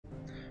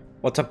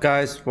What's up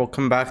guys,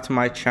 welcome back to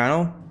my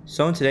channel.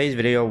 So in today's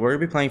video we're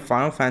going to be playing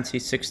Final Fantasy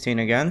XVI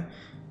again.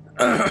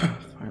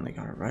 Finally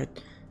got it right.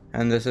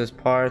 And this is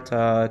part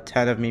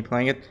 10 of me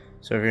playing it.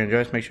 So if you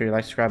enjoy this, make sure you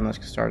like, subscribe, and let's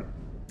get started.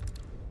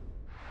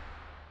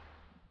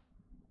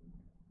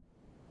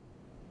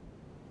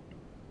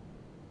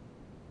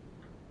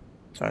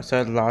 So I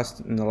said in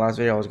the last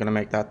video I was going to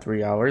make that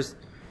 3 hours.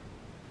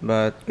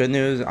 But good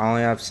news, I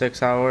only have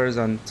 6 hours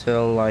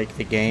until like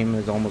the game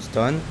is almost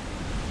done.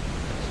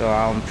 So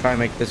I'll try and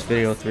make this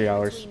video 3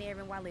 hours.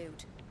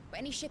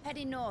 Any ship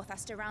heading north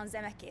has to round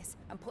Zemeckis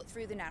and put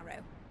through the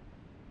Narrow.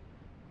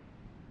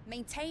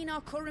 Maintain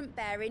our current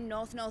bearing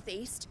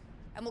north-northeast,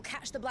 and we'll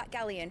catch the Black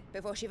Galleon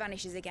before she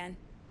vanishes again.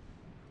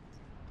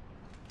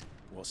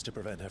 What's to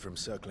prevent her from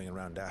circling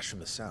around Ash from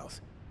the south?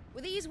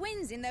 With these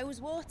winds in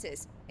those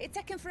waters, it'd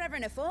taken forever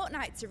and a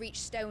fortnight to reach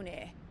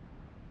Stonehere.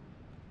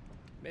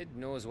 Mid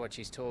knows what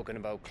she's talking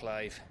about,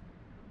 Clive.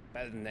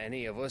 Better than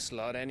any of us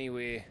lot,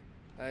 anyway.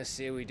 I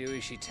say we do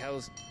as she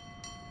tells.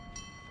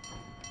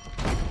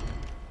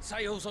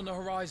 Sails on the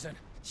horizon.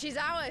 She's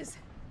ours.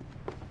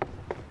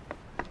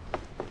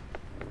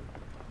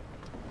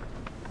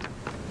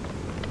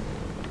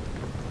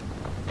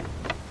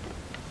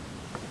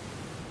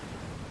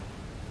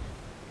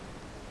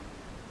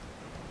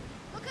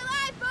 Look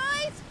alive,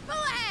 boys! Full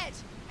ahead!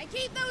 And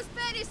keep those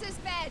furnaces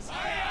fed!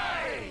 Aye,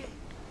 aye!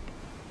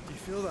 Do you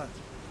feel that,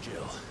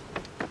 Jill?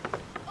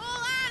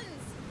 All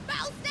hands!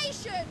 Battle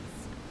stations!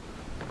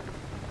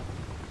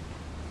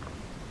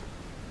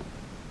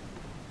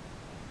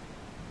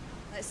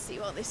 Let's see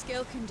what this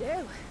girl can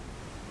do.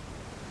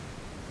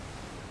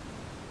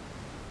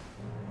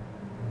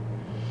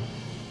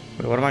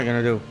 Wait, what am I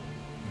gonna do?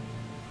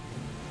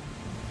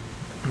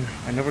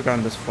 I never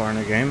gotten this far in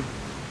a game.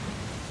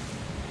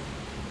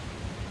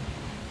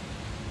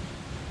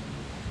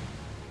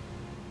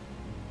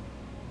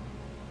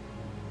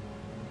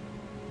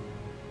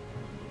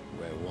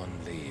 Where one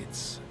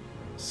leads,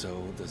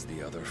 so does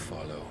the other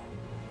follow.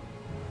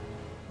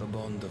 A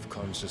bond of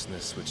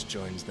consciousness which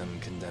joins them,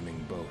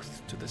 condemning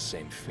both to the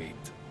same fate.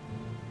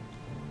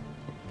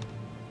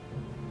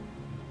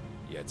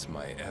 Yet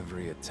my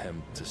every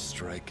attempt to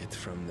strike it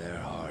from their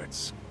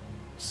hearts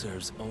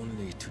serves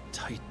only to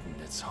tighten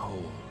its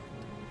hold.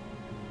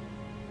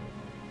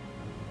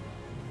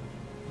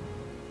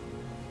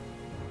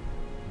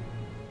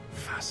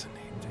 Fascinating.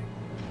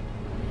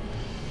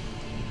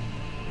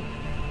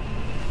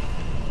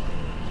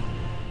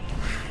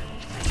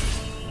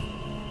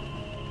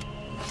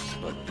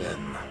 But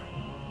then,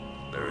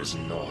 there is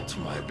naught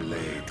my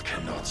blade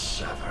cannot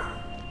sever.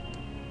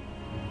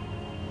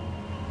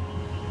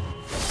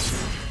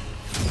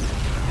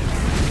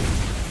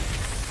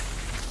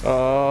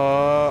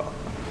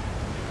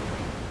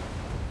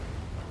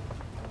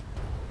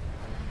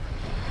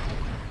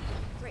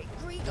 Great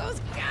Grigos,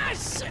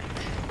 gosh!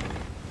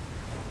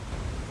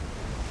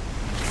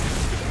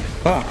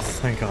 Oh,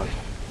 thank God.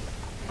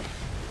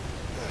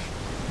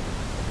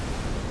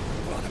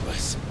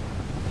 Barnabas.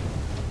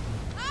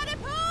 Hard a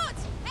port!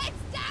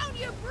 Heads down,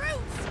 you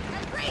brutes!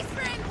 And brace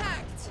for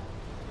impact!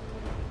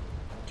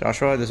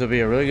 Joshua, this would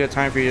be a really good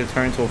time for you to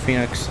turn into a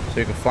phoenix so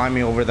you can fly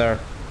me over there.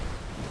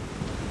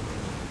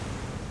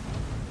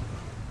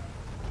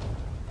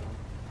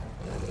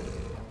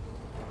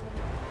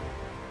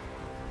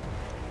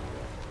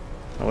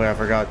 Oh wait, I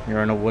forgot.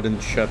 You're in a wooden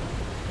ship,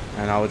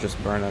 and I would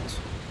just burn it.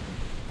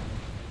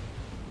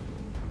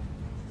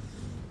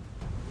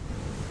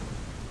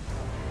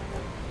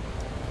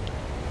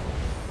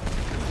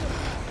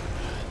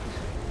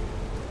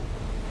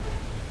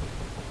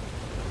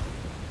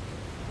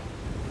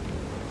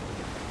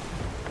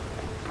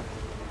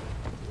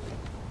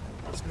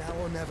 It's now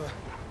or never.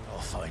 I'll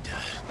find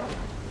her.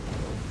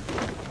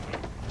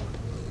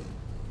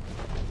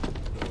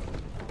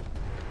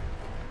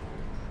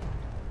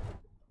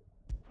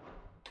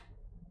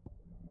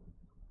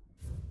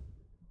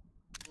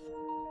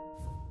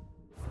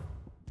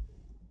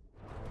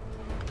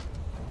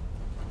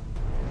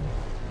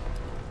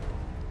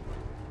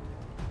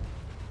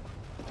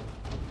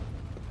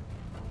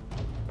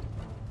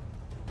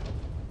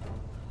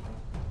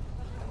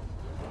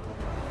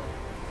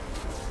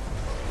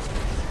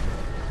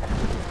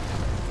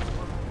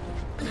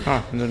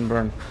 Huh, it didn't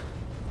burn.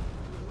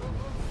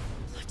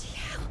 Bloody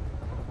hell!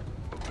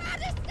 How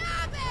to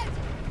stop it!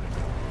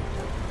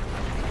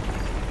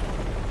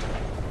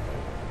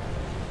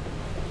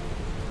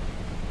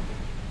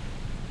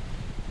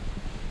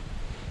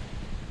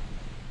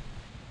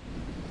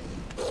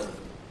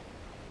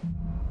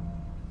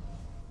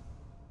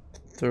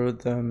 Through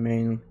the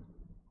main.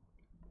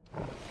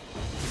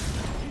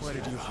 Where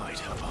did you hide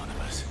her,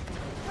 Barnabas?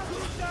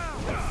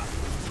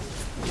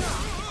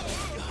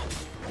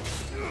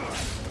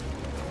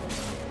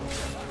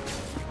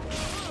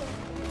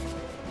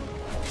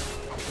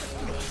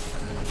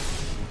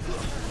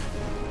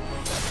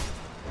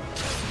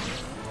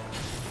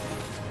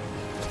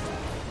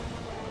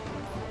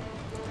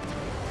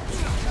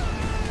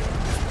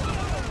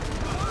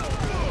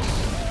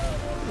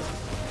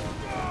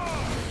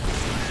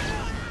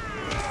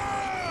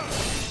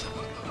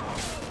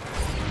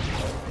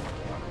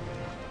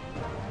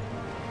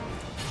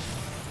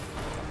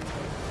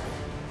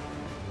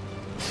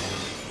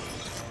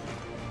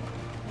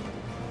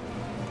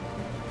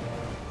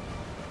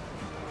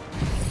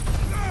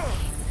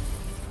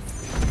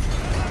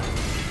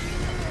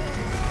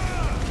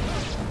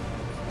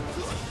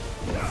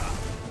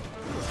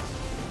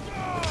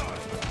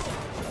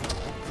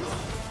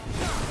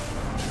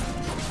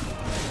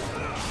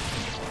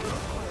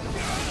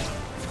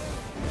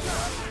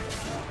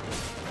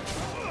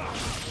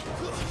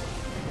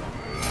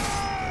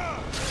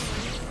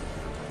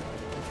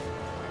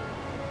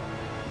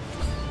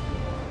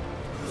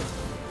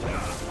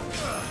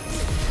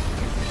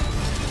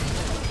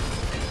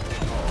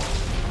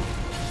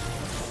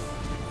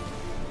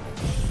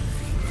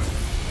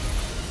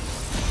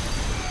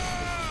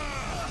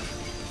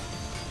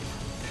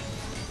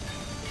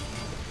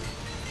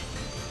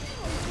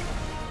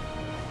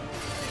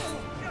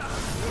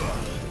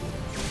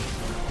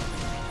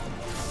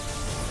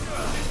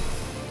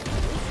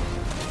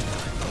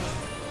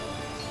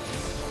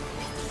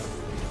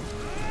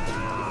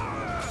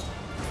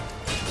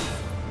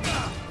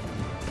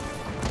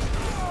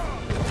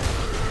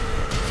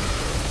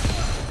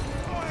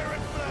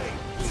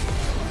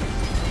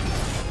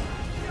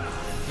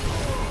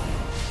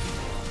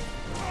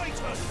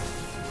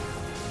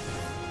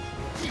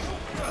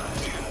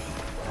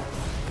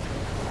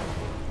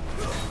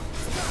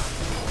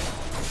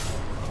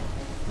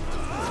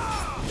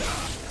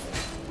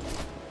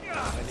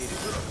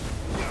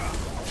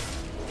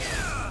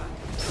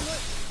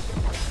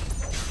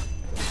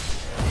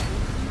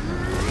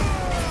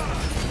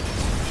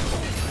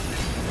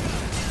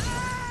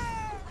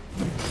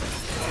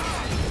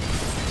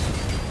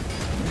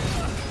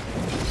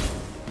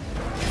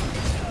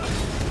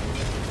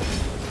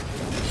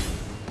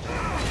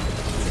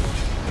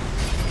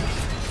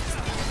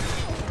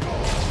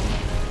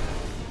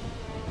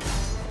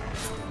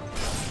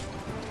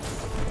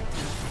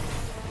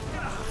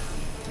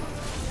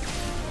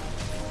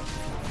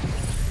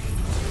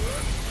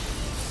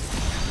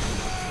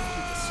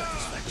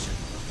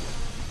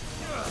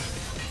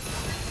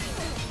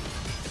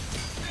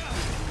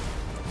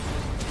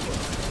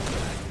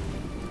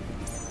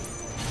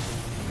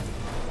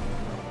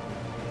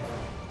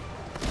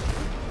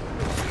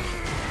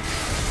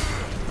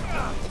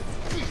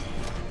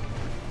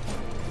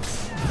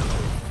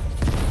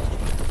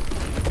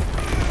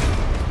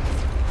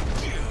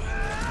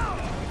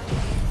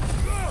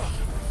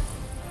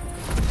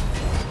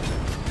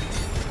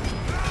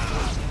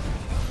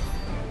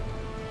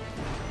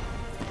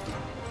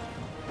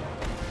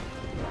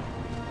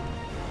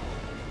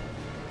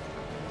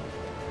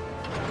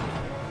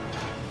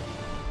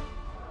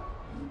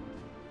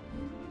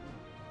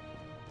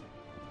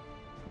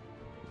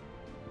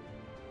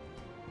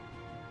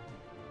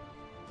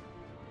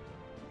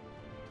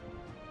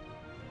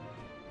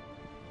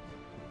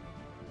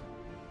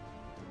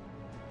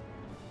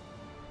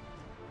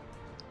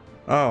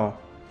 Oh.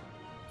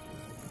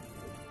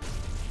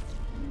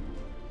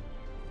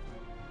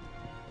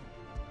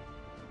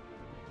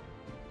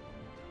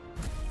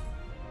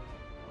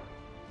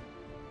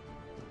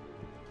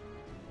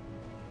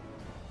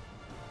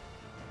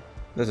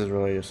 This is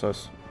really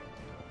useless.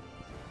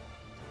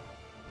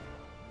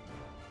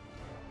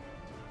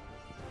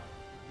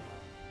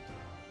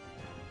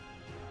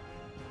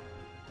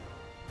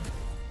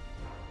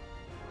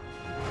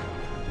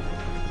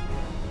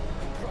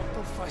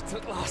 Proper fight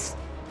at last.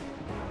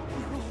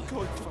 We're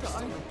all going to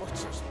die. The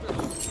butcher's blood.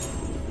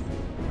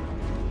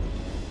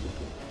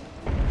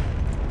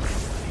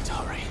 I need to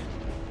hurry.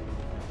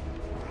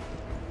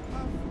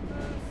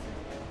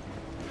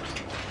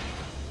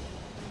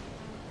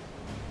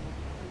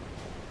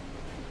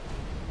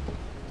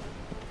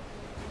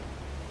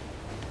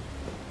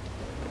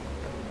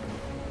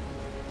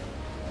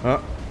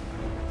 Oh.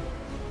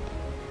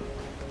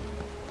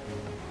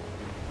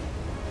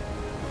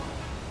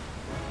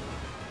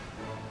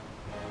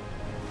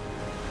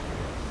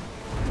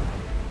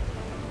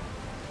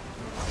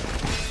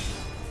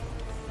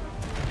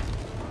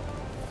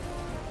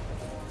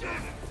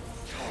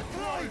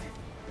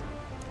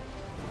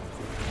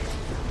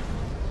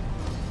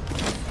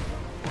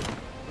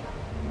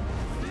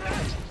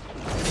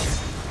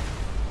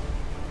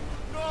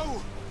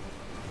 No!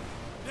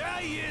 There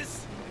he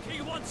is! The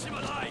king wants him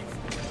alive!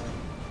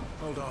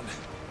 Hold on.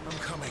 I'm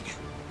coming.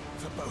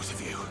 For both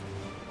of you.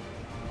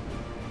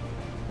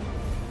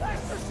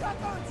 That's the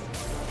shepherds!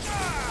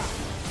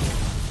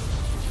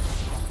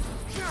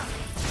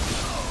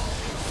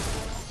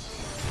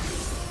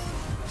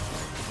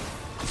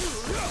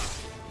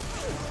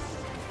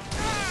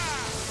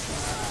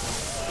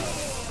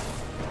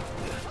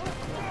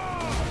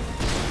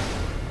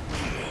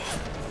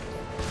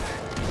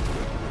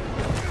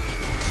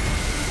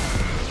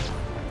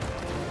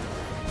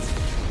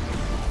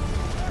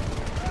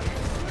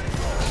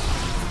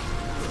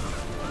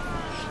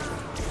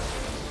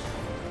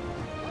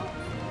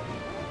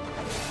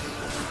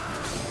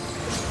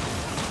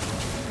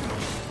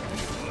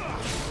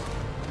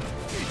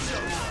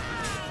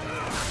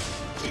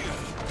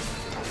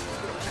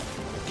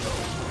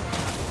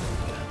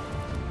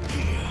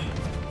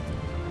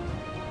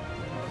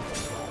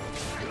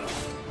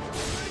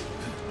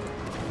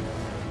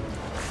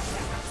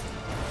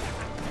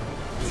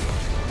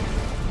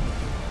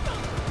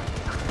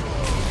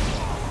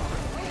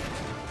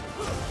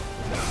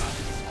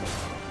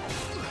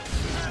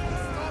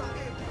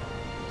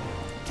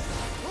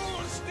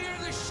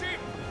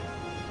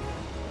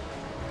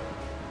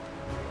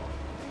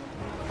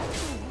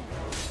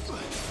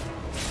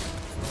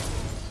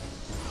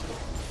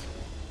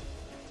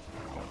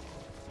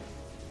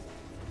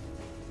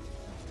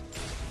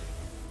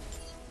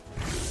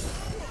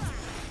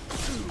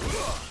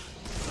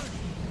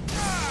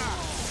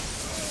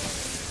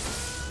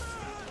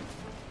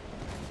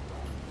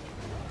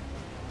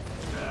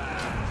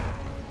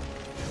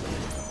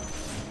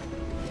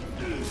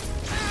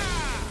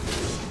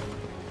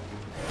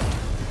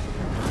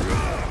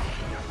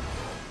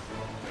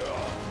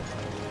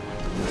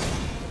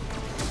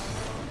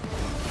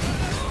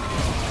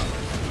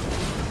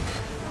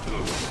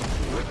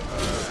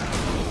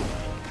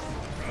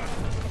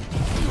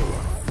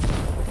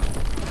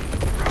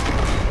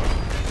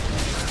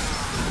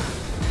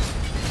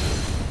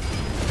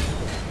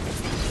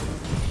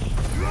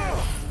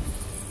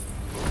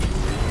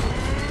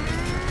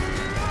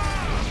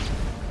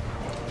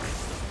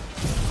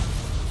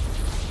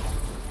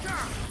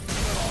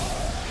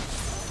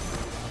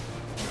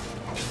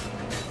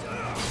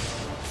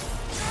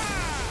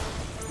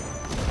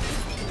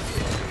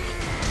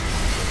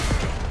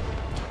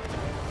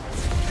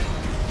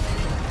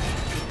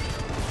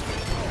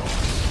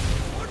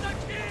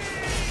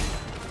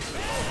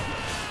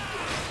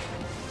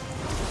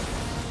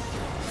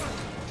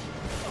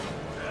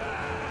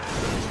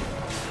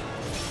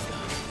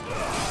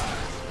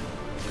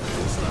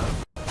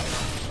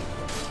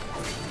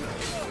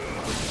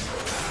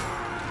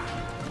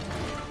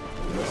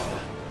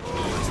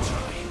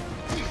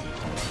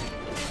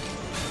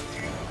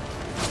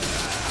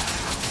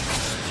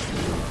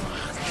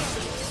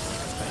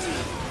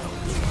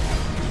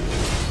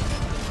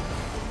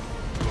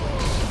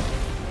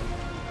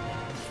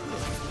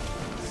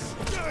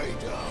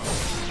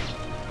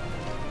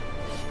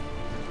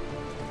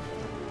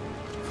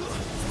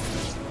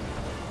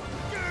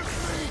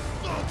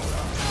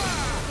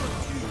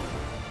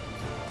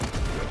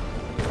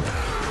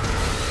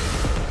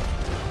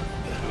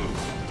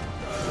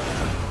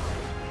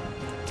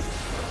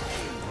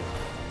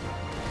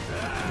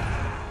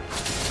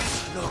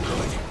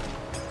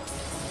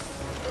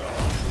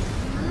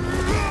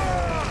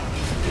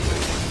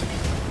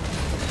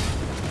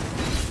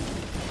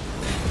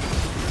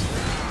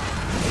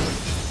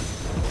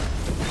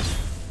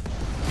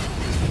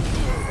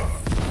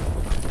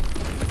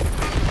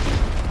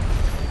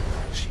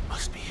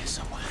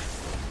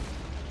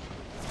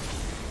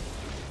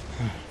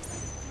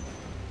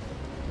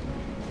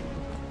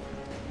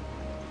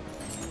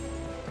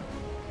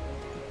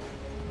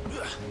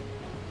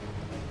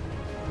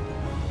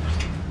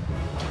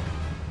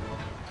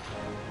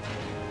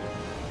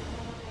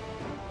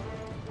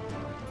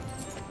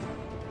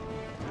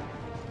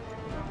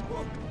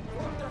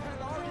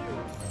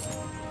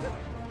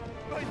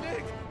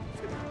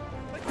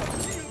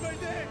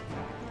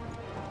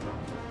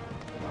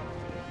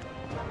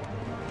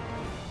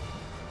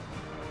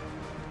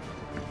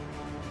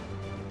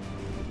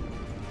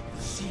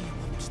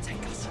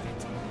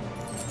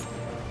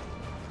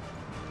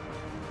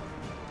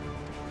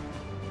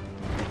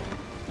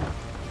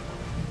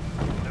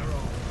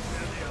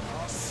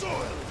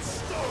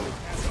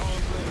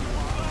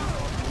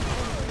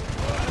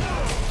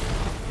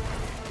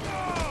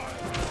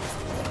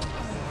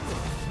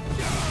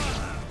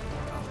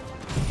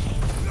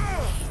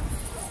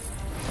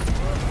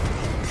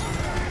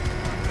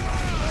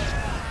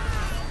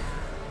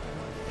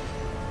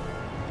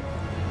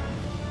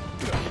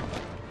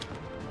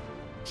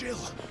 Jill!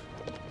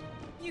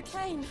 You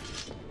came.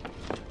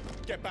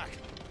 Get back!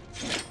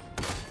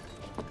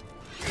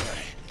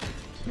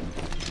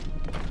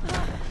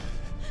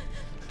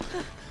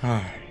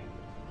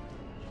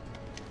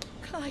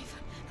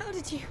 Clive, how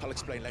did you? I'll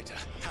explain later.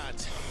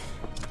 Hands.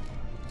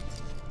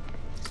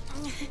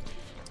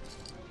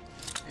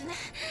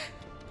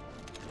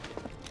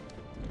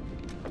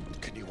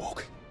 Can you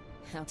walk?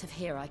 Out of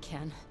here I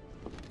can.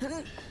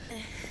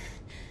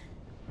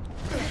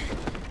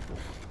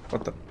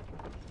 What the?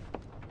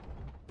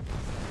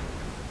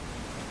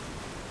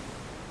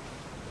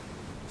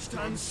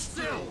 Stand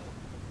still!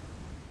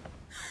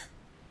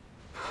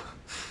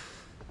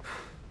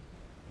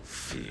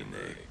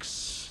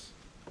 Phoenix,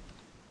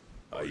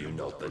 are you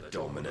not the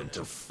dominant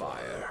of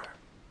fire?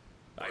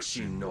 I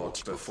see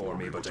naught before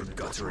me but a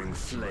guttering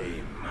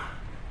flame.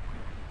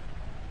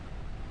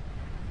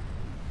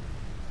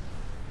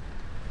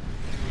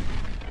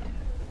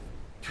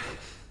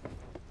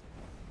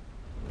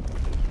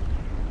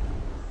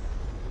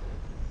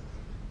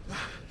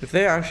 If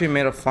they actually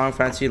made a Final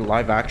Fantasy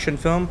live action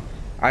film,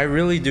 I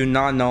really do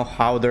not know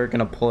how they're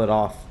gonna pull it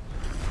off.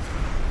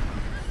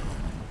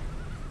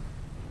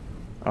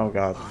 Oh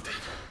god.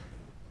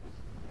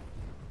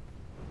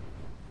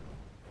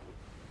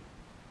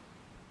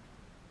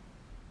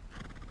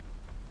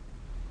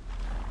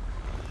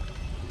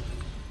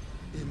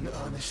 In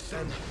earnest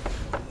then.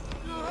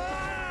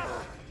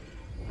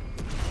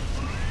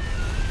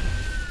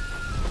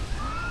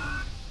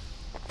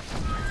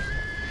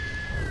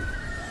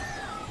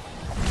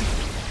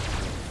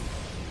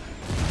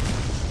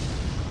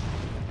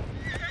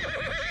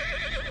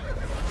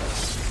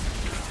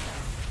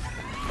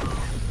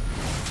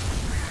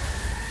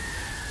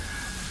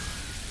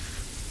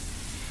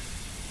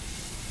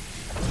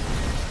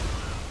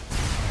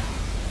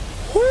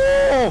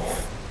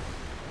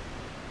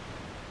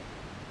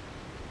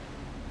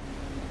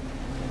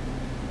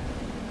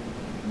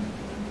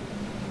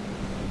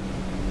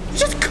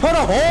 Just cut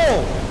a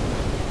hole!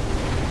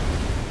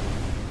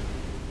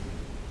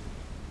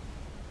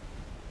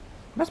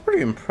 That's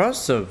pretty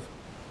impressive.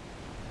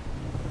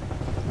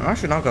 I'm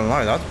actually not gonna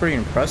lie, that's pretty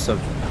impressive.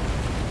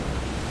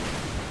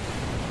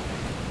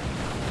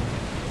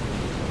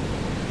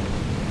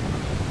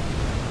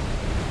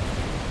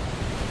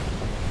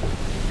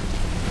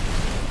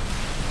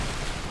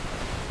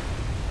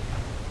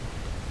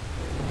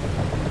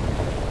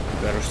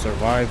 Better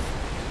survive.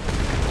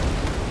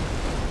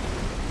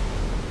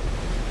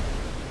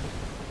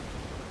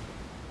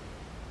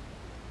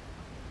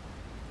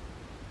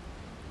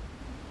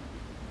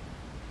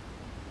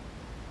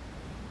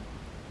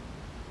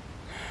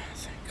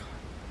 Thank God.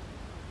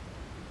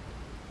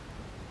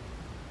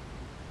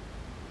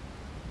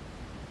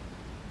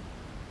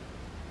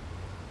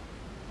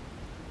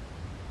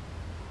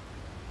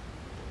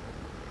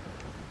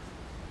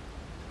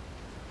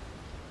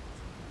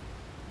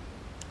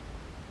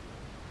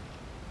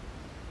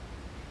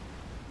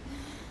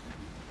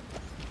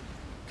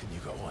 Can you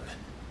go on?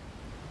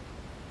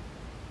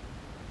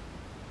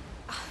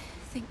 I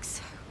think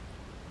so.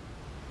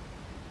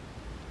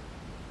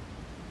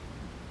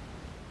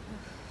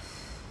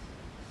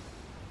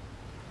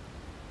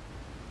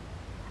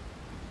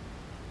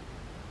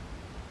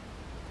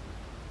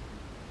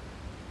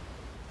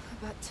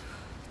 But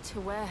to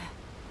where?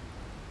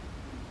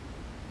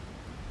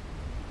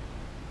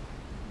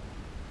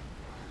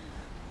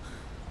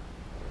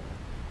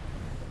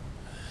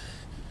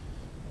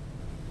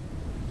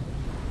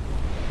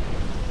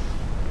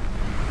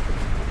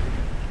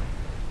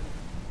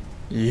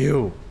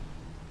 You.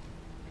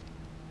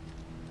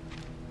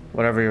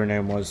 Whatever your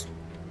name was.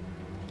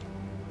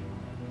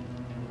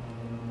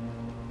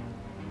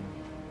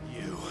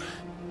 You.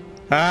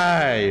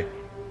 Hi.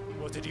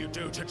 What did you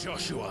do to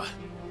Joshua?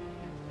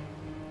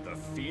 The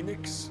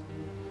Phoenix?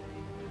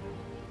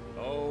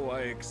 Oh,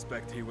 I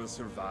expect he will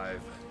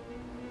survive.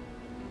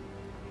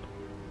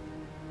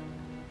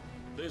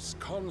 This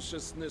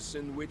consciousness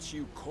in which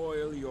you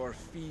coil your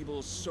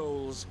feeble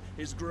souls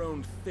is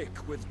grown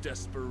thick with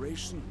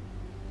desperation.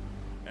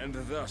 And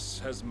thus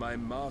has my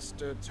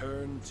master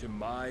turned to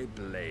my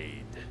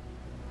blade.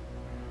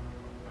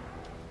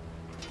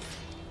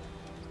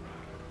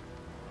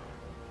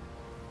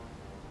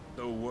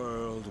 The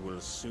world will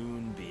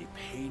soon be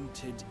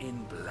painted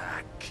in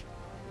black.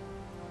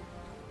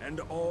 And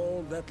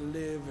all that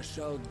live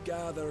shall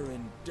gather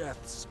in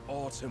death's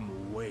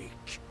autumn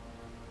wake.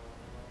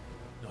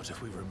 Not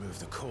if we remove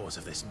the cause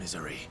of this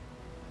misery.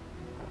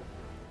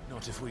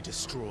 Not if we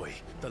destroy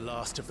the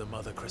last of the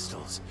Mother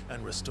Crystals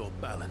and restore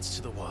balance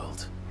to the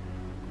world.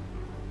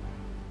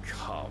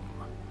 Come.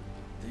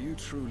 Do you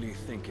truly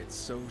think it's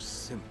so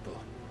simple?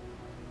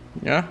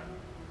 Yeah?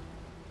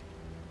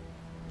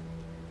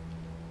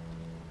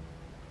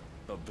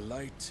 The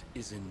blight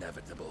is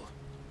inevitable.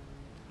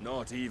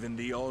 Not even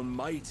the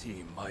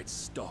Almighty might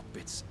stop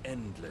its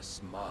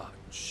endless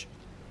march.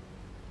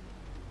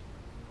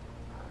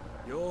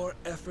 Your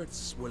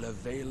efforts will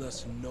avail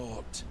us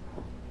naught.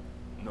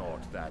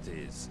 Naught, that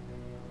is,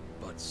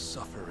 but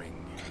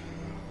suffering.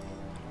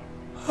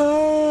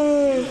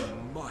 You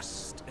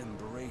must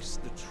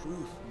the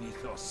truth,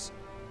 Mythos.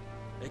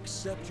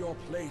 Accept your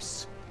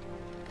place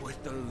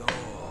with the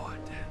Lord.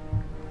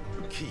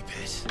 Keep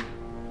it.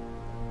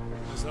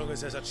 As long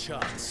as there's a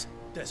chance,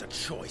 there's a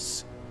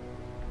choice.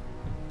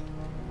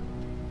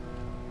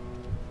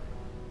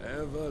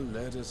 Ever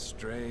led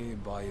astray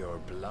by your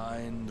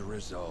blind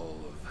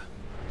resolve.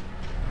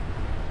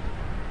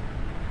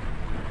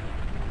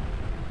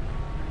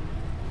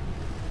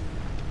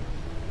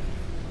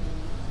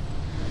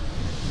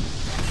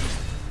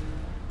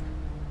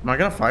 Am I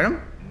gonna fight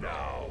him?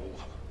 Now,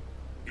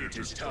 it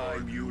is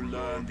time you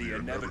learn the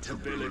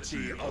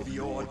inevitability of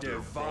your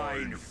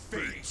divine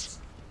fate.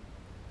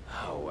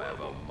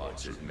 However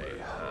much it may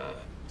hurt.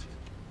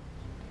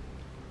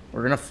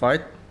 We're gonna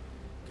fight?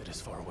 Get as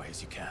far away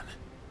as you can.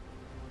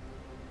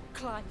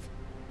 Clive,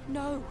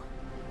 no.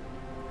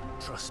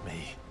 Trust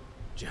me,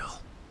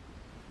 Jill.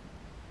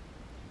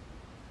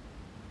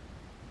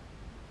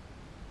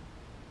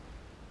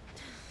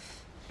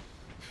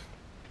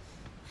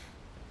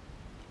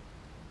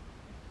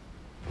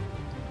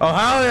 Oh,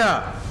 hell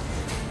yeah!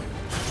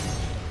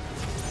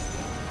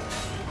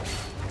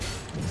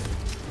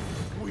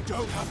 We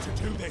don't have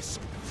to do this.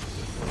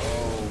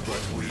 Oh,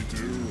 but we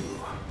do.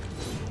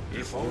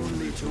 If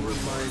only to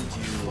remind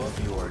you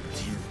of your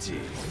duty.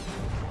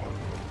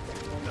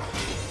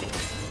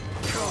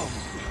 Come.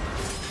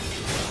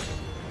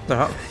 The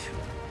hell?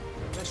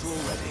 Guess we're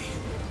all ready.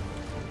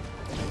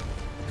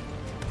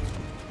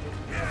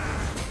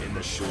 In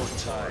the short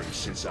time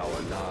since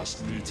our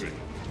last meeting,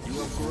 you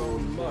have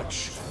grown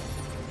much.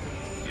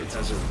 Yet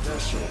as a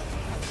vessel,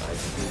 I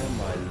fear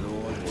my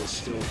lord will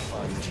still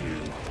find you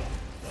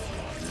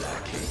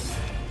lacking.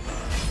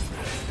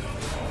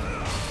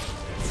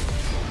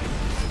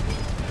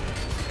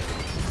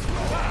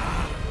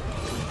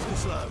 Too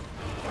slow.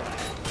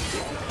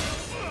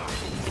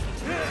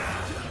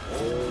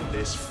 All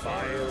this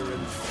fire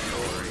and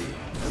fury,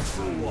 and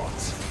for what?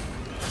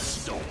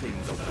 Stopping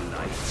the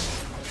blight.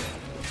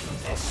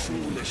 A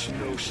foolish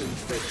notion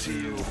fed to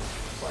you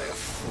by a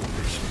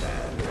foolish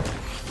man.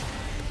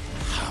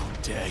 How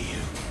dare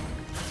you?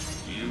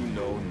 You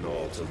know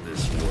naught of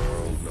this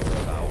world, nor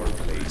of our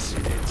place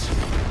in it.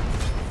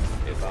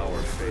 If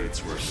our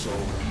fates were so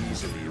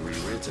easily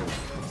rewritten,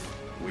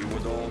 we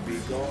would all be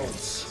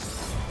gods.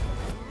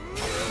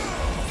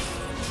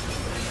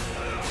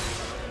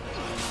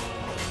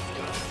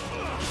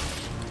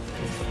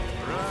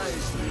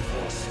 Rise,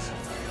 Mythos.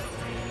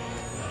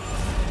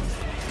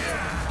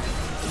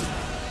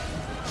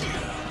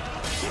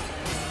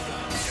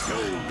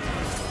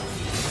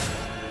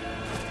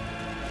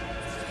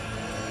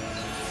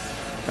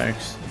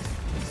 Thanks.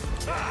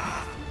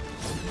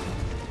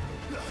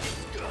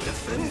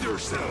 Defend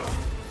yourself.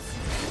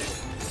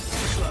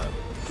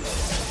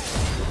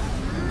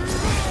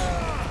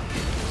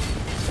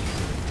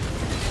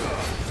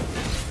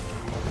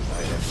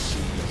 I have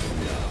seen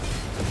enough.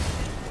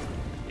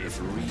 If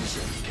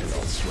reason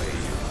cannot sway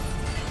you,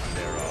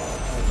 there are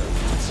other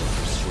means of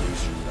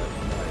persuasion that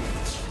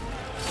might.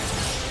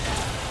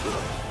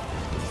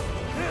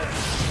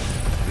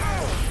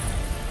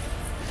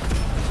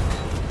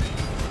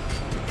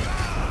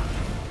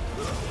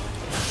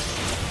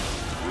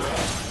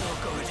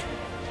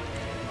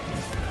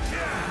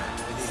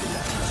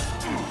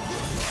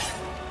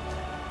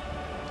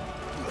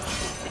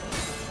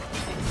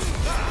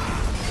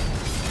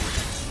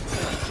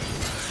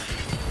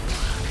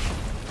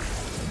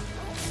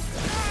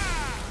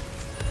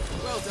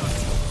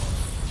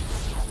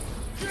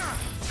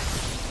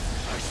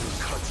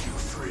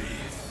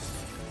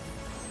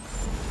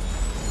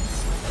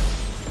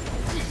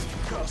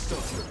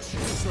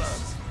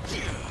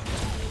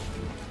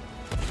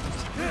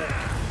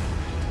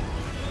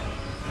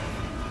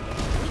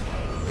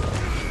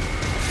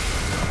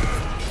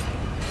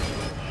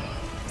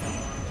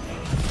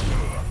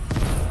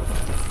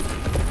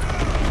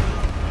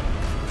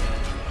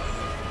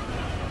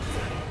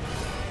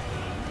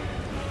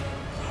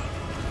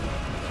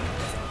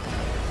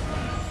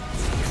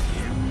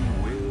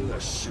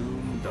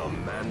 Assume the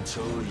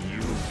mantle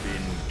you've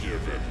been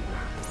given.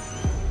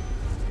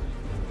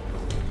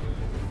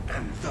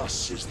 And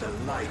thus is the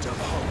light of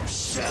hope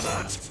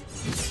severed.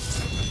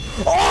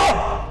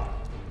 Oh!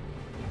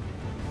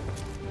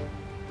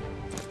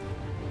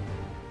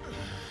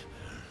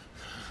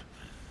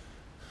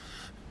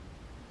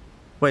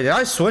 Wait, did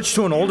I switch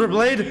to an older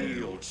blade?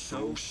 Yield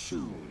so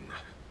soon.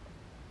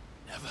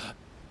 Never.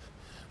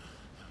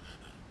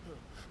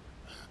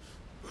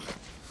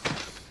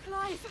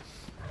 Clive!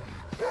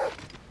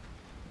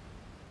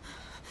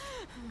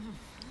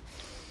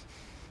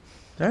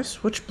 Did I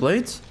switch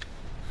blades?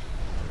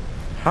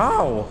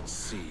 How?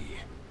 See,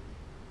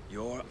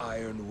 your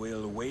iron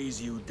will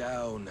weighs you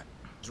down,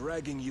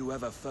 dragging you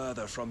ever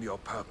further from your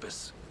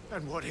purpose.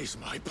 And what is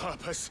my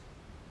purpose?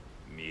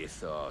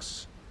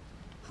 Mythos,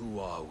 who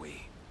are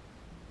we?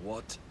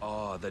 What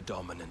are the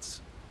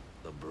dominants?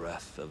 The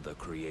breath of the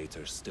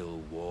Creator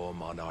still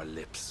warm on our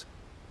lips.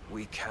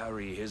 We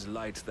carry his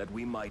light that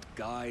we might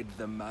guide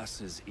the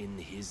masses in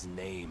his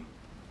name.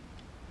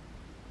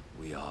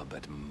 We are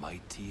but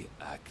mighty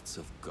acts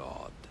of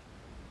God.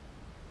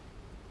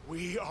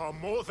 We are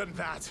more than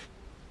that.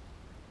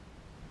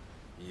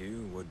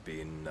 You would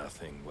be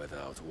nothing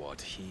without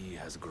what he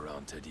has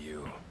granted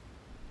you.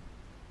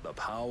 The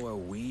power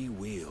we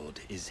wield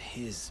is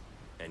his,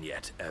 and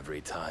yet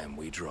every time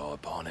we draw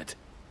upon it,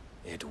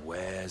 it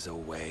wears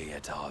away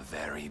at our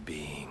very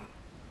being.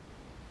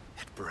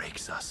 It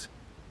breaks us,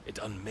 it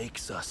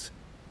unmakes us,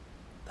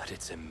 that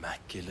its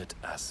immaculate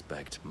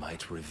aspect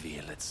might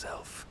reveal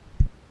itself.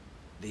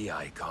 The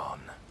icon.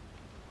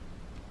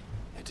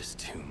 It is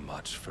too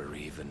much for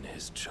even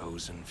his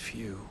chosen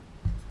few.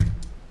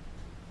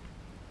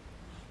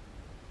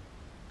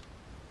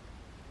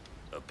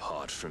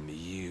 Apart from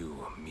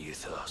you,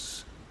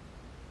 Mythos.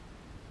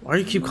 Why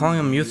do you keep calling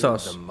him You wield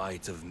Mythos? the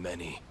might of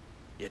many,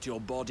 yet your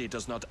body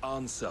does not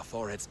answer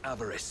for its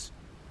avarice.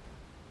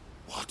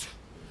 What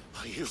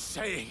are you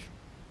saying?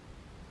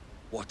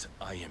 What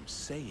I am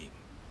saying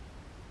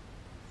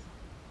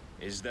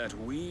is that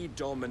we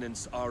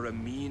dominants are a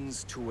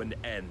means to an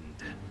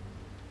end.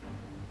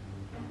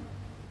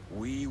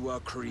 We were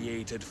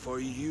created for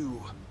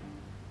you,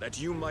 that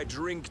you might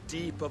drink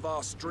deep of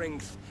our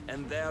strength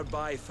and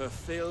thereby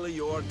fulfill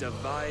your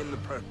divine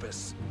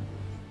purpose.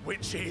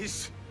 Which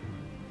is?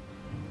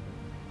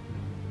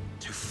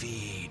 To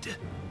feed.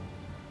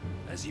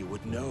 As you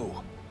would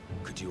know,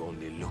 could you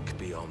only look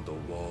beyond the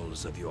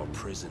walls of your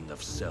prison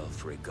of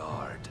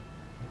self-regard.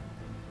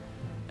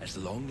 As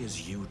long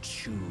as you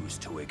choose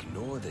to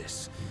ignore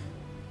this,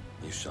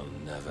 you shall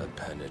never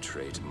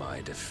penetrate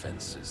my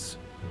defenses.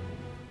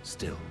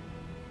 Still,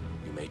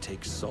 you may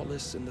take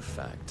solace in the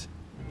fact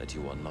that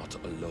you are not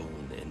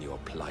alone in your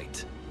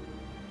plight.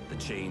 The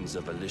chains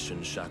of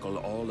volition shackle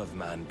all of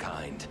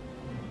mankind,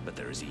 but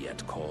there is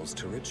yet cause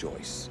to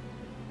rejoice.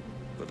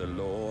 For the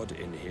Lord,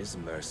 in his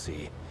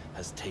mercy,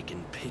 has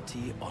taken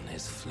pity on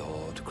his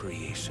flawed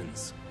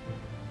creations,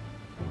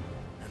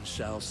 and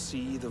shall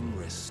see them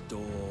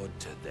restored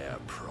to their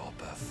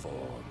proper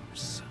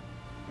forms.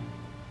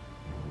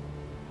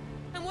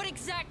 And what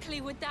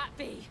exactly would that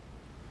be?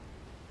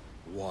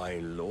 Why,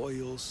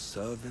 loyal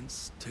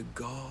servants to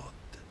God.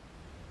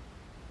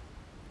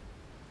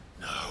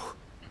 No.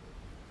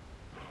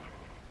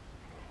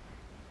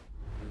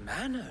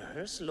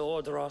 Manners,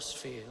 Lord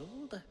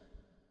Rossfield?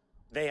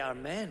 They are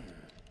men,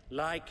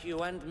 like you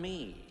and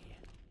me.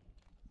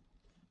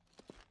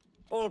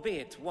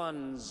 Albeit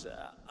ones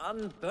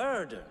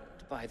unburdened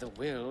by the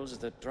wills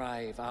that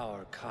drive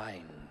our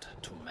kind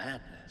to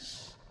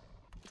madness.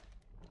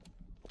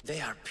 They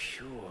are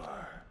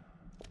pure.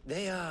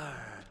 They are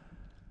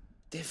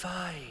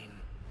divine.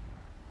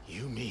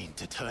 You mean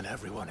to turn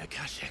everyone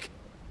Akashic?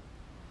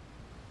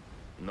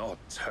 Not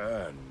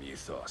turn,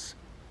 Mythos.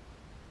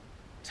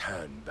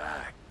 Turn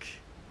back.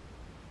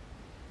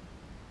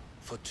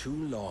 For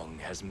too long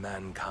has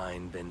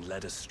mankind been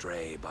led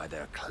astray by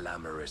their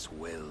clamorous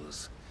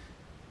wills.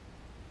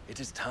 It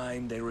is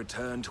time they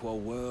return to a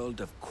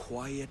world of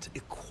quiet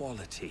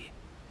equality,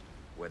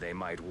 where they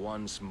might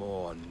once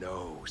more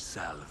know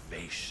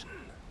salvation.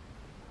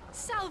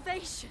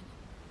 Salvation!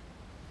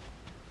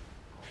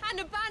 And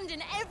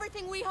abandon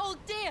everything we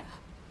hold dear!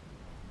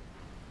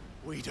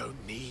 We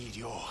don't need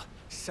your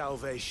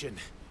salvation.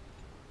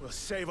 We'll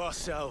save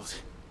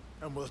ourselves,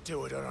 and we'll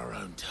do it on our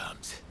own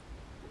terms.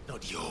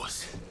 Not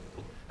yours,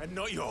 and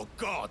not your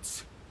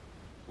gods.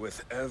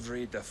 With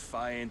every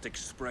defiant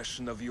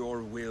expression of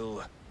your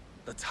will,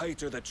 the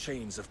tighter the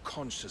chains of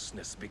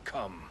consciousness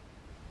become.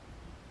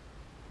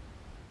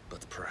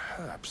 But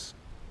perhaps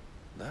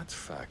that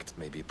fact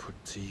may be put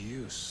to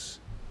use.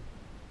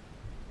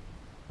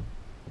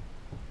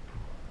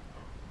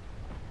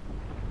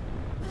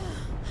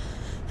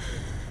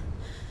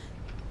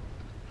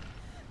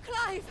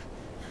 Clive!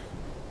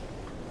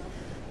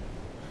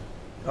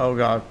 Oh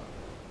god.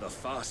 The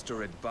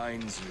faster it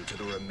binds you to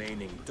the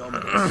remaining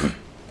dominance,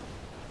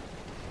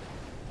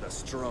 the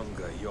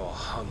stronger your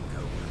hunger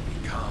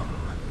will become.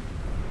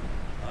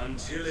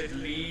 Until it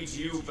leads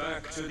you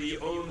back to the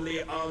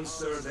only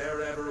answer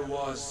there ever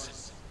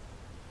was.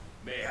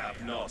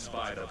 Mayhap not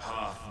by the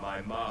path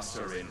my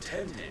master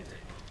intended,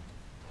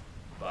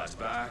 but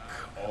back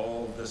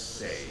all the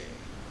same.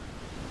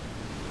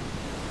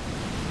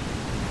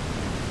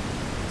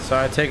 So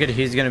I take it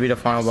he's gonna be the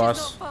final She's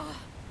boss. not far.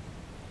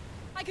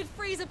 I could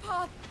freeze a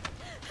path.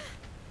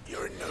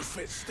 You're in no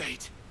fit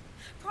state.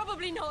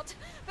 Probably not,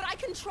 but I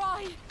can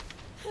try.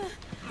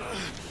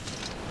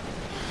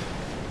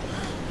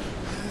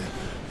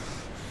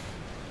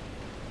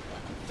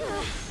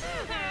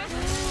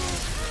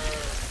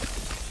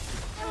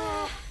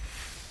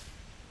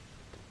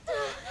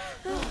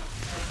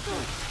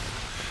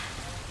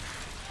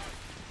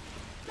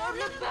 Don't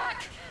look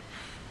back!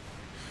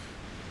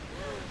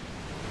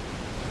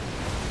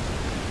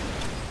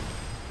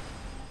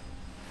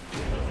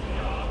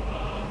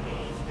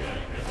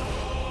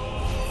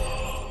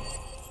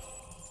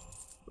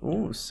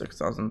 Ooh,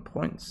 6,000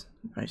 points.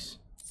 Nice.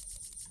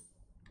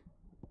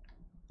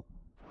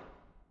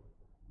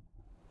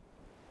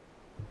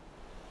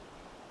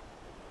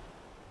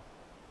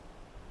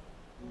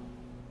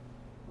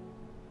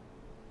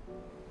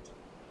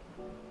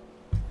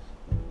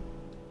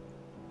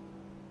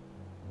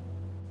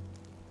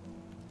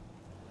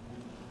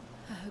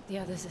 The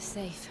others are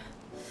safe.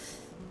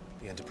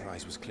 The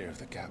Enterprise was clear of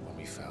the gap when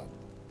we fell.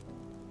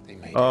 They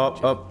made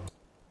Up.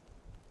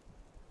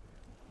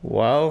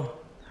 Well,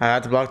 I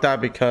had to block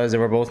that because they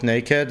were both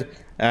naked.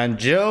 And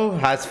Jill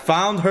has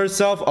found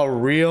herself a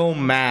real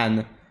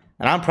man.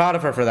 And I'm proud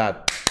of her for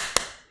that.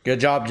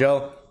 Good job,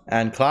 Jill.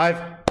 And Clive,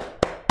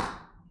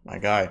 my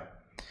guy.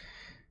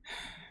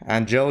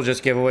 And Jill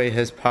just gave away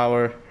her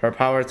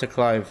power to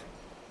Clive.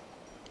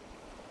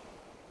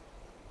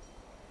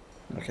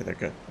 Okay, they're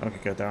good. Okay,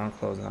 good. They're on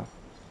close now.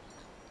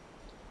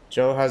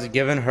 Jill has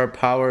given her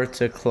power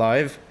to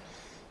Clive.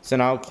 So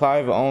now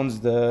Clive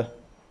owns the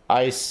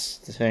ice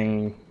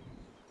thing.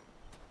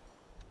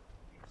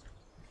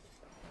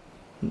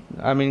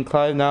 I mean,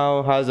 Clive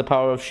now has the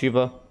power of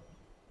Shiva.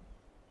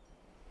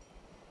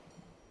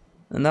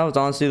 And that was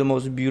honestly the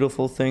most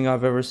beautiful thing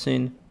I've ever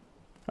seen.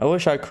 I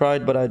wish I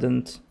cried, but I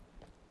didn't.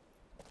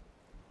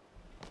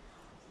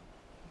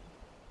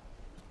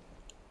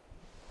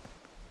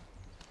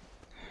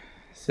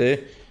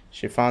 See?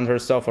 She found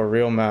herself a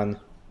real man.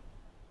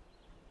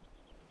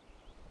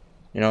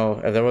 You know,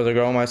 if there was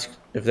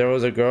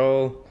a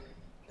girl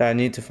that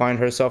need to find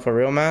herself a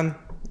real man,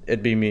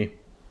 it'd be me.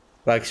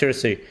 Like,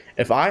 seriously,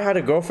 if I had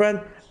a girlfriend,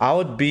 I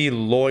would be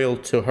loyal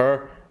to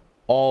her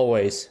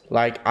always.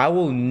 Like, I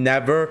will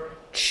never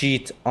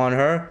cheat on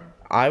her.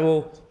 I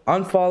will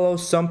unfollow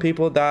some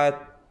people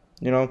that,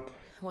 you know,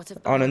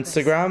 on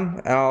Instagram,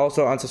 and I'll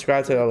also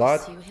unsubscribe to it a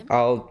lot.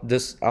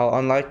 I'll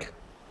unlike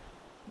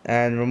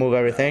and remove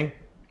everything.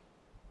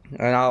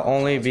 And I'll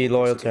only be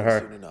loyal to her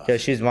because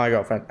she's my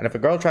girlfriend. And if a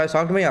girl tries to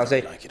talk to me, I'll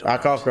say,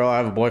 back off, girl, I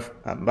have a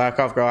boyfriend. Back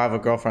off, girl, I have a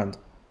girlfriend.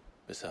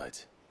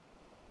 Besides,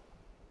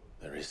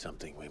 there is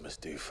something we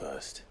must do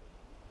first.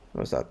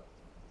 What's that?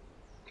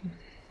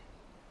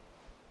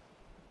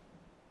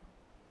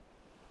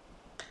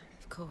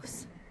 Of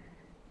course.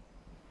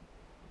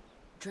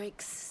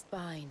 Drake's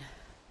spine.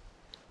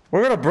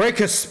 We're gonna break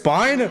his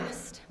spine?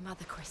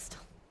 Mother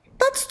Crystal.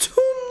 That's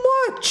too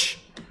much!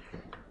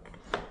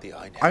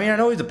 I mean, I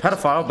know he's a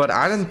pedophile, but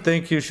I didn't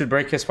think he should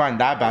break his spine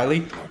that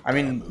badly. I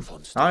mean,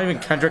 not even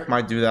Kendrick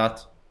might do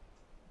that.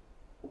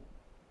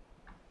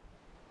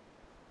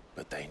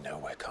 But they know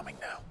we're coming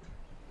now.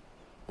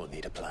 We'll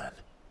need a plan.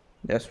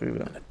 Yes, we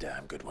will. And a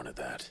damn good one at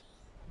that.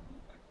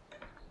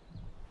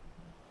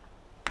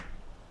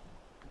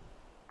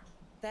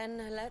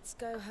 Then let's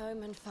go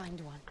home and find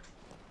one.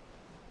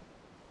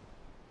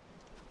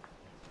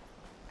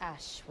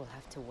 Ash will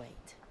have to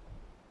wait.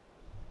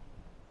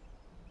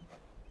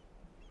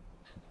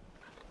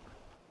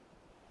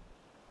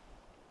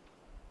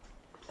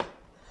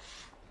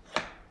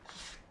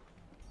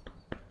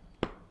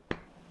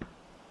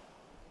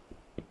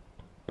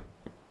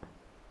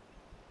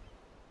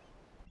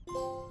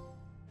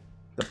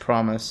 The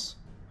promise.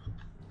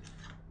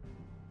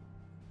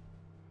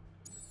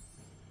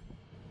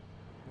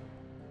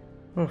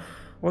 Oof,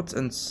 what's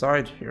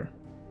inside here?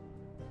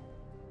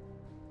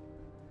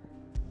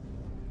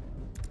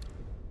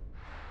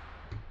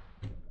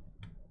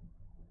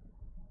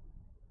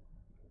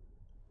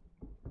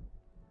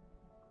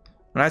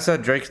 When I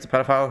said Drake's the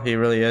pedophile, he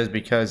really is,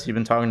 because he's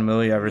been talking to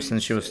Millie ever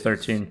since she was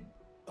 13.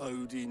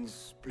 Odin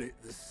split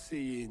the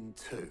sea in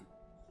two.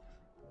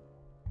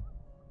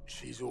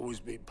 She's always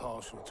been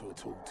partial to a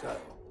tall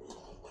tale.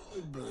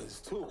 But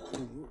there's tall,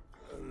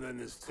 and then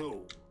there's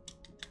tall.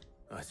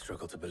 I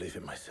struggle to believe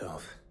it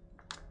myself.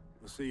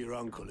 I see your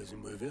uncle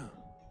isn't with you.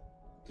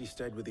 He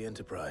stayed with the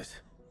Enterprise.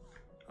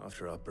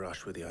 After our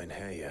brush with the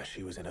Einherja,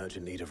 she was in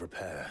urgent need of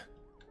repair.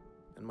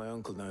 And my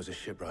uncle knows a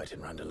shipwright in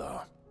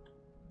Randalar.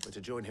 We're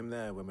to join him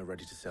there when we're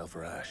ready to sail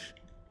for Ash.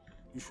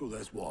 You sure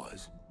that's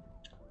wise?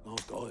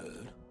 Last I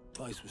heard, the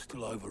place was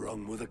still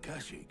overrun with a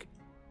Kashyyyk.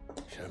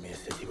 Show me a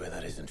city where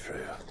that isn't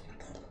true.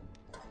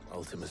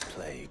 Ultima's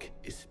plague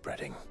is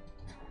spreading.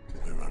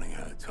 We're running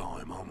out of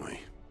time, aren't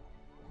we?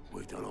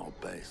 We've done our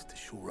best to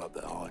shore up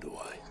the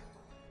hideaway.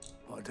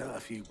 But I doubt a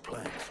few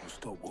planks will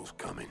stop what's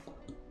coming.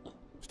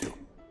 Still,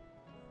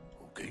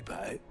 we'll keep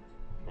at it.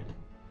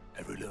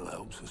 Every little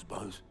helps, I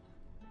suppose.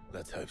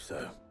 Let's hope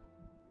so.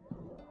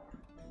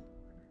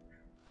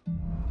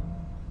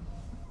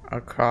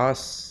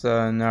 Across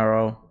the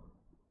narrow.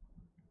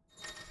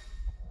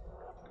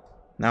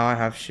 Now I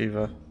have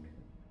Shiva.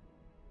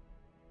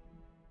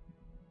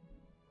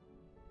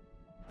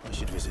 I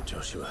should visit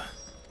Joshua.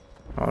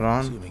 Hold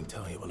on. Assuming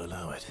Talia will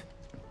allow it.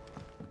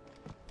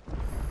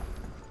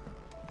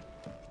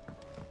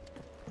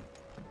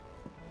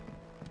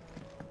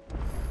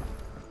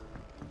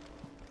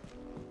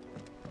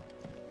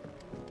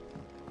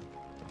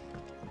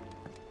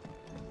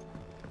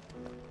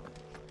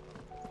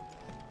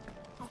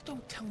 Oh,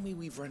 don't tell me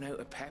we've run out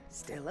of pep.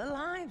 Still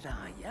alive,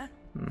 are ya?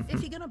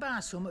 If you're gonna buy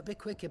something, be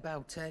quick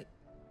about it.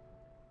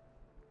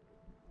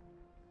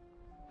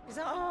 Is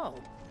that all?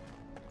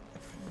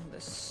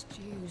 The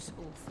stew's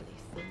awfully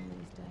thin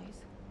these days.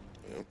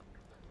 Yep.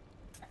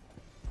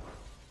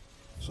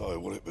 So,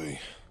 what'll it be?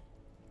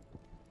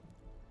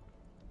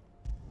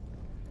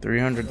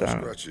 300 No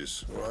down.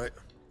 scratches, right?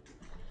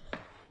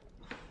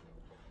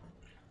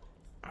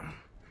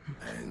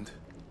 And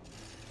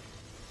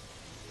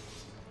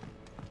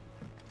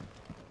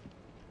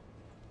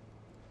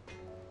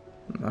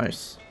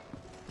Nice.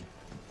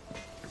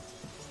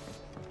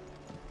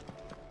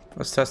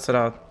 Let's test it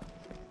out.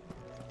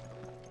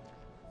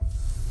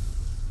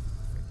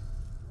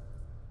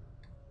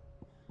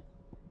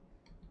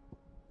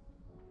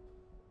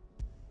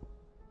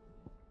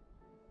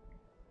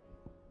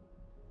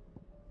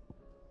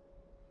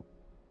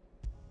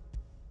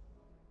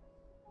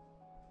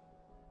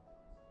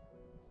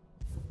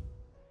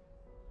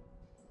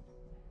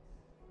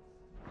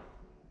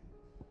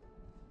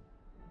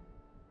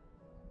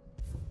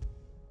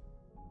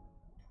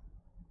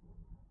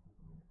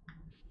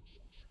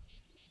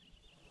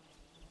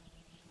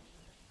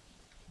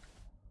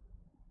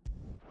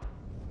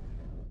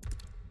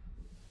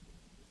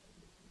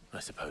 I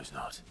suppose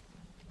not.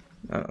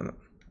 No.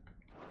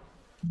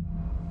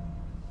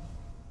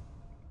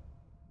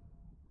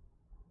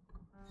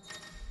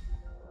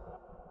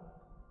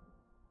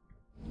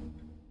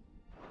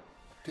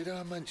 Did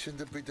I mention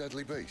there'd be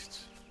deadly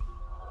beasts?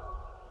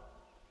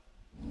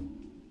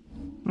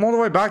 I'm all the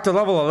way back to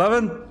level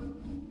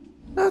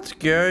 11? That's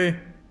gay.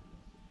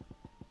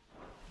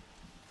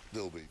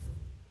 There'll be.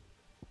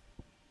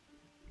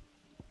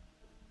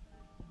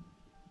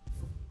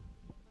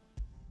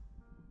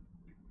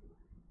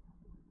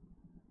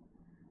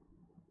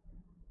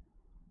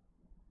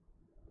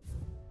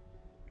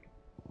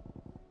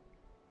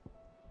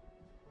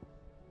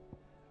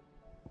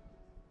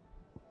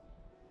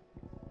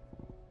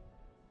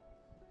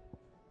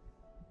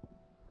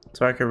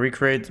 So I can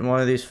recreate one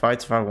of these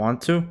fights if I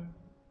want to?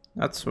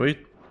 That's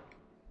sweet.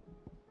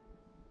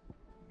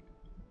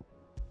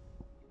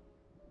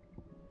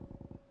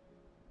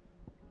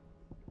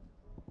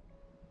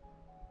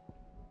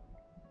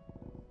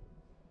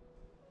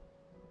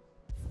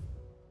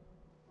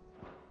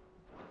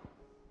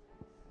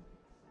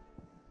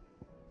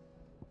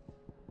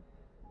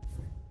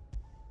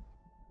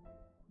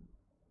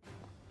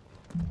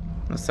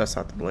 Let's test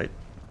out the blade.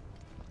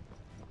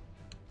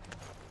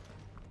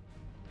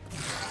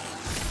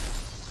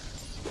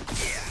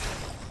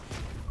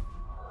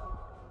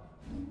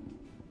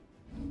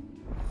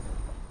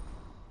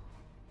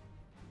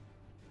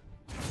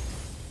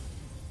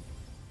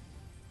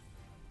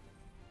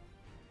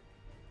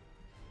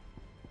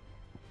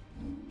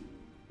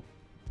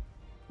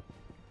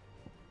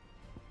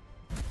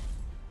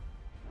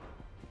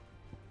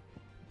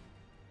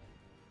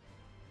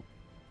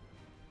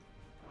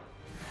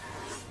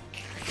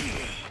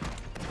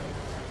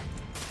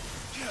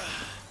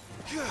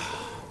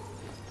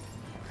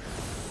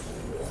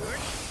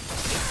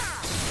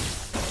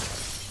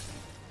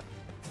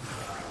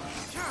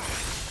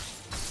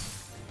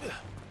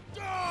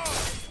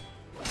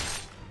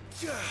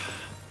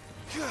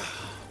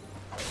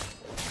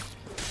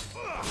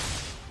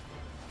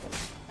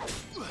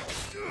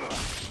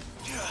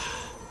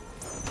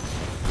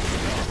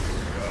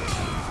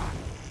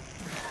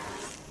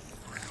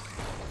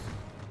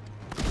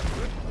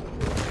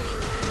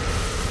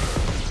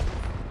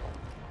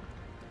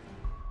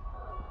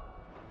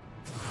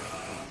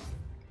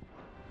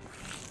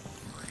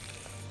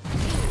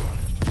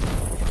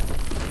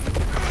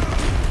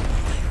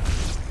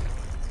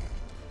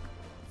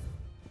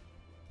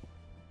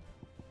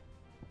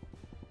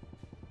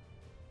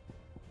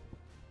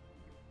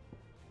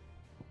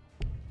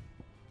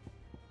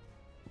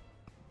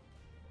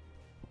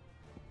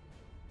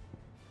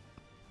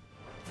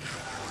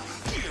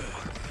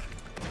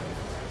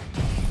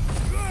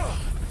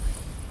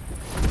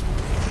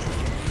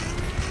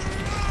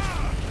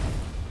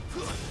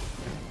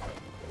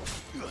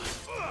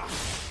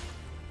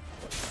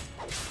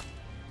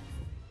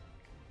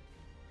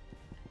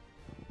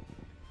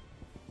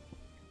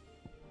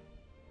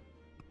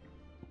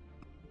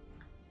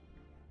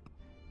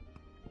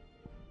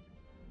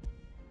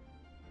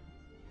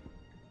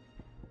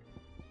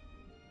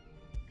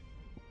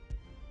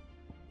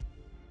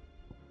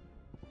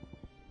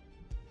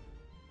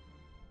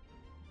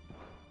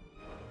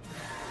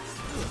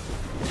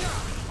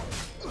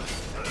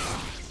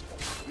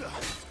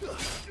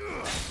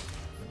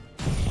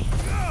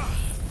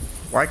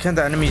 Why can't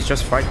the enemies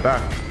just fight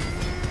back?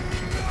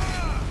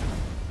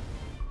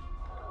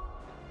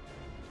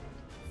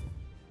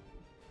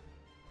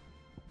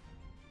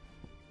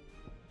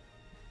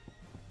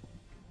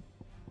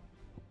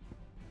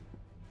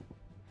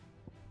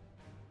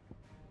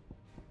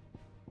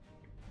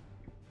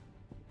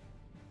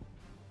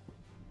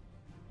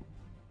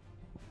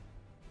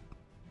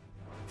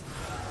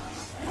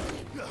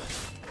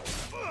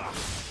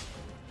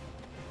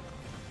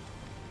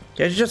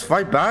 Can't you just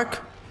fight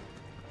back?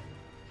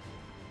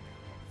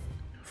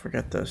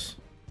 Forget this.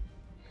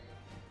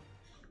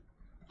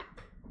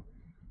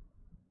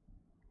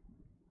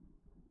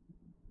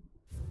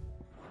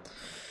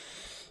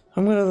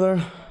 I'm gonna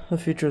learn the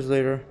features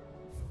later.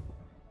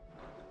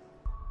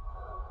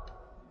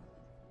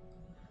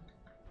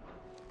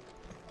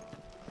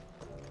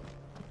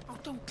 Oh,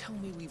 don't tell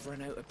me we've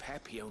run out of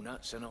Pepio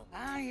nuts and all.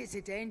 Aye, it's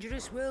a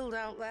dangerous world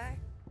out there.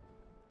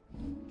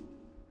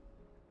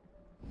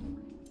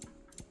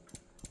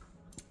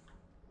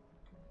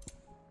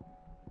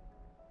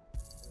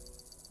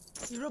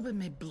 You're rubbing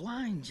me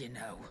blind, you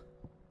know.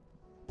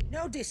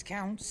 No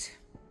discounts.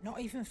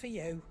 Not even for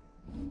you.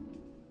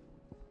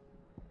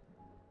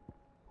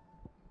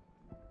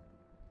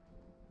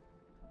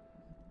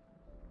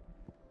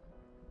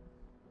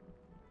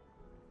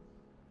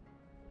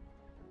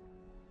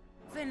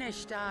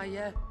 Finished, are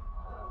you?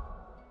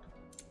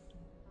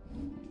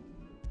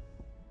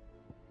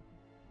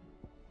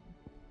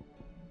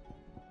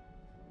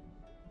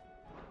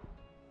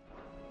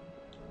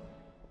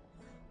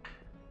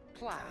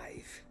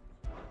 Clive.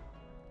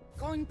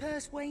 Coin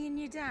purse weighing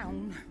you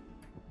down?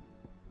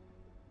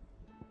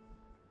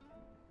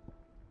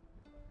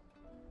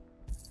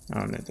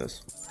 I don't need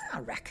this. I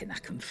reckon I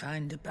can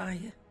find a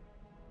buyer.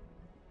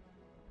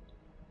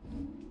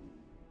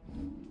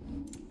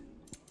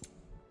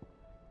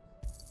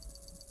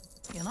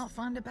 You'll not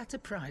find a better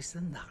price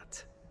than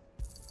that.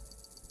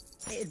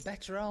 It'd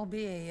better all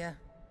be here.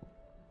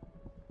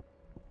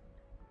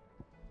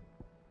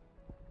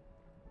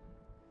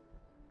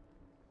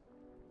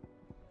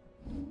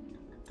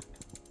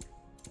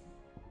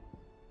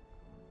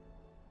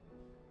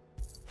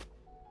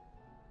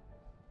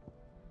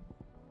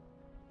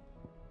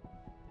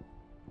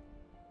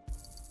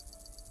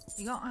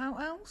 You got out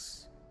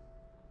else?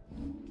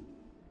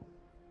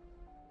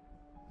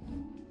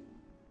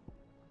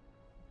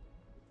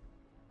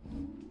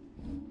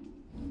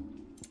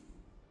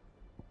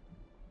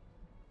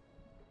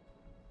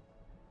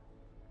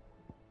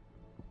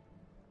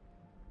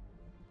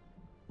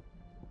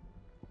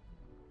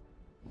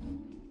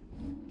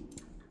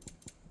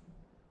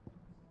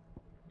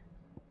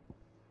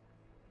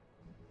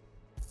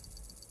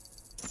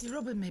 You're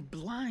rubbing me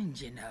blind,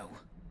 you know.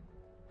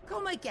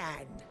 Come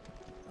again.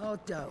 Or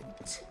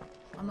don't.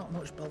 I'm not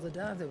much bothered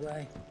either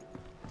way.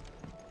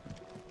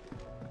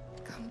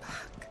 Come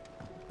back.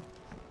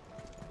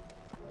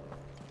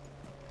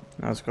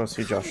 Now let's go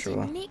see Covered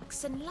Joshua. in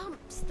nicks and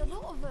lumps, the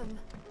lot of them.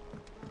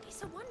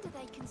 It's a wonder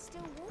they can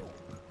still walk.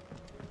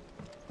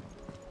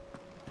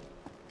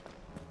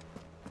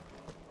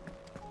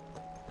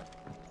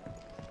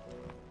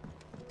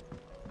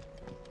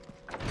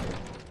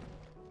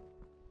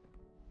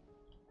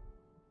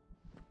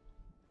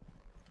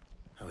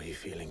 How are you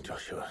feeling,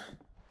 Joshua?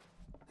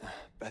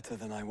 Better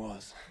than I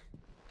was.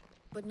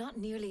 But not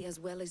nearly as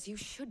well as you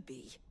should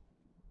be.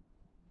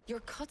 Your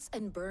cuts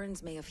and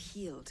burns may have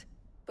healed,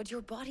 but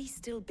your body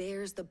still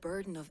bears the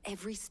burden of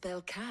every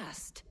spell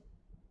cast.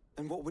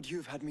 Then what would you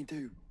have had me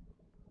do?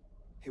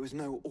 It was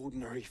no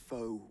ordinary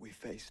foe we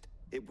faced.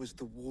 It was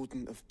the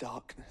Warden of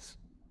Darkness.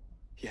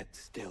 Yet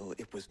still,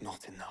 it was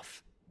not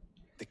enough.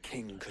 The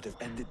king could have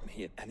ended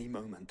me at any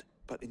moment,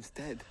 but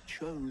instead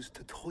chose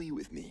to toy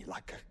with me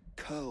like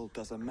a curl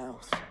does a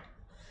mouse.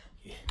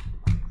 Yeah.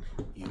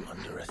 You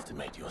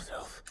underestimate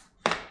yourself.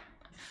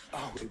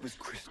 Oh, it was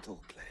crystal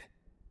clear.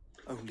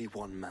 Only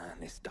one man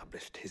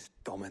established his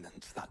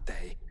dominance that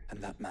day,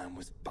 and that man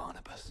was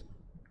Barnabas.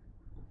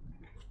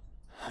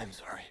 I'm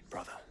sorry,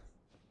 brother.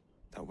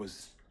 That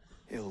was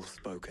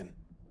ill-spoken.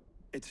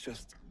 It's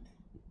just,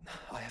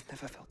 I have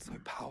never felt so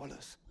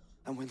powerless.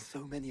 And when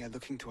so many are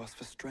looking to us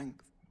for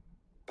strength,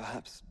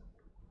 perhaps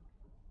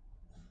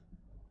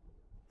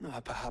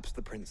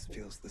the prince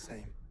feels the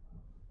same.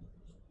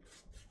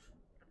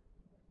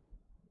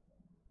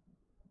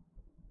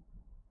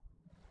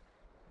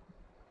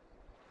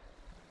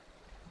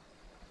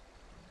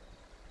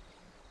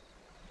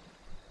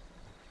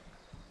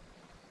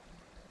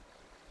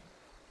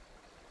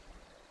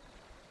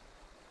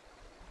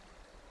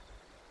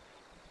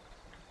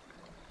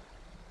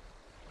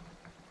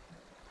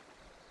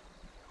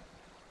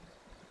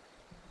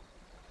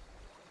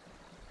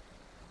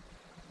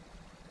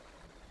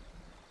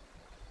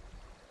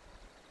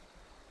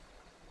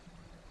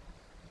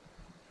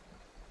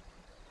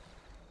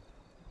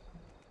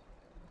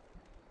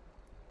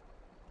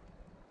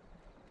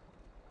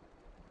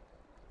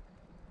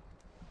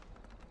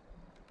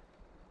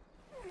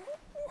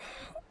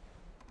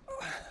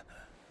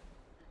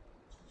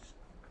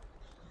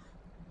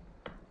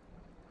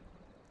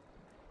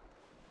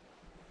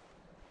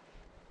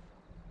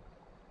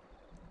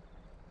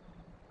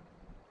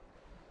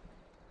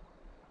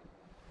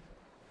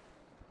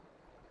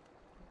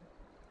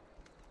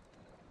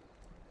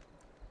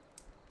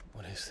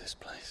 What is this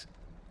place?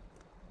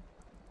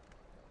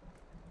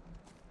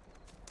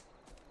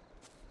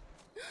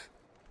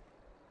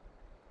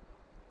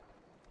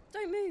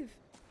 Don't move.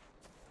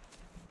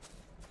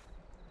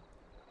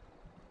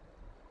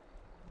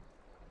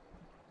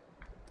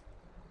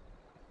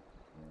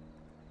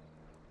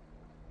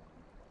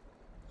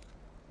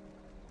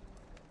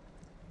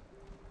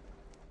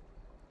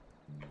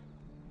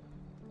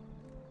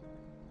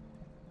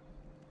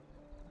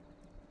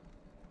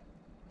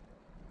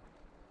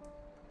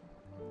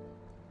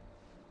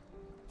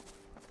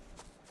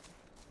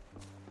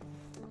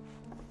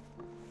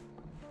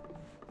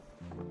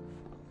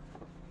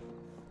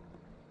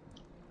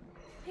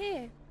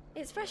 Here,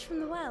 it's fresh from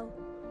the well.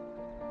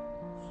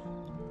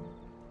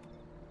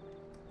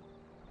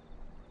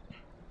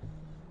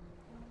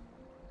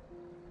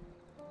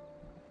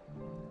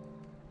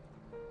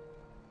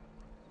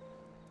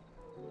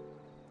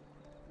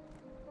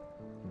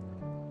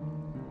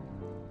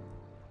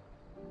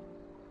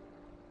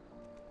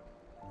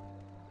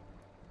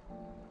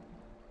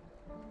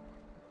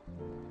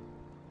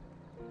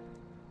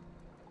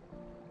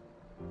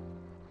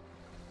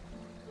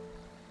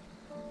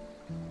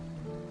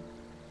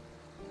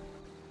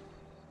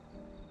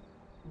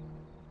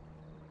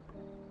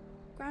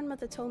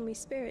 grandmother told me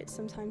spirits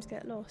sometimes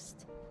get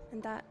lost,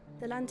 and that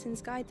the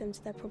lanterns guide them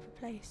to their proper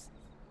place.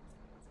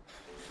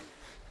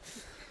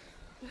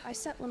 I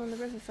set one on the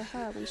river for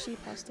her when she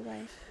passed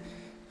away.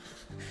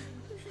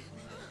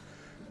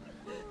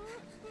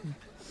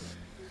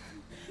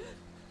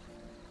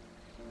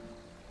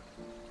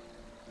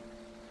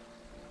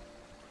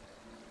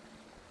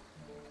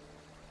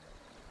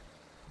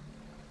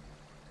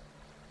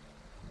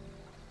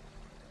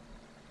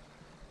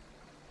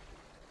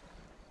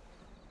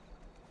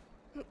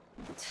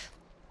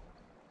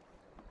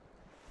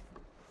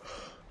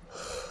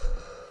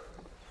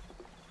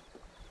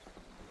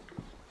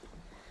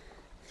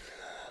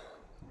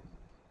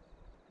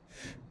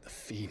 The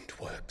fiend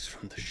works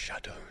from the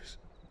shadows.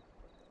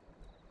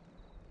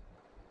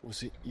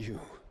 Was it you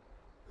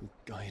who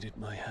guided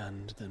my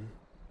hand then,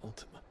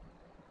 Ultima?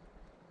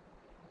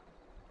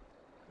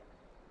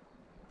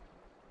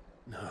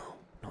 No,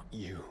 not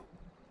you.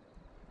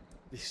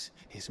 This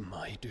is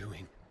my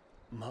doing,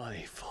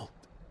 my fault,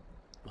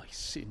 my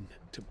sin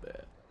to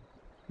bear.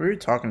 Who are you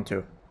talking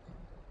to?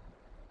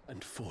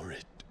 And for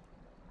it,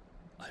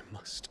 I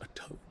must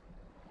atone.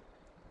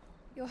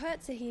 Your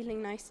hurts are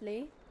healing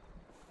nicely.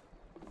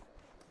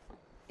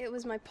 It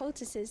was my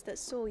poultices that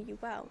saw you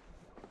well.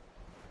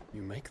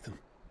 You make them?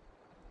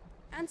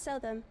 And sell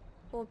them,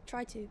 or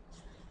try to.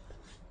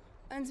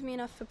 Earns me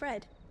enough for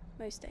bread,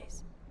 most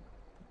days.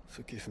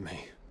 Forgive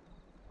me.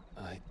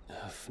 I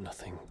have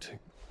nothing to...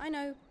 I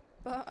know,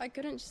 but I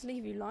couldn't just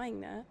leave you lying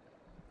there.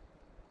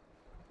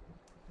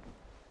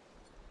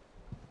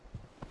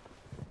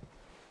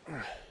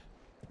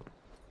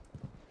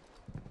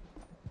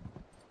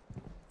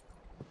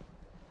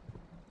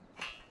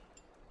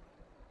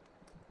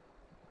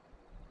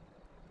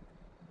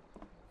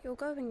 You're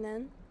going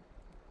then?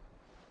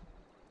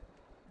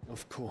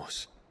 Of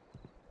course.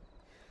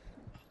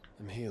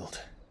 I'm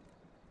healed.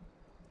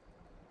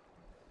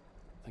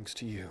 Thanks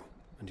to you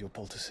and your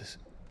poultices.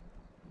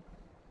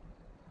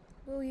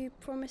 Will you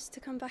promise to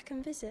come back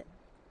and visit?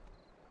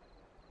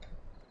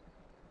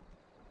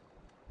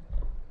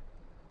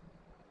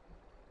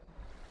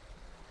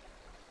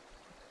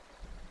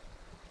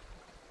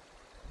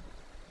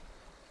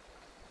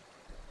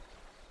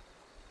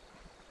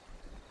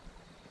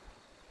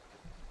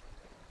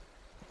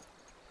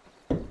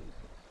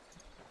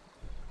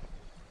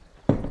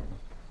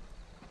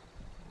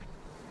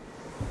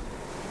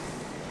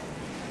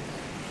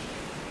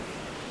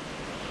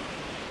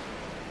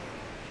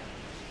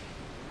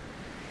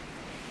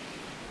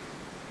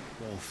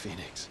 Well,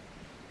 Phoenix,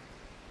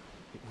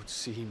 it would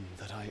seem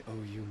that I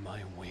owe you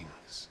my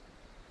wings.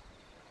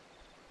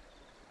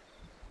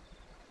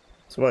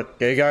 So what,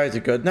 gay guys are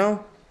good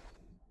now?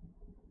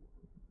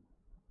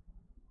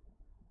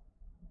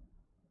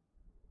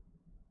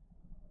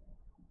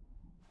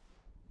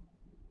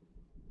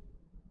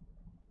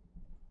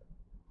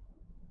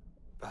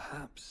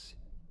 Perhaps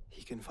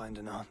he can find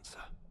an answer.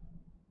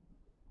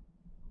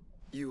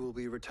 You will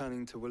be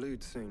returning to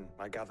Waloed soon,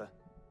 I gather.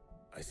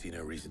 I see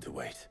no reason to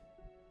wait.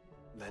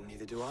 Then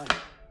neither do I.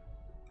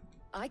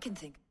 I can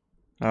think.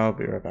 I'll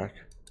be right back.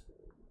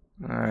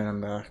 Alright, I'm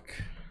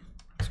back.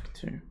 Let's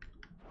continue.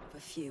 A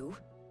few,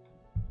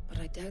 but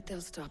I doubt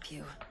they'll stop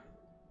you.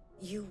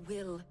 You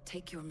will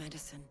take your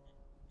medicine.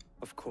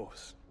 Of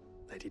course,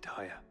 Lady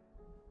Daya.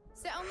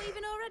 Set on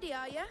leaving already,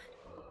 are ya?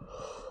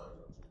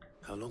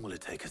 How long will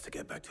it take us to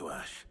get back to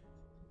Ash?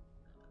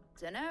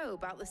 Dunno,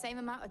 about the same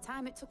amount of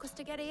time it took us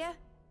to get here.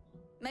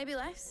 Maybe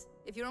less,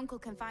 if your uncle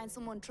can find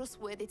someone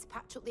trustworthy to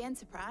patch up the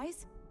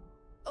Enterprise.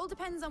 All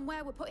depends on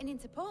where we're putting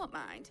into port,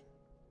 mind.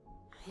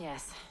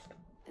 Yes.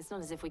 It's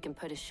not as if we can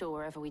put ashore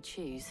wherever we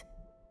choose.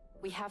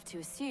 We have to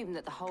assume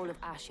that the whole of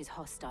Ash is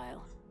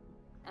hostile,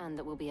 and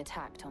that we'll be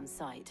attacked on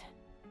sight.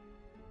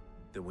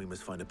 Then we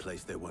must find a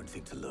place they won't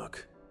think to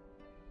look.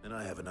 And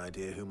I have an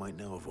idea who might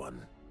know of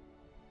one.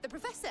 The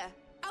Professor!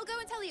 I'll go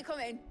and tell you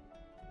come in.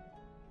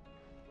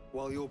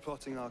 While you're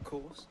plotting our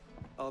course,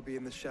 I'll be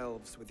in the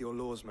shelves with your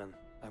lawsman.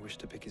 I wish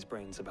to pick his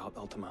brains about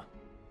Ultima.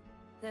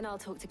 Then I'll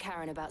talk to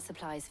Karen about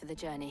supplies for the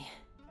journey.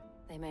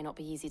 They may not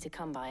be easy to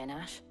come by in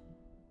Ash.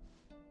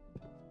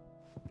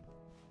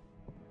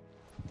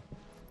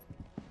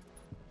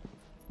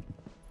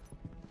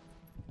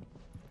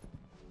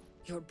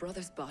 Your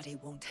brother's body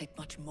won't take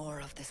much more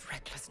of this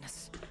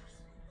recklessness.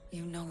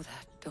 You know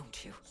that,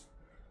 don't you?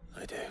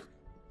 I do.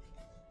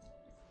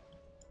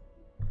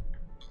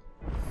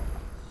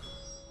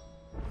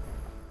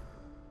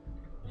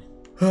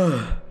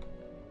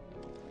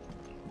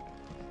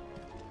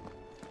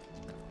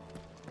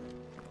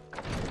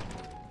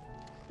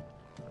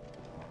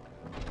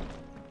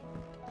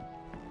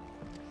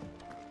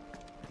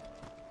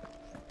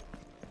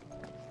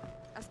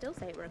 I still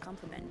say it were a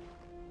compliment.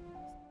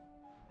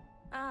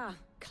 Ah,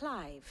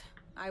 Clive.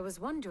 I was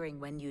wondering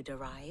when you'd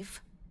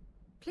arrive.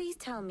 Please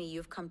tell me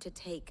you've come to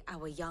take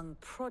our young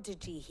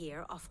prodigy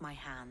here off my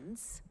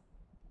hands.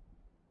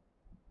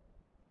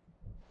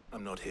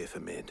 I'm not here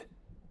for Mid.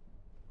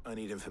 I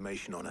need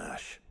information on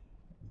Ash.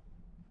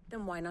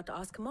 Then why not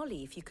ask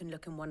Molly if you can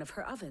look in one of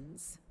her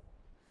ovens?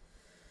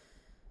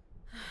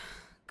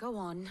 Go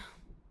on.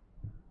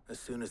 As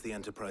soon as the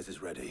Enterprise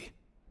is ready,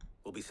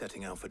 we'll be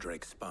setting out for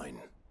Drake's Spine.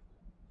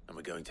 And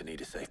we're going to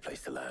need a safe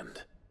place to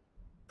land.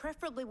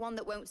 Preferably one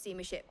that won't see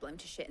my ship blown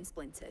to shit and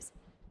splinters.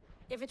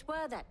 If it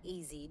were that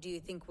easy, do you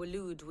think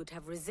Waloed would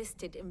have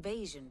resisted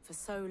invasion for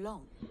so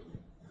long?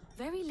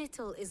 Very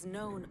little is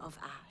known of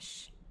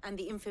Ash, and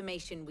the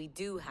information we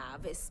do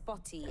have is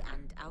spotty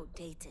and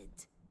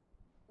outdated.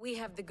 We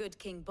have the good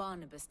King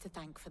Barnabas to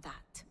thank for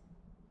that.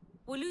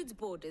 Waloed's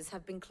borders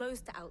have been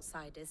closed to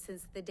outsiders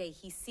since the day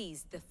he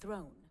seized the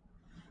throne.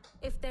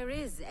 If there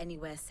is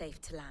anywhere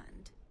safe to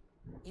land,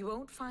 you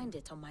won't find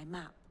it on my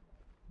map.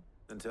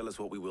 Then tell us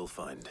what we will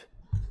find.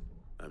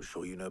 I'm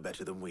sure you know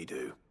better than we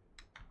do.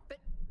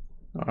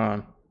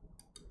 No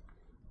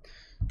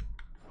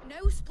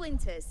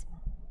splinters.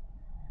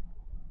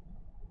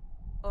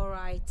 All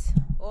right.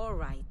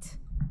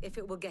 If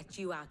it will get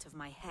you out of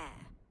my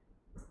hair.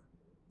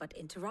 But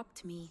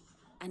interrupt me,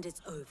 and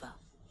it's over.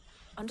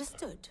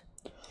 Understood?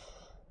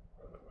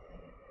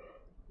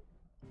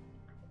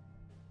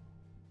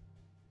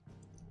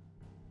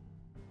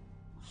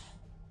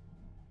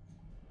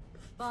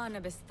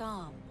 Barnabas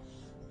Tharm,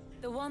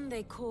 the one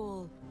they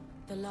call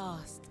the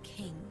Last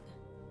King.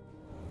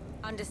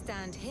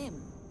 Understand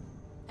him,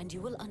 and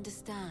you will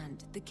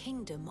understand the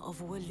kingdom of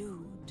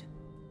Waloed.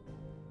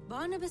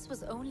 Barnabas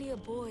was only a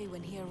boy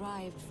when he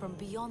arrived from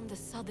beyond the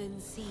southern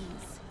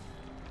seas,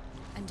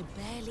 and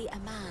barely a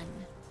man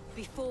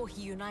before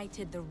he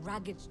united the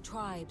ragged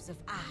tribes of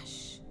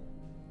Ash.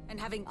 And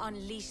having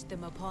unleashed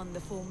them upon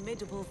the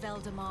formidable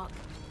Veldamark,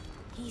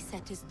 he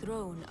set his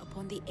throne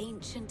upon the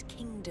ancient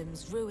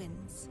kingdom's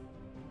ruins.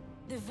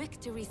 The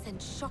victory sent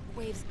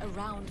shockwaves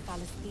around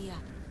Valisthea,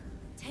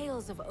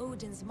 tales of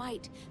Odin's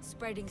might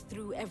spreading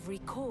through every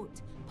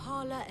court,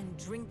 parlor, and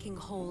drinking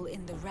hole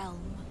in the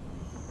realm.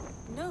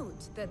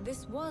 Note that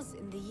this was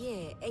in the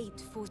year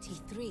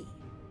 843,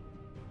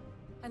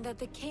 and that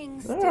the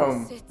king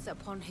still sits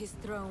upon his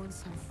throne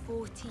some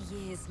 40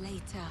 years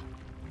later,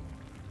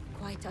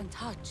 quite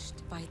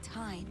untouched by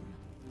time.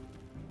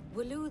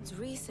 Waloed's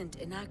recent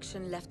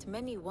inaction left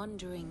many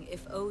wondering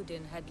if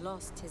Odin had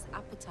lost his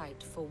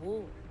appetite for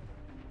war.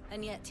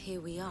 And yet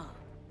here we are.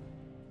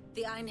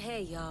 The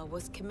Einherjar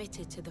was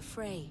committed to the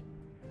fray,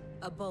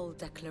 a bold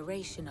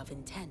declaration of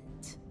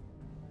intent.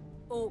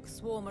 Orcs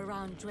swarm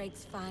around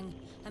Drake's Fang,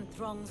 and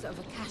throngs of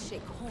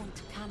Akashic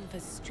haunt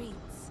Canva's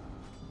streets.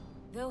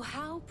 Though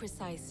how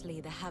precisely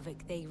the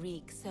havoc they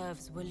wreak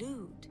serves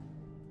Waloed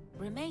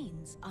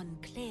remains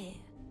unclear.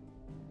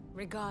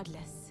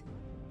 Regardless,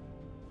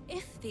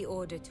 if the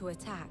order to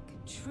attack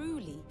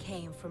truly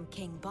came from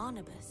King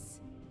Barnabas,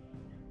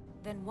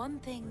 then one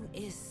thing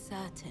is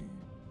certain.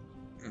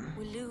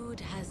 Waloed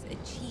has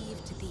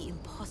achieved the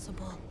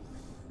impossible,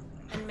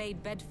 and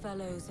made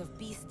bedfellows of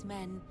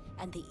beastmen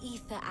and the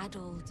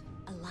ether-addled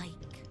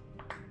alike.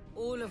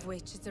 All of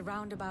which is a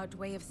roundabout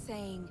way of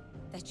saying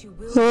that you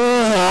will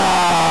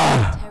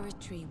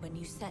territory when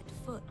you set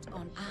foot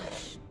on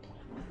Ash.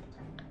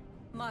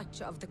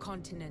 Much of the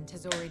continent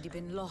has already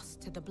been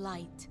lost to the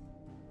Blight,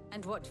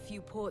 and what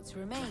few ports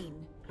remain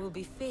will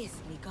be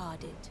fiercely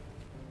guarded.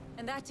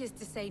 And that is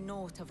to say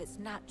naught of its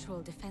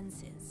natural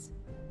defenses.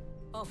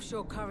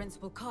 Offshore currents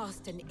will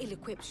cast an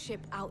ill-equipped ship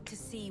out to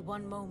sea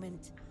one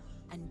moment,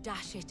 and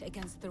dash it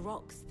against the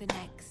rocks the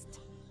next.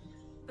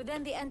 But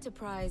then the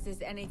Enterprise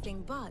is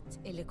anything but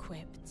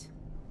ill-equipped.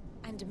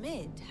 And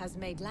Mid has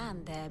made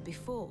land there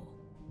before.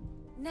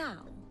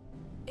 Now,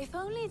 if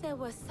only there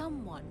were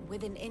someone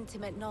with an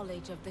intimate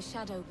knowledge of the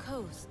Shadow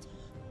Coast,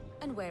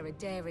 and where a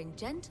daring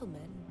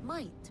gentleman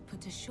might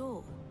put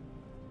ashore.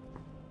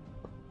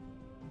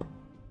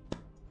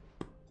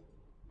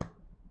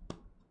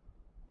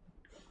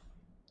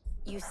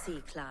 You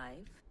see,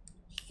 Clive,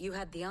 you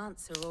had the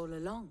answer all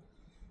along.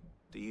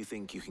 Do you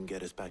think you can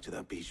get us back to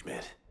that beach,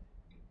 Mid?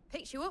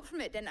 Picked you up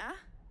from it, didn't I?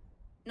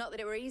 Not that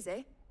it were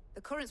easy.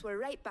 The currents were a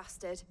right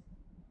bastard.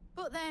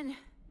 But then,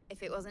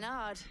 if it wasn't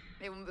hard,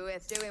 it wouldn't be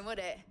worth doing, would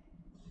it?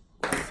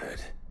 Well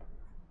said.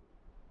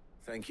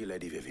 Thank you,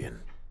 Lady Vivian.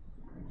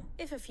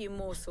 If a few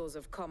morsels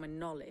of common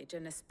knowledge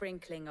and a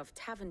sprinkling of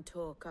tavern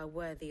talk are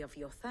worthy of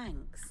your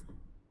thanks,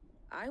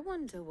 I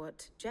wonder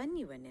what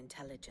genuine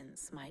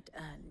intelligence might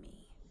earn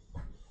me.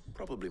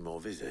 Probably more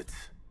visits.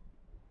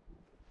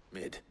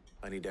 Mid,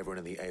 I need everyone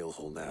in the ale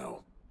hall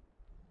now.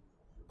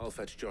 I'll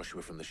fetch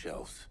Joshua from the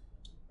shelves.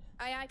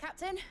 Aye, aye,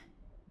 Captain.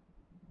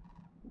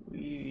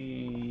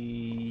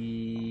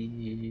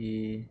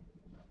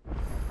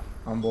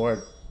 On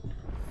board.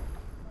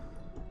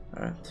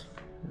 Alright.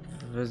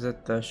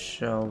 Visit the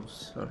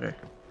shelves. Okay.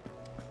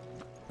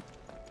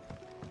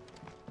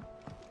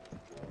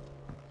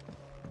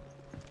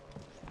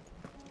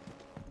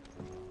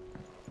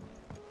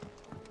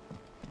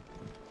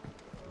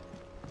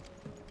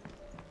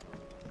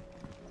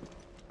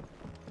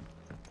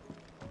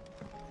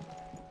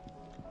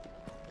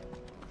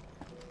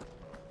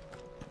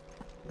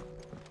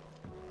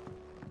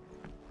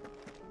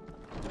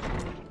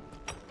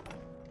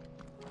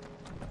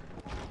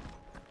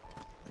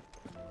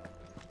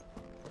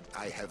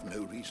 I have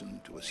no reason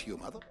to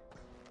assume other.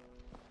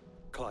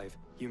 Clive,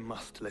 You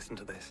must listen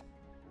to this.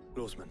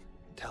 Lawsman,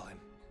 tell him.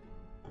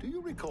 Do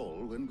you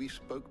recall when we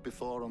spoke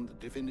before on the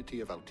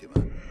divinity of Ultima?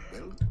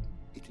 Well,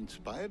 it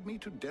inspired me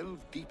to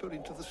delve deeper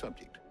into the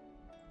subject.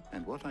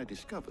 And what I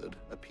discovered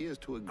appears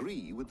to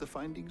agree with the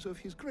findings of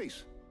His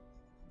Grace.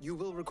 You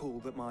will recall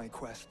that my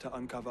quest to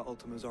uncover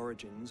Ultima's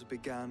origins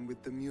began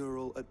with the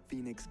mural at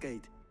Phoenix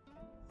Gate.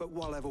 But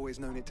while I've always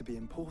known it to be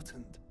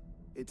important,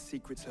 its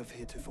secrets have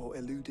heretofore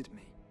eluded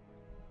me.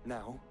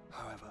 Now,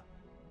 however,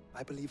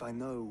 I believe I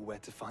know where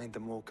to find the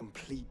more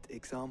complete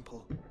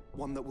example,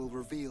 one that will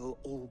reveal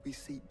all we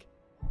seek.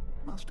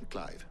 Master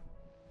Clive,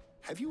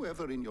 have you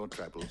ever in your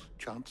travels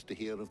chanced to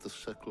hear of the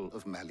Circle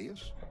of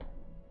Malleus?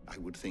 I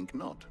would think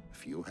not,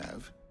 if you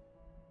have.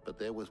 But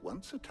there was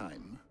once a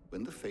time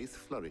when the faith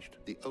flourished,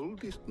 the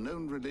oldest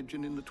known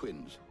religion in the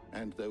Twins,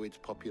 and though its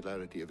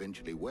popularity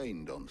eventually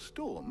waned on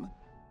Storm,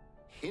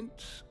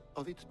 hints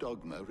of its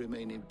dogma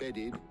remain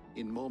embedded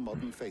in more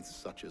modern faiths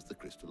such as the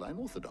Crystalline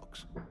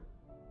Orthodox.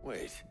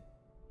 Wait,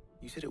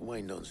 you said it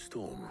waned on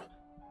Storm.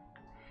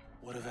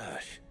 What of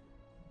Ash?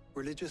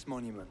 Religious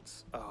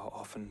monuments are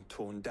often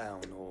torn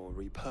down or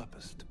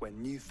repurposed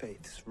when new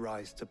faiths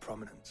rise to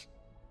prominence.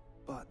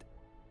 But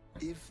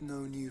if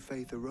no new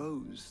faith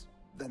arose,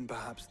 then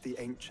perhaps the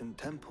ancient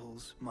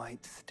temples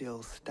might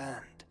still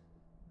stand.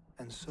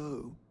 And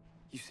so,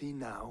 you see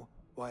now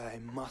why I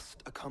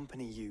must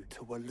accompany you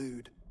to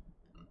Waloed.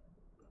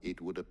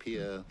 It would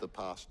appear the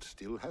past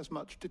still has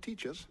much to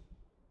teach us,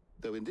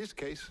 though in this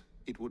case,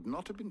 it would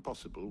not have been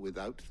possible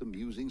without the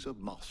musings of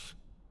Moss.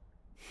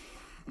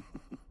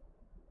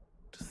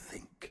 To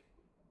think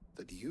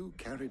that you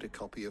carried a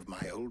copy of my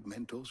old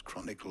mentor's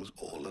chronicles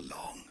all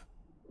along.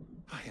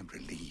 I am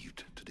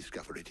relieved to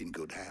discover it in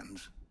good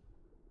hands.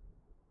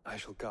 I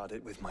shall guard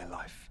it with my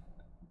life.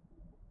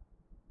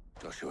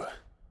 Joshua,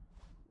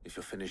 if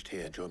you're finished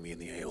here, join me in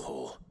the ale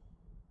hall.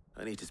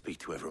 I need to speak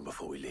to everyone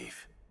before we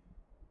leave.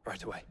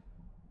 Right away.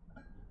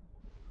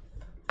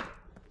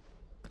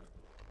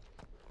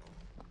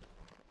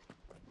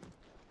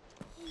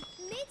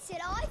 Mid said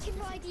I can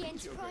ride the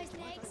Enterprise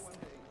next.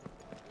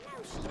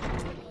 No, she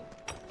didn't.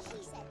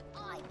 She said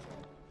I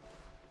could.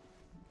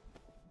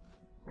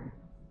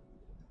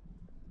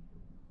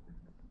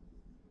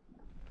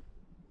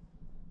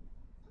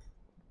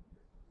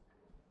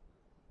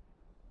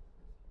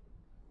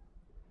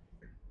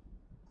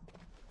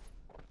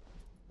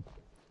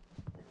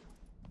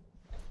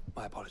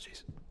 My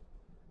apologies.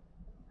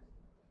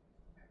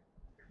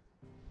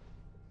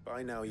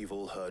 By now you've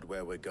all heard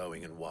where we're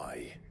going and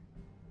why.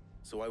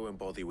 So I won't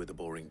bother you with the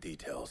boring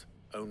details,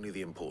 only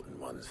the important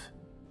ones.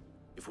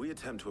 If we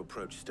attempt to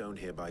approach Stone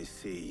here by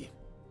sea,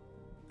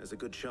 there's a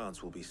good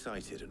chance we'll be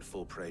sighted and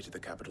fall prey to the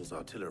capital's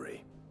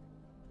artillery.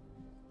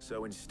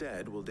 So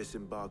instead, we'll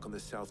disembark on the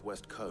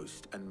southwest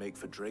coast and make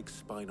for Drake's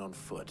Spine on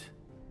foot.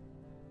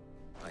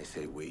 I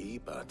say we,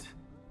 but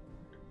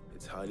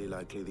it's highly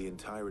likely the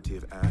entirety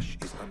of Ash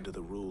is under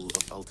the rule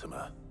of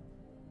Ultima.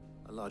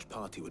 A large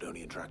party would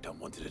only attract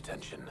unwanted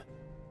attention,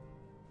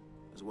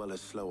 as well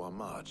as slow our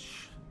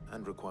march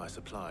and require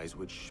supplies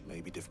which may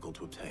be difficult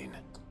to obtain.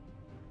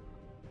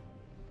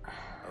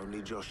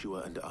 Only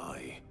Joshua and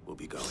I will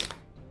be going.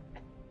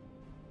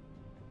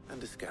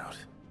 And a scout.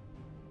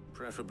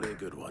 Preferably a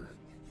good one.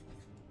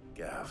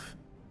 Gav,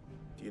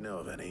 do you know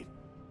of any?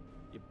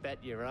 You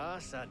bet your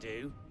ass I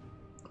do.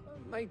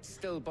 Might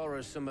still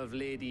borrow some of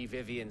Lady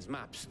Vivian's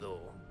maps,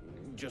 though.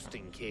 Just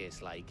in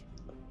case, like.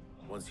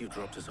 Once you've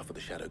dropped us off at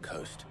the Shadow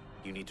Coast,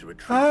 you need to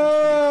retreat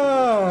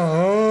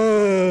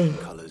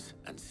colors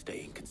and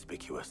stay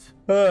inconspicuous.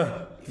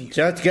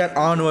 Just get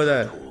on with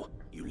it.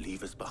 You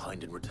leave us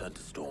behind and return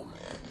to Storm.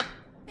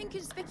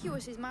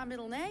 Inconspicuous is my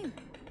middle name.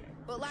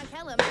 But like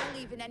Helen, I'm not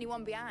leaving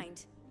anyone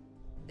behind.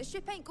 The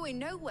ship ain't going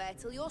nowhere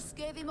till your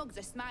scurvy mugs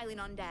are smiling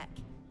on deck.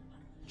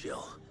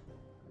 Jill,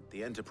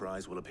 the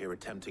Enterprise will appear a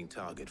tempting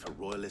target for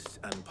royalists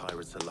and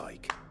pirates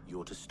alike.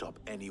 You're to stop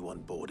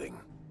anyone boarding.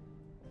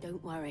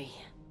 Don't worry.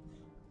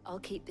 I'll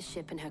keep the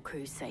ship and her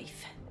crew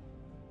safe.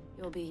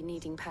 You'll be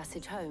needing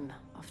passage home,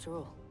 after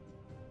all.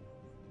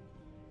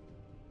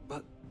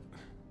 But...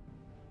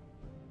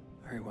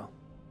 very well.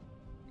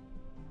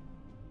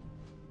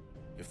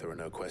 If there are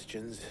no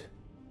questions,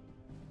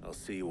 I'll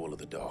see you all at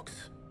the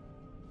docks.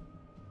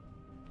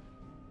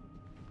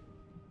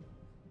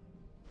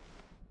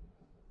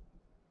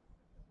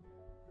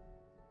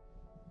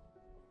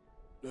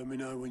 Let me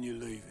know when you're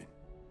leaving.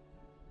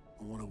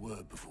 I want a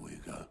word before you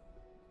go.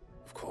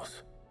 Of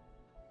course.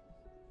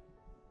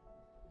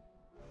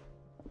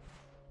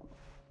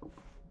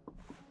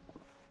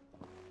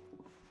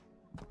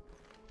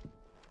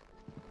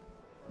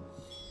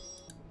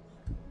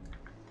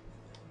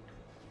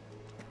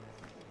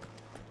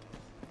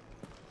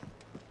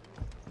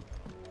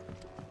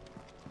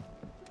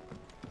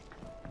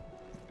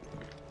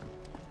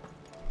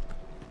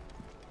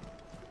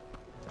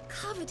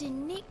 Covered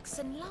in nicks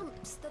and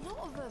lumps, the lot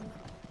of them.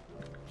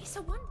 It's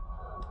a wonder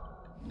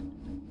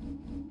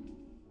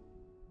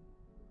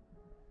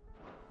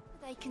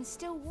they can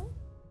still walk.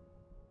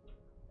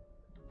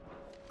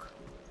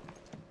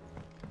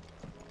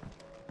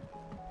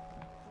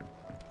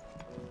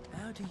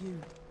 How do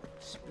you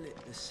split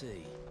the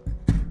sea?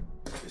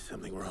 There's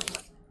something wrong.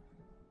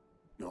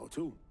 Not at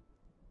all.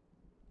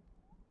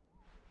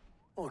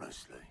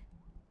 Honestly.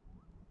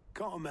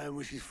 Can't a man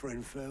wish his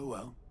friend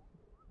farewell?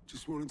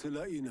 Just wanted to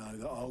let you know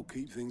that I'll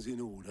keep things in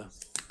order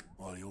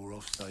while you're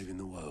off saving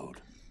the world.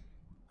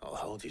 I'll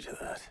hold you to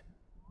that.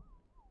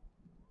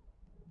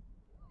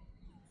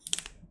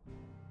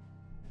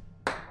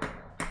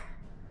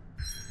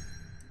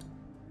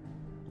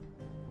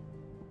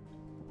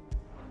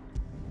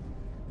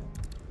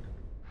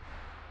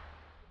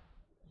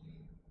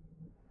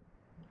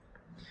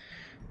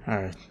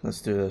 Alright,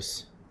 let's do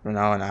this. We're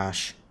now in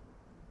Ash.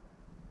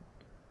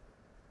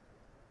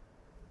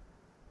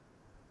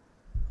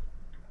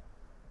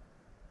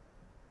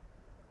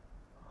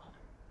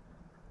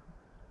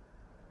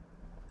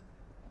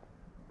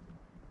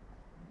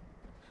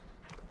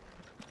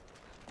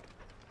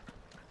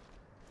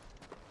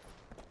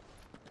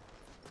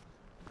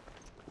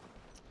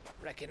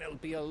 Reckon it'll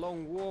be a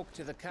long walk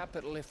to the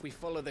capital if we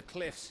follow the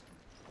cliffs.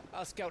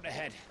 I'll scout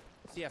ahead,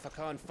 see if I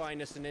can't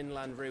find us an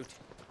inland route.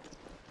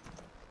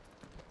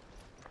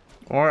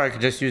 Or I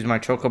could just use my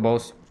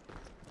chocobos.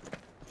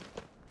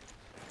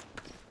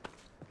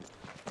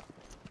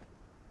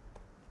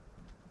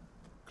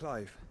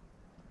 Clive.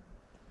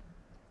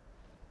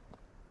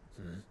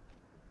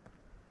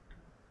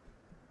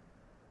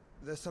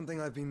 There's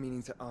something I've been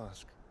meaning to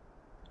ask.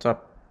 What's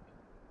up?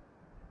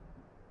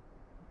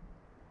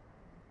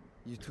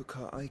 You took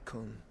her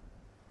icon,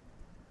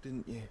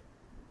 didn't you?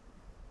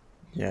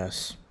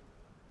 Yes.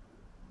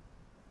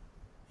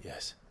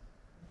 Yes,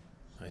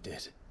 I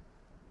did.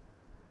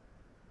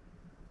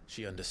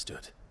 She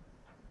understood.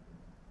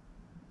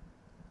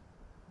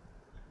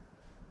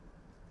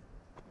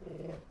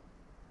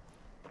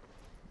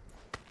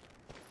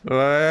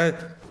 What?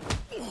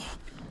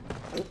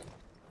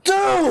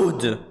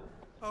 Dude!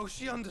 Oh,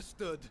 she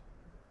understood.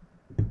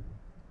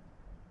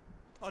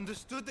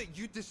 Understood that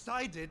you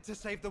decided to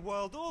save the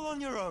world all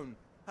on your own,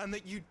 and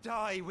that you'd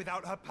die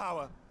without her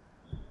power.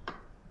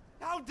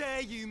 How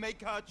dare you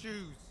make her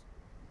choose?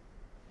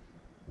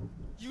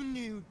 You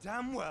knew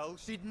damn well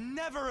she'd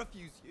never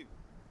refuse you.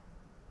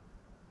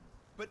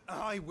 But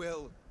I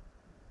will.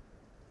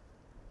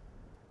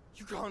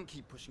 You can't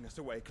keep pushing us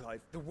away,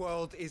 Clive. The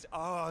world is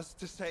ours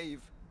to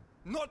save,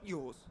 not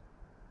yours.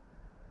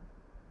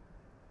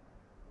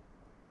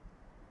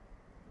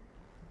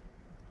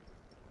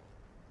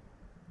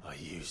 I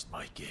used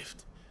my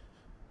gift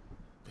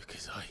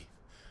because I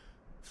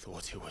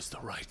thought it was the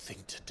right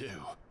thing to do.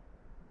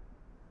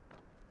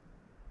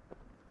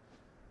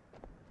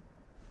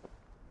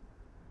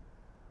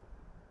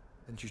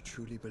 And you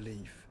truly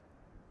believe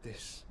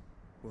this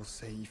will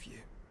save you?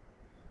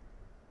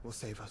 Will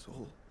save us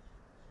all?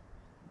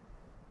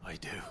 I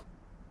do.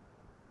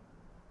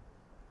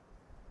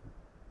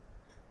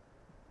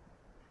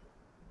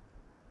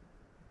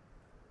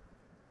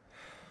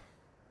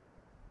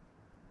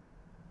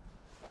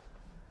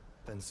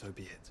 Then so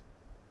be it.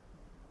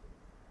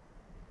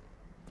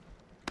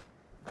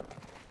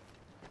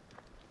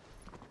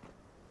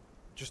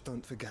 Just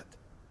don't forget,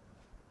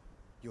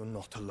 you're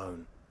not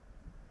alone.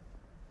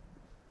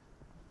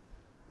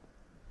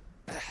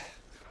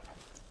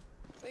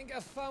 Think I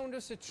found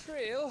us a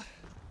trail.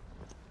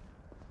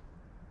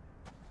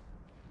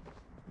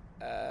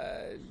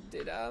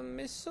 Did I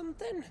miss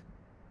something?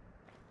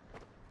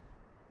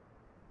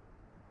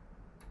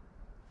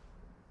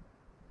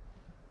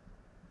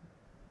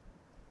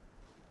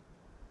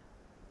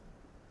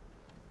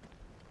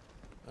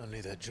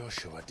 Only that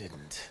Joshua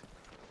didn't.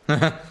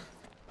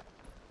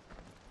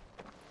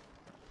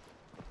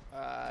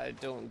 I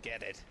don't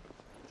get it.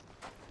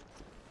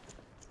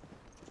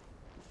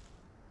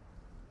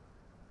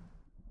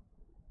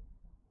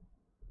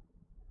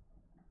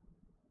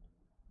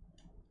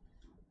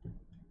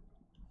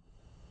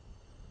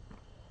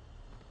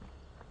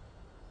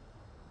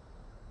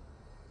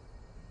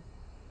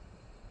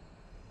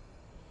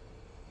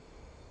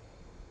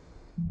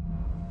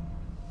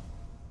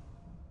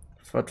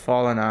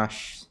 Footfall in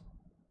Ash.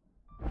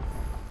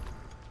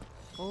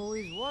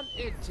 Always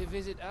wanted to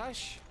visit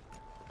Ash.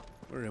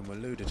 We're in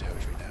Waluda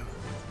territory now.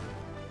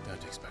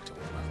 Don't expect a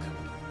warm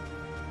welcome.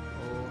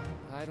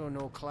 Oh, I don't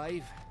know,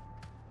 Clive.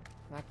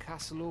 That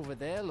castle over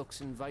there looks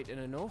inviting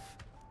enough.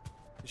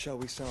 Shall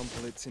we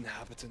sample its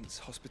inhabitants'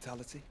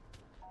 hospitality?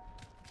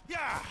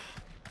 Yeah!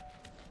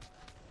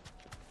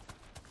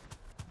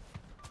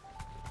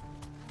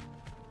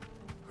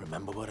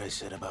 Remember what I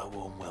said about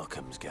warm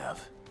welcomes,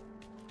 Gav?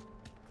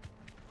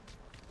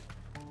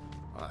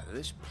 Ah,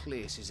 this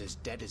place is as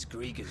dead as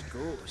Greagor's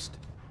ghost.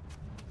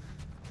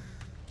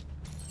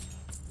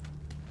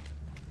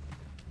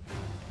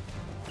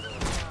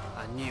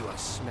 I knew I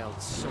smelled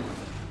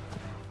something.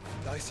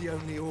 I see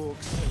only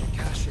orcs and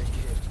Kashik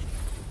here.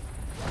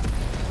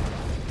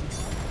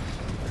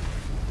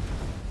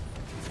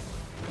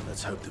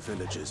 Let's hope the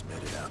villagers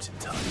made it out in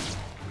time.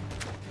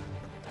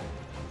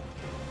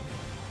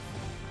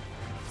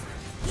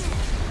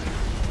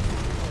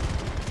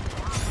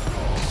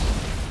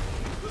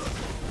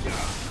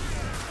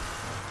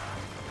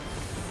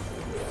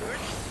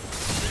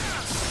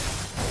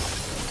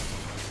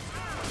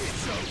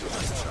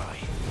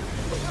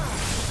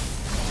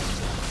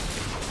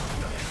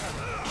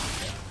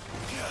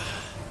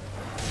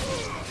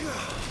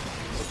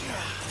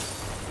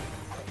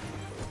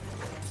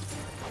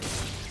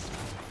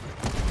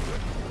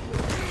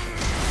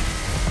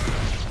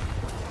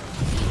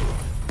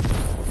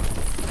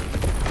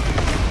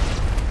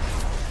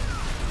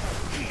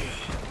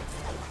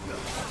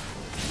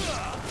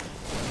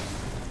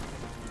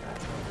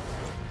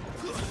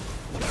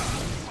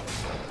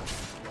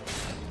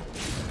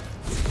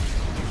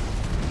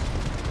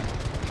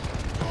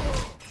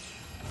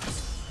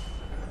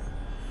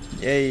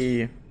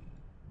 Yay.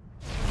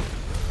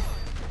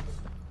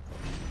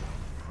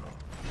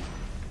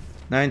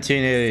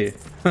 $19.80.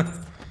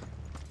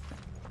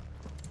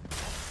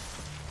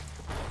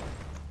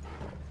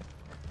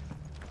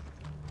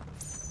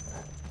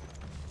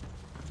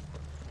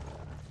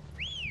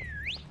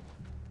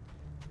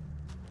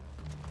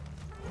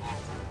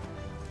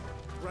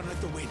 Run like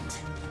the wind.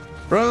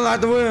 Run like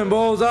the wind,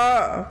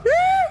 bullseye.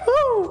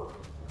 Yee-hoo!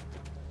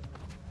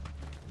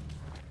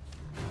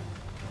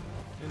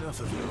 Enough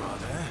of you, are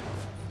there?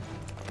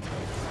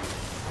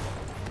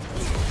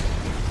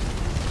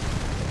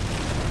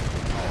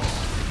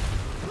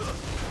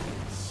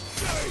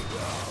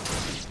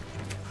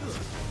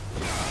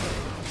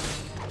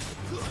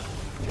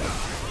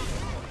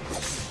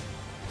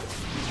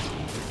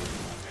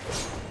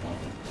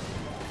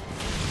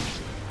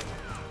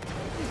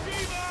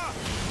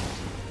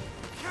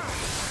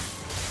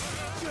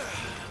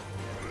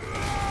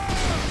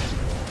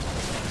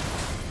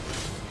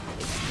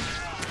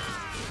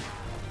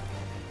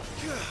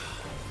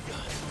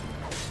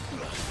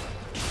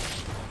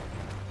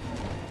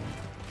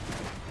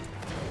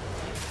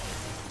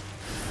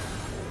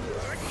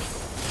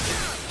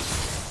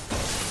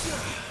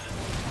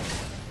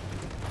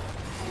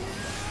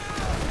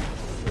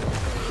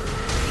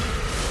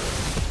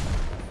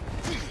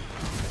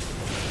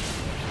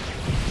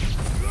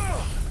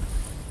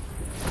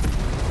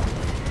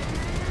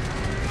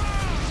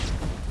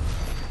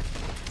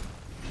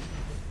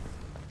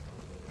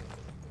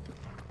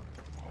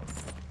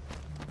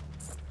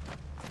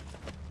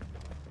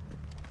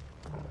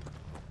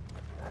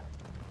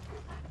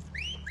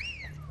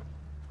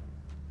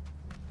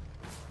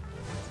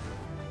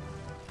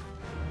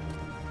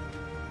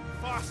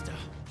 Faster!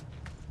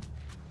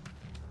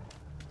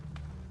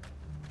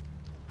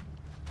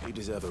 You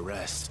deserve a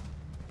rest.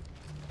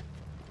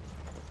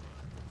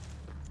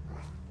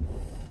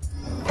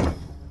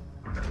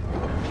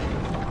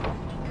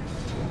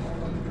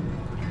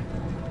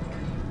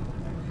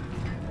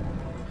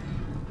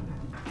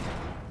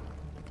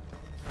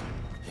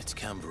 It's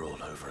Camber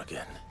all over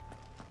again.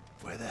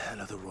 Where the hell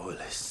are the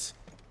Royalists?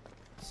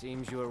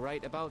 Seems you were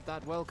right about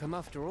that welcome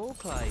after all,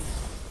 Clive.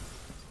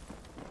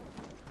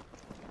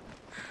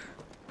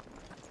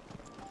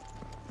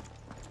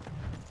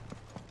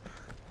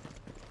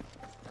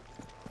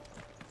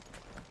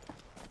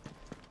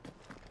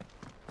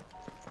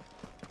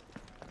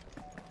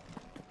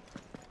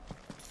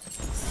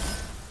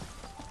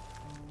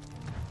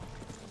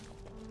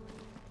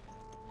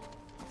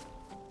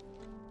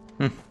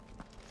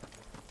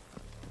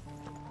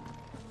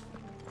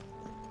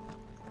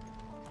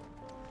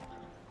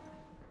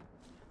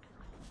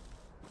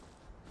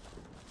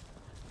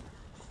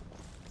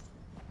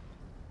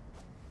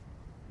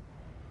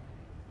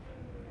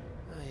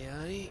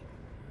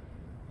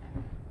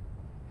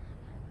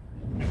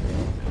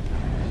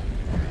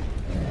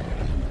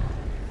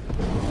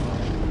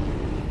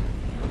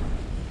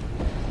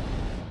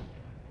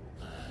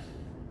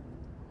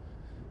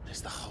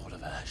 Is the whole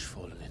of Ash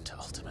fallen into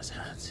Ultima's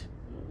hands?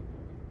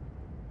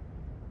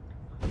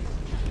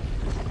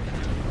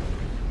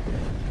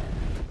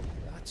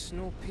 That's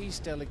no peace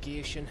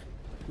delegation.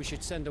 We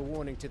should send a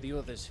warning to the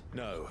others.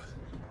 No.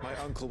 My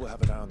uncle will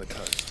have an eye on the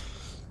coast.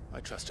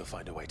 I trust he'll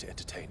find a way to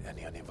entertain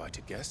any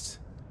uninvited guests.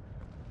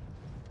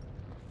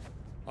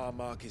 Our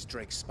mark is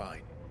Drake's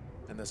Spine,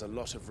 and there's a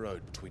lot of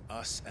road between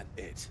us and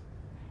it.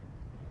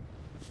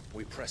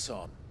 We press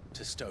on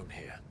to Stone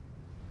here.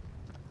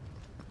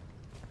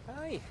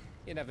 Aye,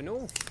 you never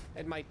know.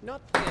 It might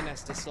not be a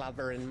nest of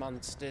slavering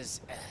monsters.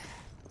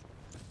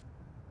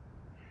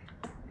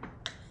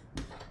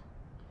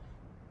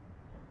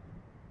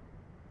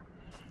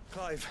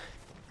 Clive,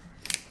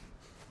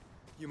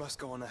 you must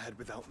go on ahead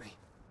without me.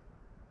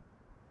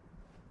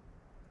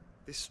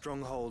 This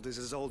stronghold is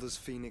as old as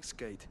Phoenix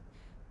Gate,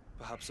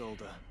 perhaps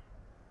older.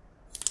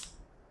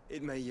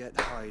 It may yet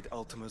hide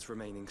Ultima's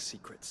remaining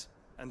secrets,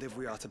 and if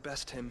we are to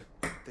best him,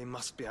 they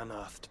must be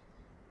unearthed.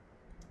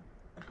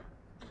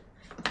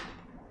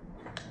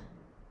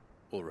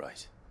 All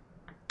right.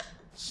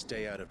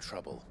 Stay out of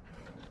trouble.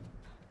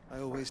 I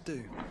always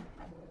do.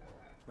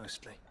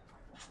 Mostly.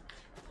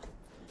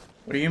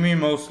 What do you mean,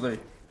 mostly?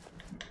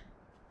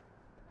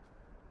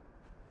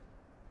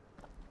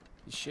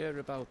 You sure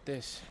about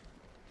this?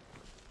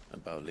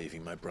 About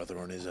leaving my brother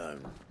on his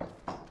own.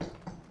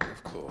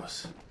 Of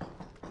course.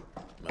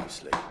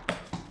 Mostly.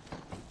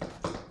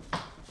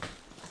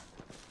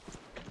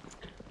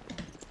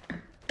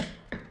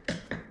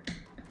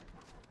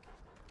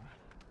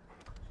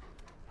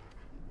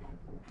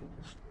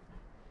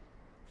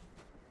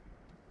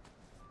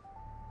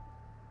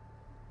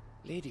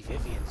 Lady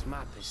Vivian's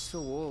map is so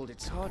old,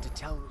 it's hard to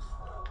tell.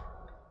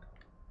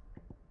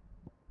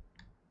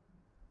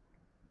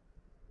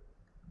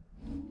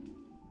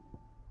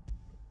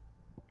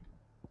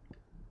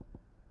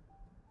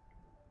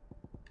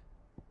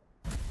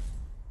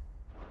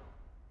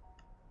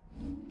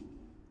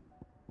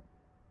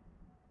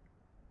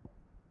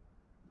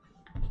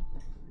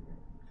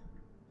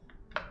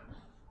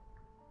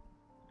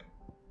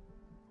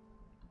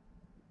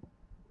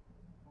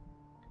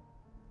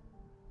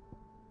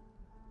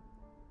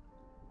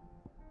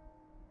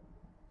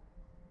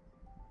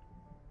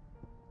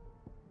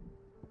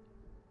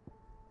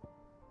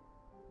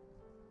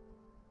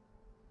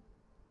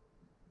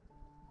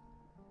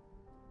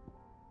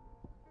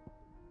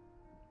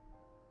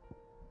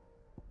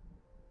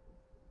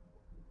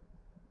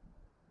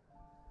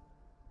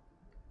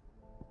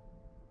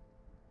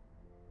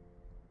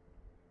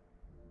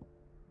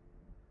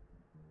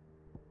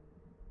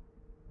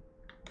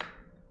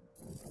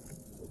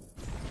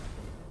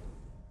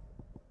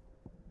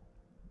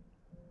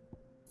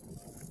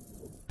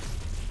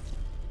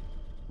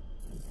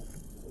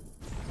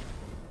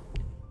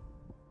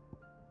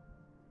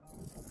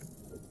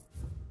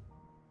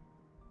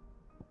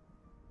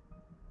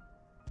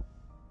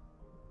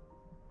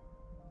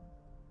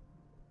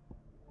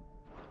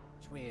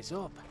 ways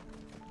up.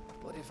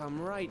 But if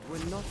I'm right,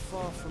 we're not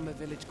far from a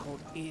village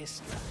called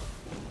Aistla.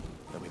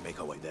 Then we make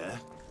our way there,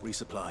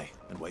 resupply,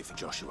 and wait for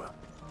Joshua.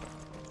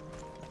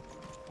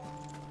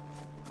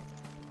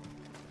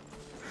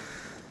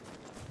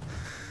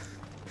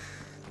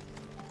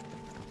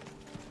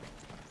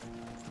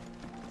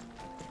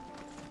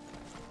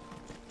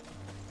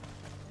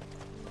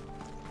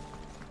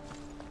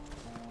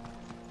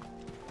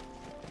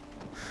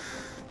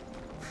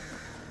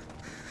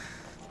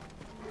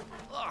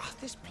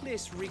 This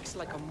place reeks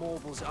like a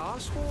mobile's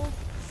arsehole.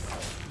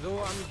 Though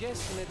I'm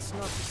guessing it's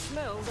not the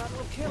smell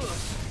that'll kill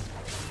us.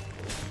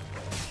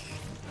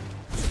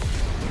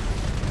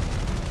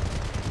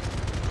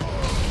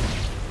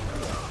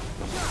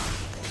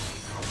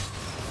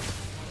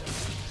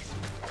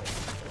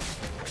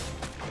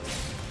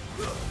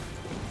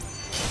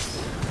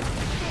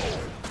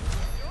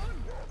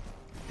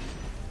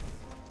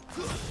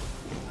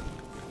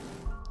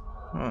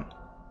 Huh.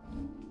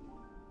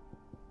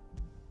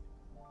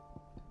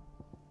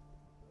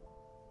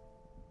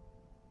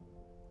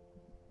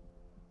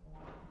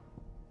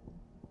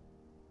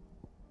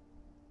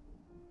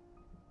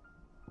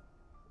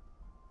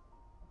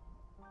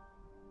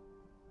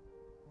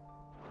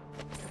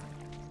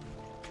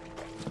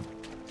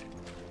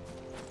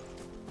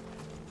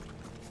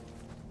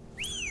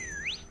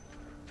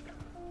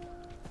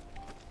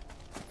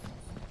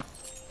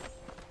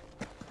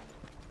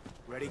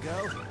 Ready,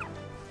 go?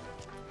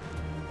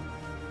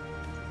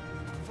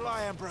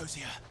 Fly,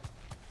 Ambrosia.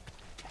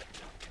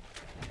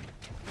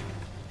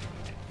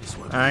 This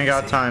won't I ain't be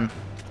got easy. time.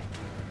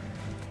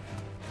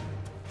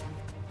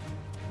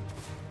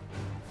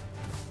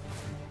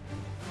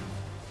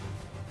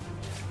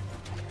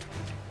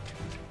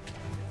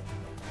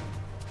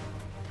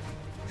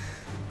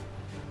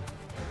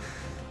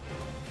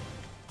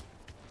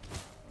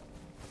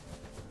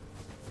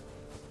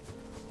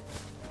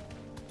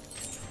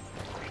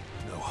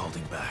 No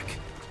holding back.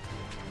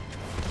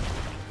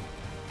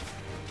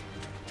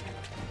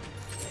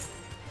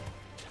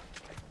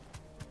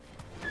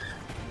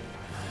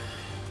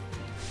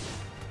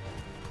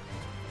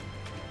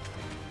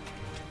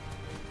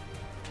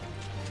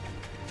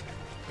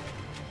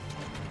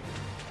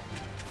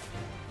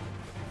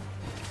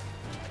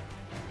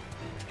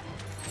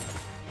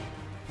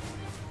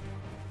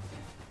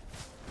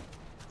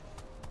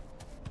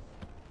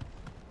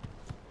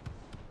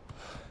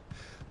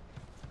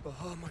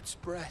 Bahamut's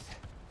breath.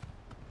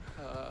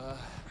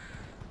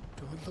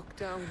 Don't look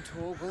down,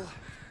 Torgal.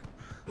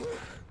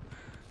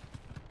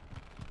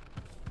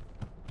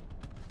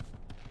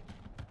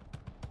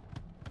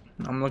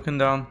 I'm looking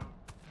down.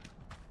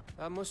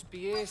 That must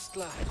be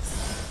Aistla.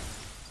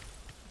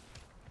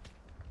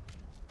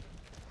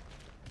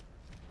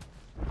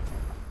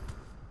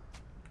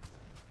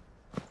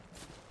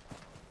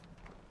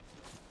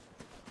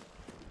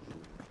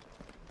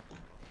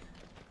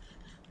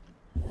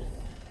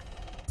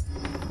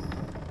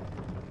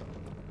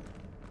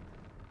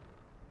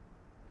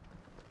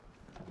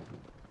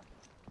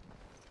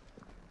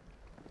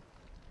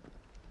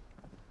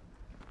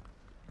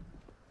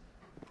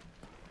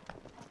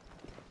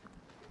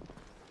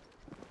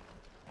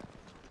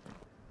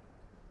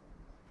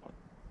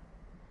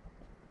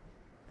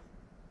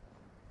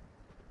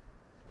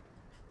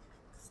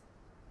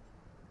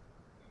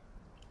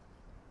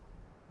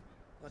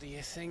 What do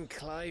you think,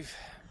 Clive?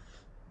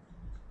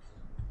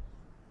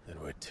 Then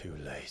we're too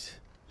late.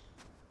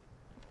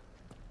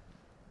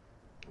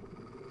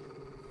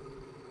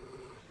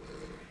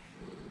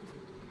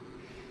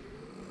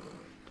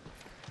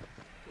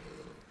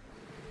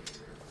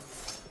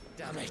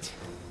 Damn it.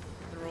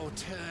 They're all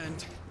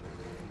turned.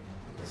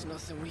 There's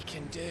nothing we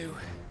can do.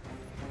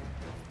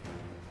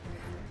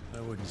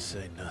 I wouldn't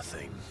say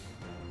nothing.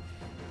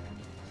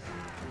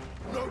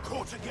 No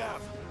quarter,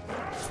 Gav!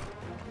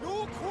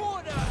 No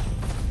quarter!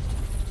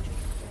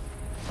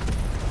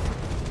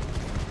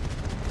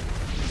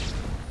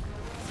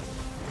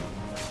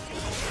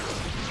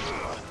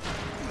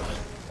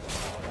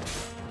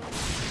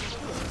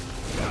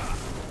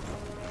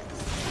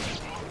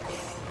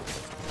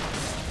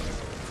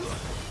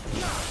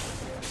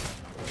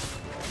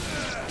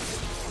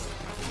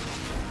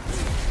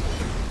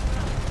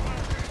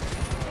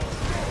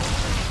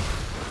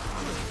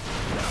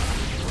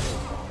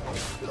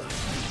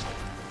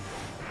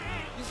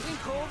 You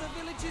think all the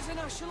villages in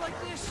Ash are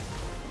like this?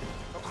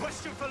 A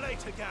question for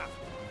later, Gav.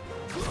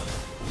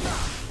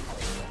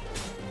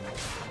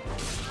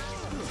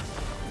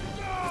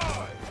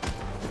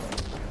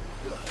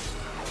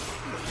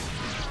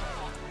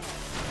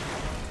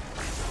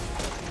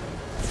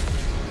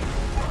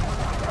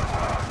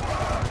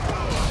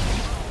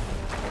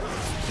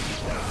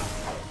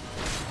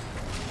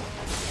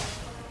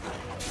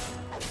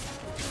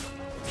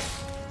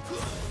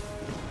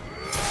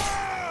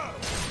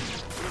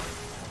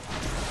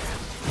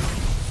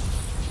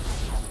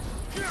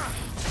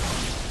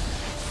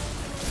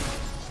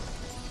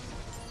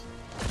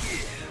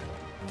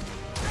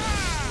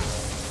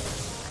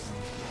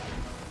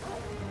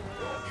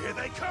 Here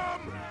they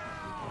come!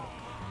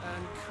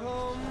 And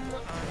come,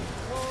 and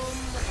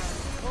come,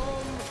 and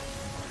come.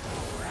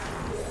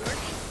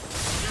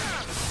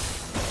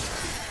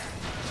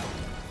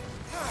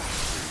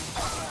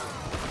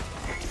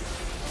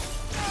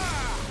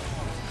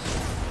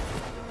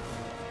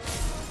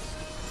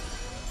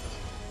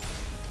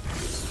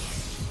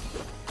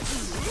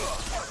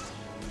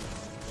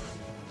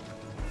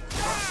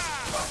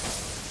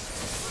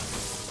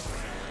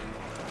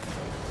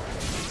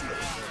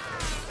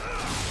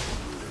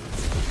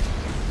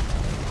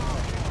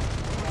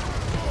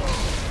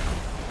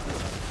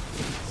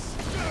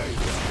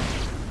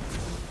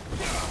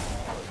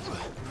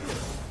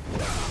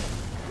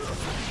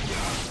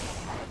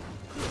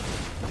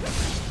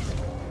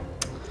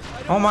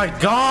 Oh my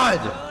god!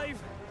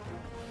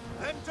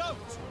 Then don't!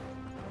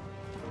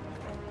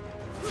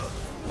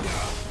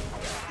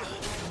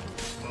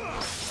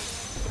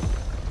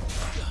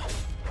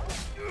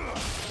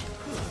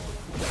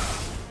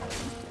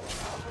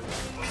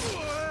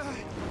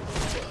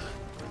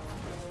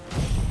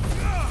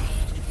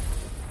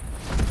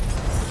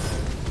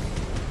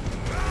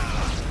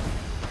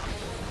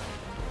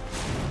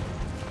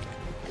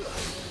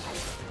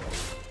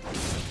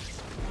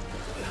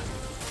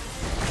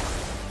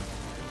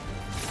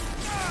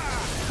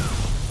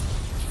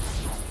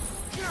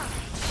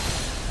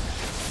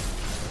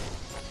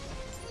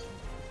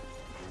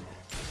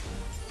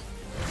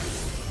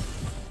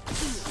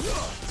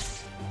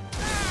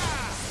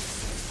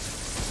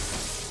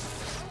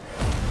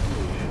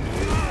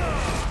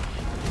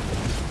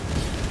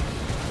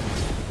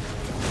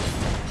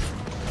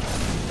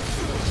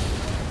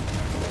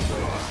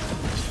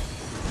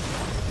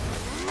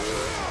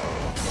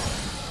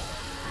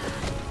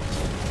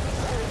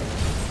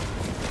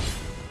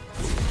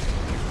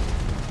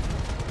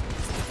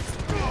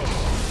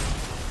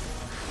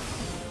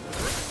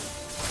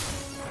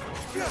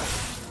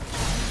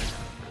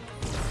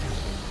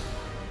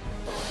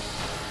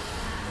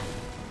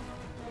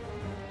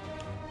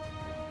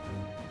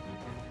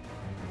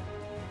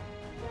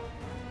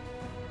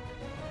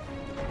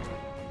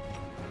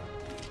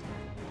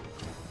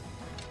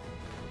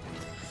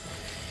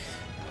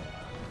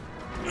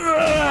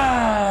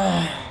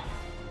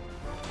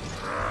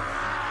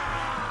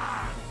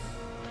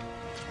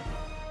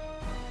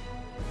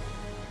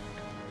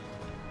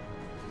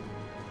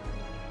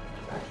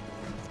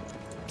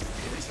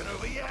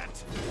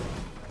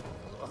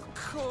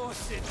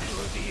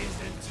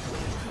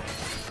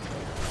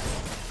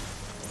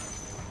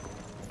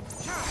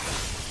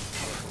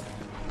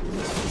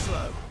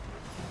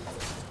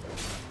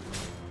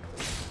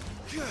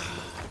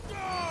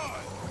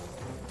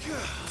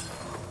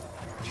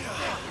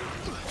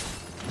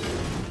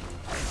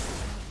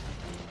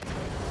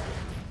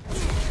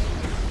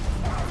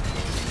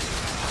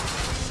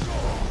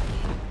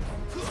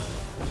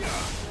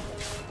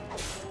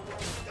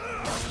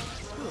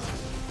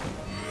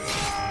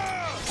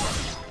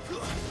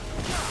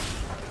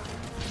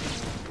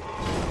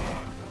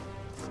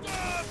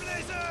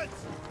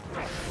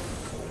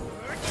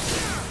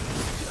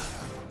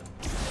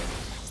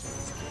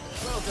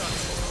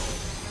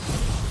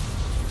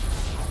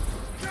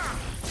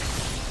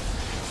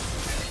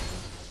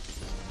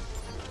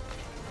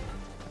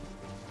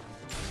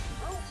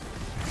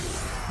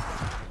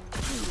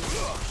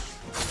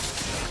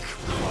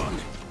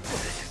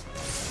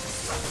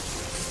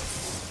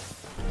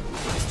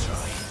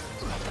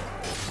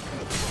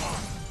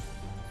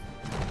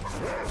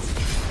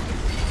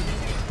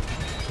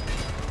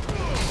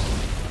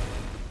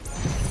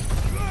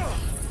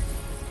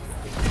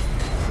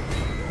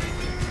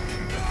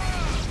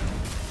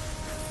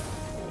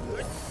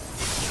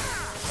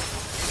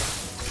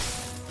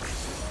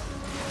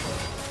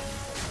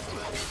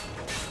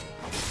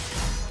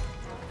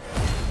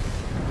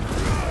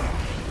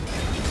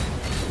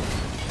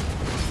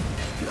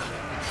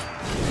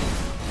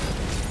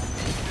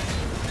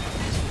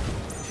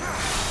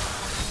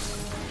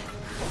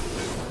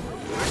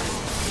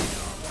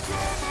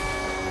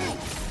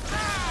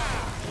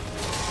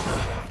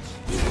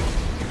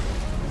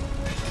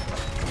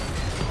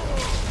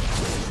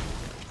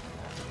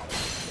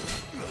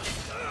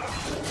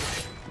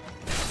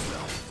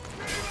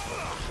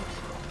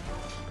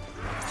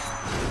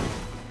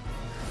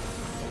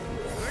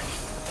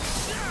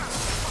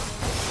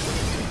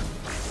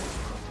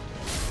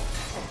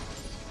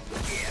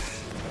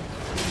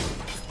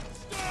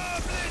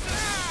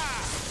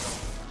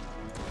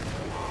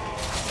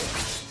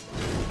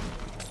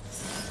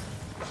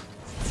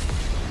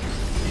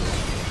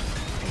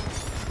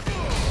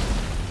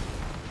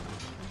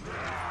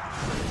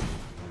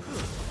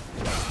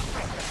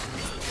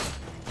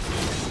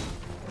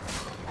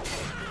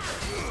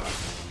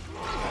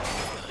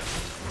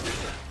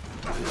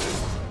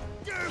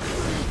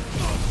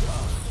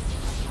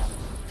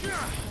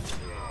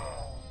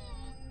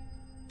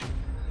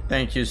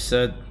 Thank you,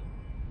 Sid.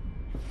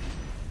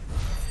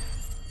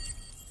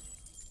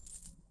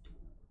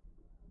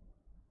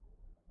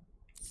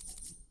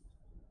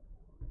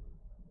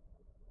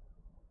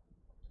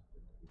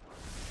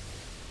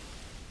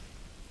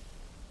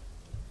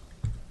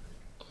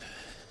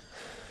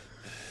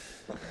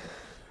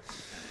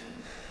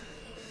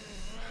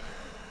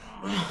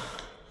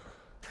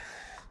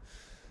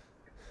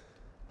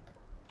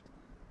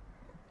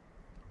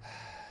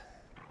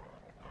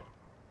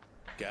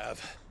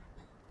 Gav.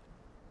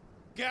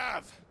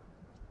 Gav!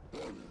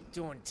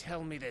 Don't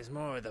tell me there's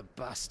more of the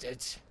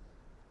bastards.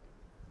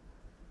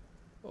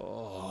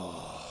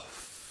 Oh,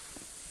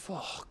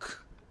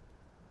 fuck.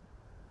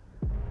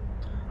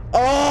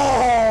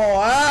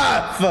 Oh,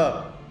 F!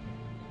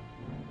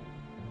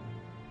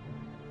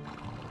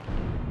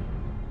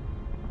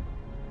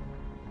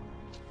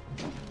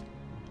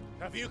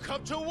 Have you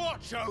come to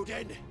watch,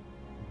 Odin?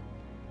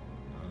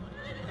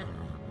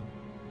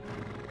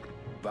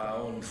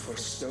 Bound for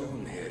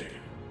Stonehill.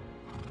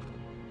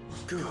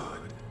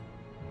 Good.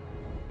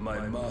 My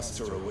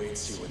master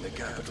awaits you in the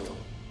capital,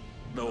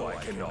 though I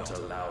cannot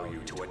allow you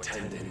to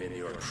attend him in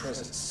your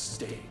present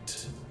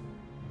state.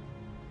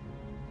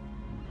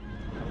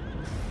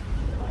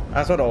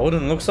 That's what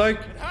Odin looks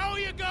like? And how are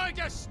you going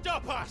to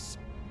stop us?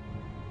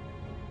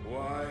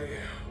 Why,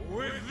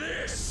 with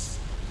this!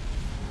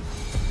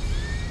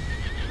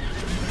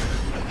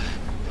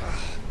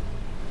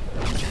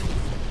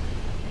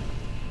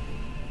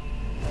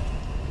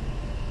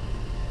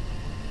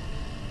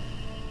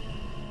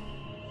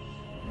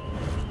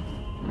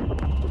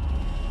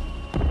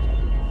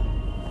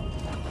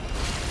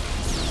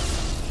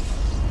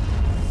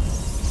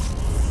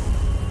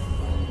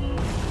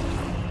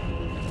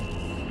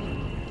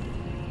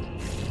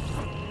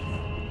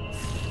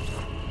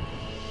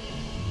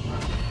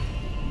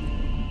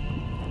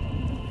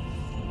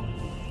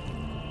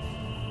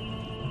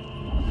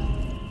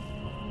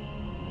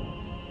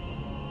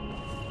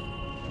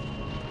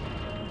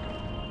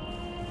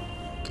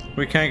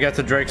 We can't get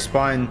to Drake's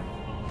spine.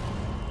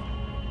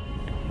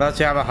 Unless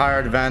you have a higher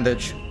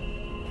advantage.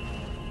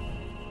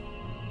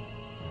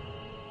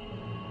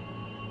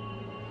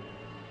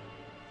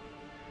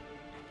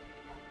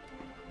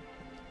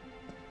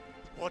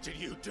 What did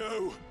you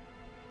do?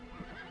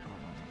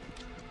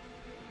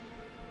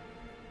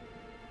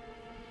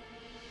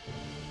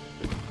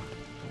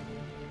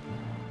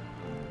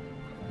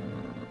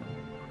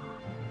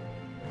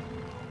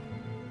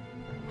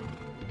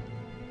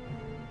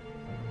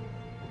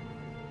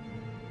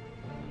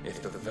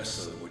 If the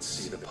vessel would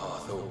see the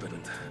path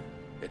opened,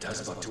 it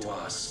has but to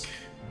ask.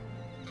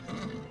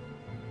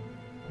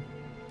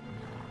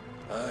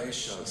 I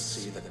shall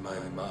see that my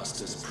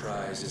master's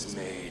prize is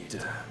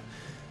made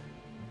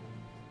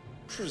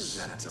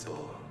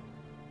presentable.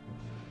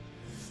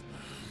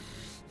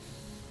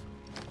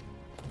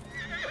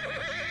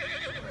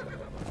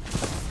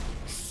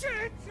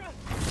 Shit!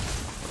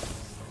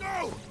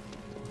 No!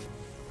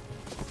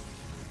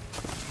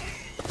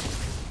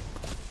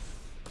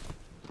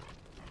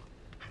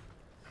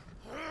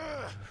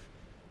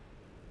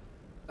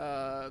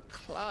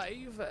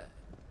 Clive,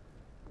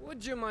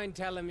 would you mind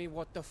telling me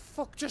what the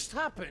fuck just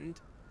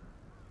happened?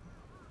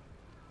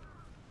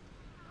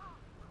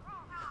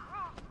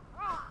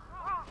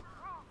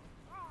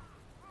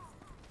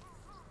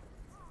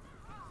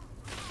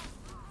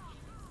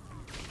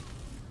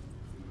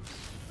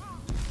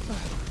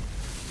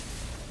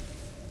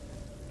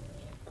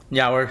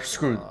 Yeah, we're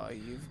screwed. Oh,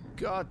 you've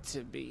got to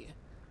be.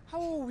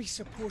 How are we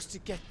supposed to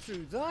get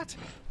through that?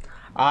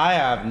 I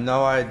have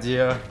no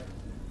idea.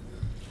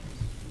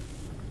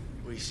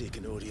 We seek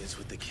an audience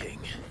with the king.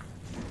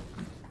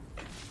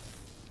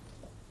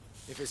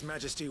 If His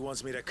Majesty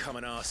wants me to come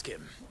and ask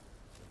him,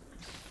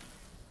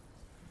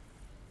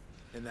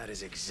 then that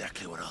is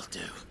exactly what I'll do.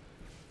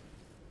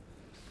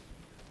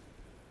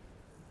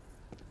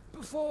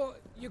 Before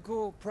you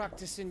go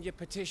practicing your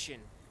petition,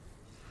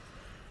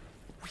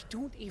 we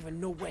don't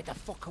even know where the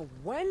fucker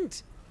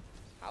went.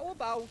 How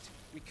about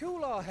we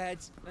cool our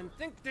heads and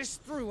think this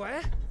through,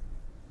 eh?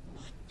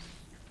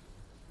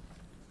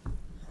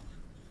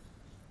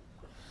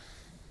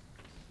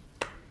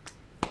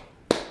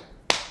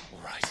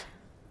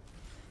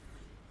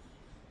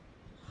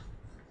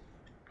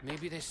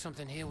 Maybe there's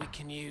something here we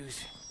can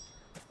use.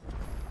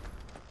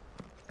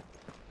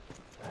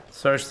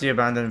 Search the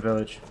abandoned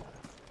village.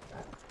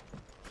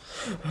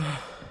 I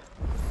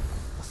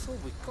thought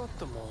we got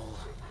them all.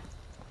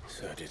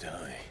 So did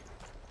I.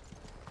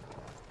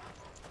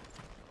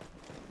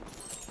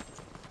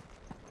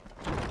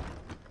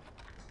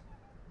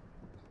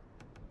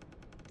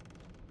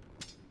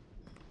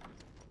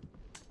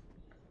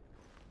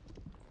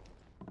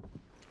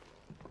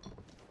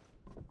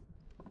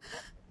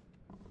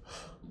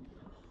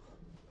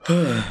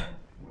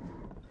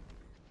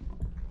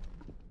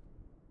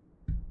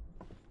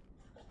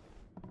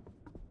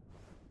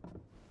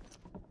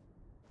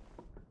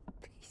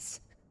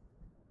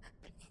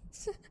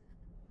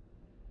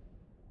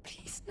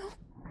 Please, no.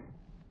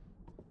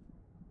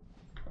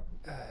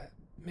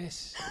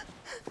 Miss.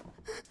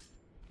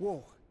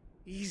 Whoa,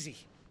 easy,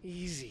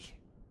 easy.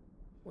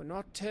 We're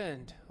not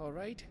turned, all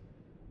right?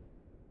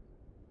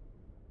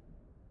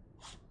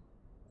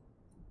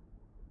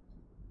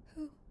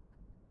 Who?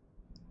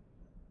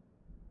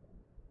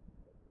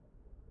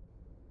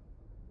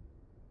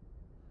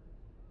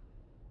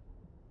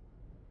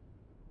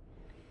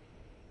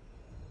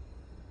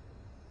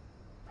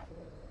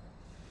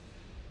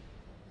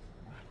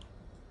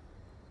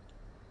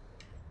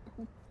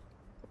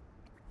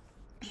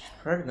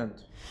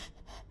 Pregnant.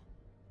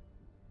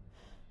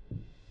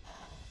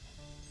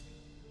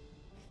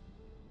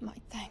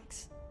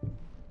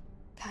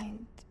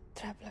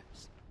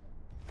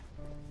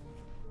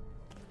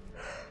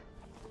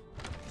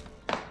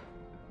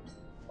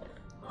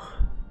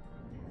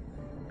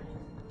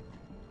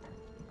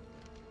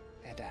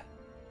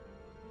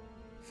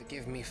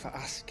 Forgive me for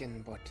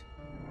asking, but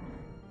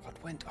what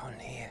went on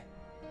here?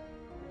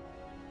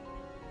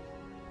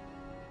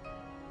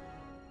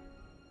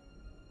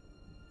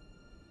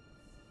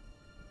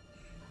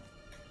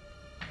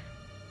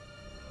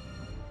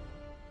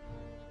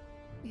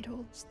 It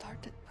all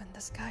started when the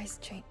skies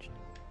changed.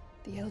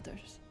 The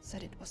elders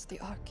said it was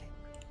the Arcade.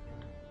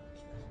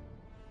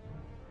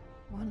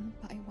 One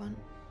by one,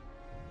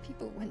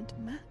 people went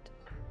mad.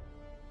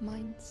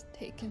 Minds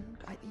taken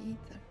by the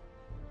ether.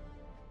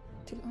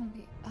 Till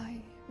only I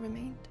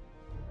remained.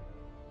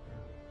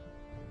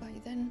 By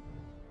then,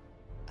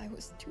 I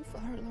was too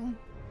far alone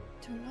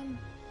to run.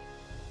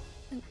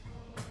 And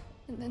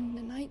then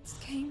the nights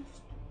came.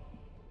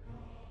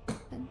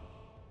 And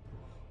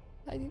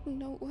I didn't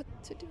know what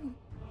to do.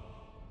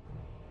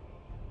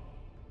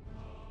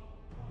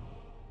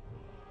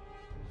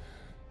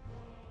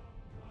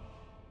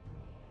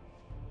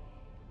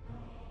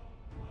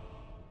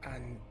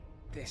 And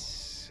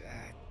this,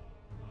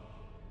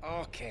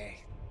 Arcade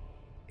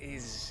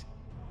is...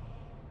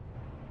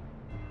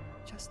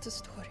 Just a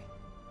story.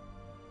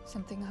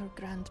 Something our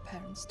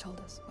grandparents told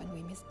us when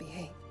we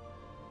misbehaved.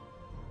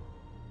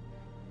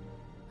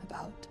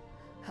 About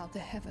how the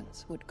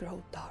heavens would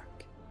grow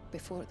dark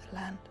before the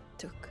land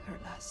took her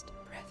last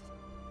breath.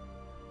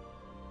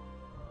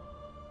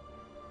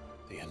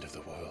 The end of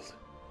the world.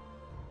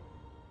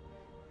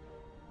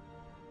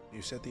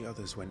 You said the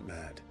others went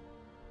mad.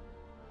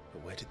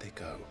 But where did they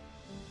go?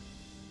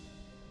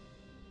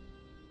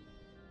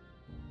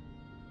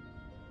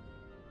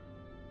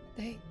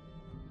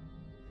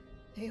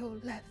 They all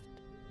left.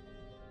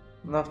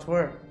 Left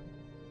where?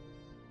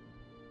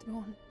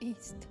 Drawn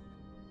east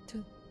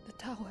to the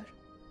tower.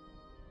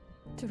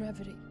 To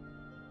Reverie.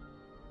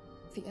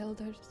 The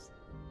elders.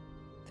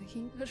 The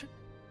healer.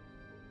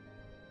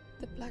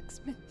 The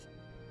blacksmith.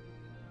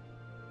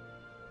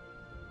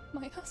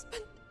 My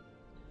husband.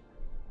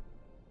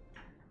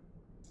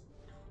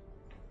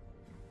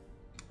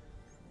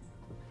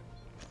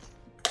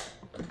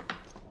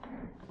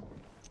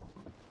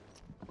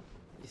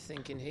 You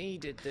thinking he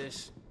did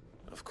this?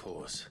 Of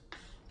course.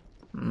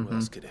 Who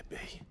else could it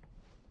be?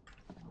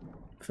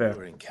 Fair. You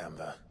were in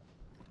Canva.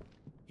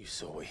 You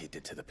saw what he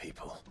did to the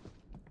people.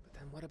 But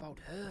then what about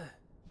her?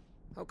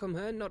 How come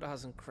her nut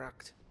hasn't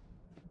cracked?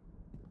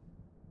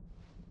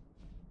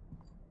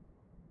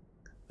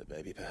 The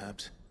baby,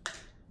 perhaps?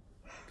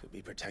 Could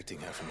be protecting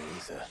her from the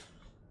ether.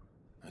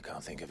 I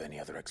can't think of any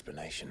other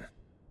explanation.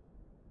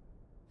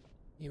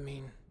 You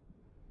mean...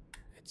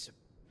 it's a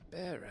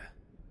bearer?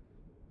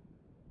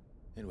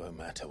 It won't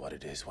matter what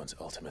it is once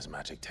Ultima's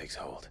magic takes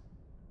hold.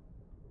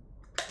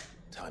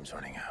 Time's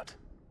running out.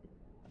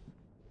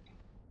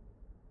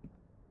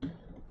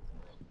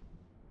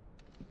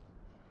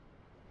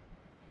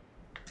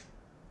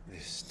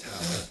 This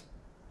tower.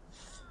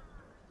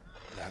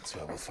 That's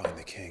where we'll find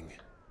the king.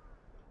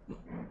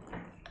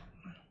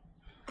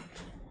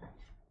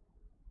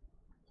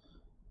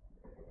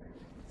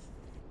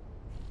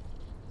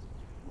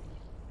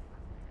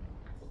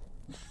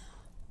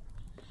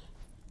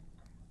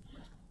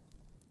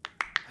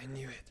 I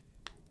knew it.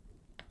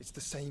 It's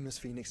the same as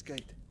Phoenix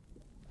Gate.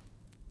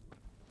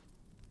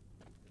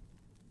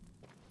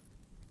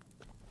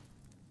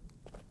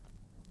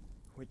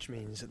 Which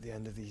means at the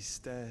end of these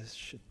stairs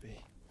should be.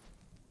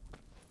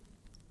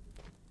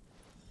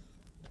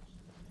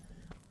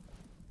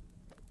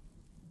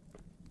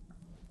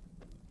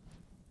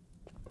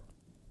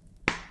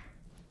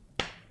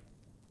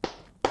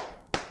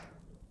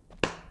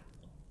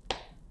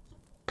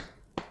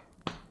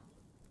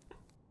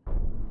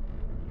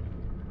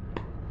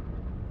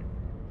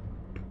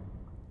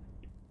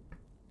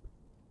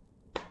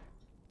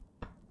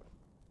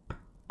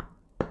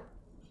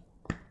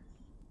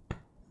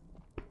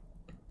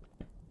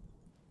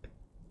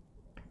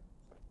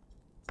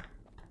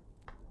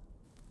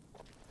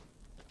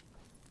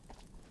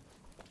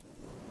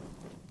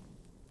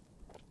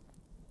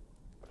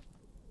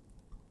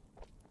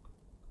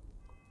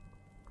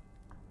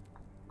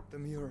 The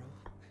mural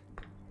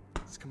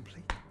is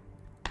complete.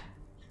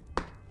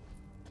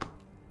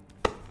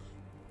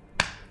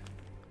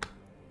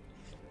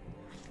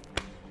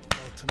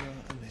 Ultima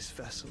and his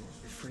vessel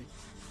are free.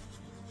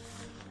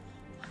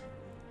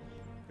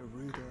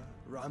 Garuda,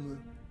 Ramu,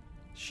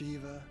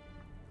 Shiva,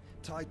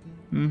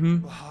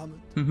 Titan,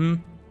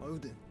 Bahamut,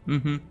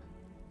 Odin.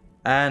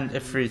 And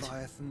Ifrit.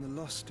 Leviathan the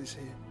Lost is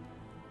here.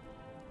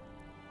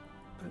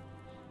 But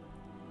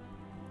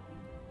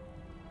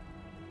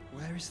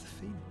where is the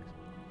Phoenix?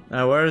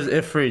 Now where is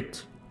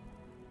Ifrit?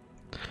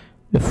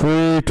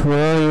 Ifrit,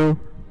 where are you?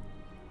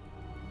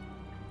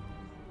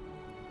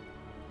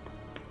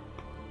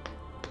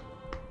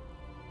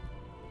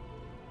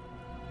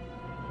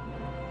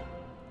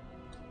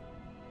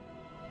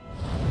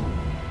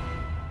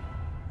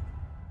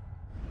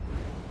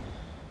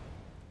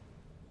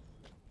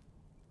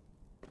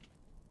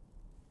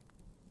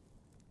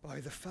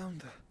 By the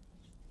Founder.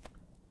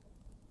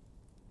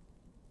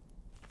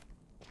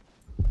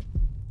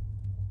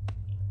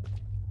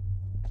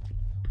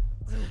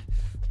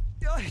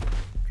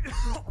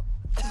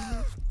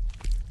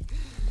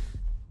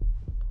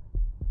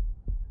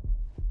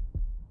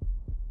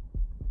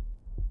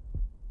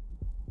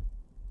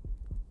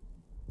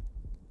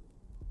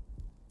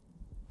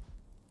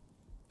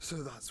 So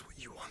that's what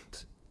you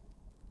want,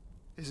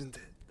 isn't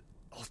it,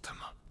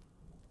 Ultima?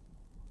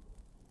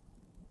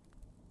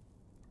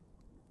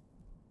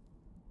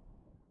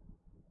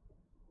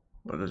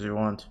 What does he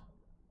want?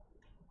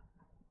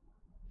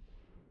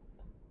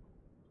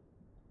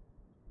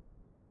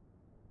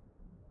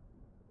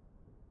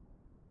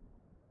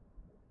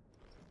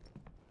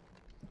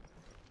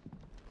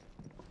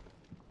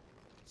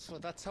 So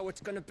that's how it's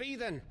gonna be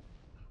then?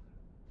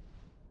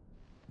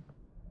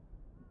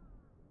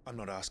 I'm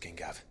not asking,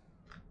 Gav.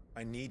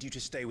 I need you to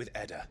stay with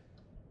Edda.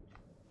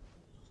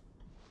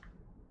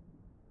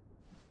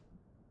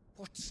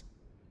 What?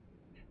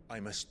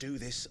 I must do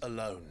this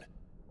alone.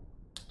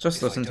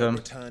 Just listen to him. If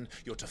I don't return,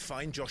 you're to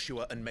find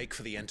Joshua and make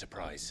for the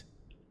Enterprise.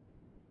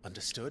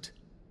 Understood?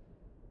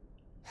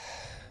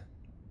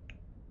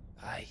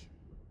 Aye.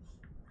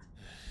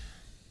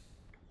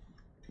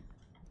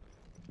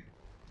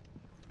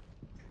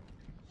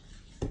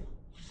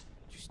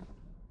 Just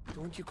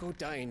don't you go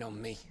dying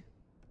on me.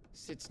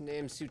 Sid's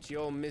name suits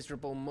your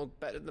miserable mug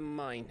better than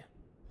mine.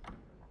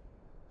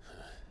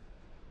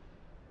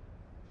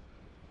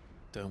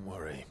 Don't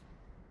worry.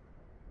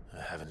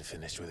 I haven't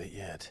finished with it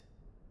yet.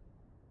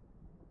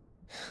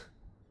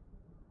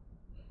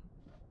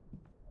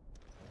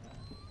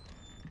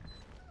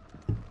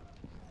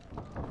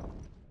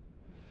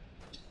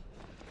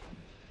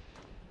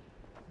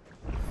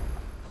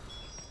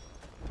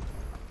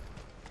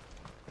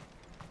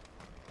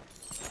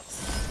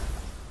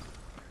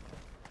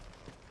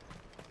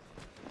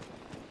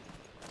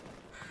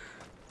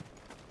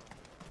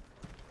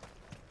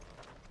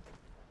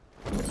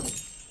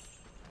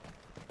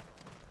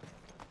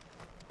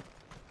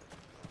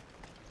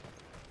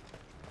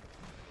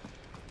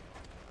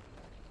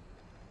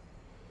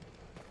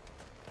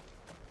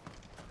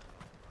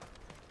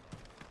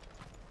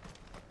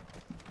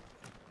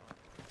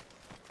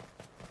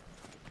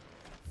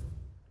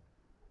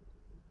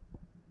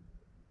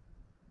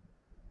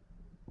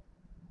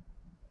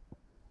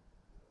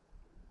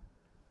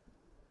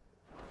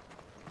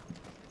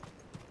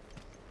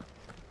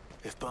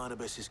 If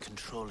Barnabas is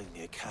controlling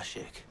the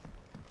Akashic,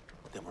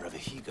 then wherever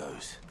he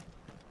goes,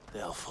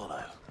 they'll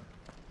follow.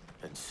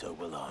 And so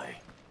will I.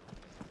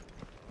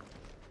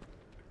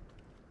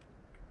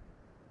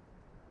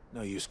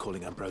 No use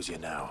calling Ambrosia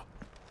now.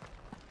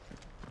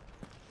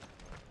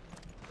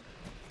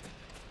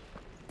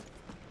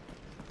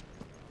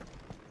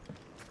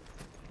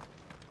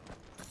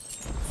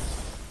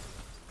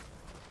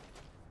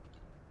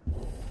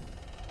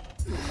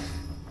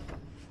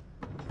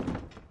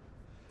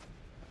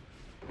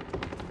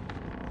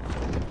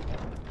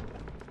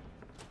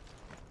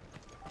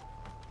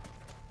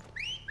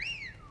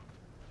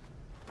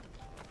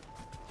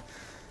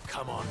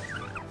 Come on.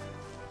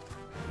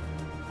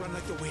 Run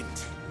like the wind.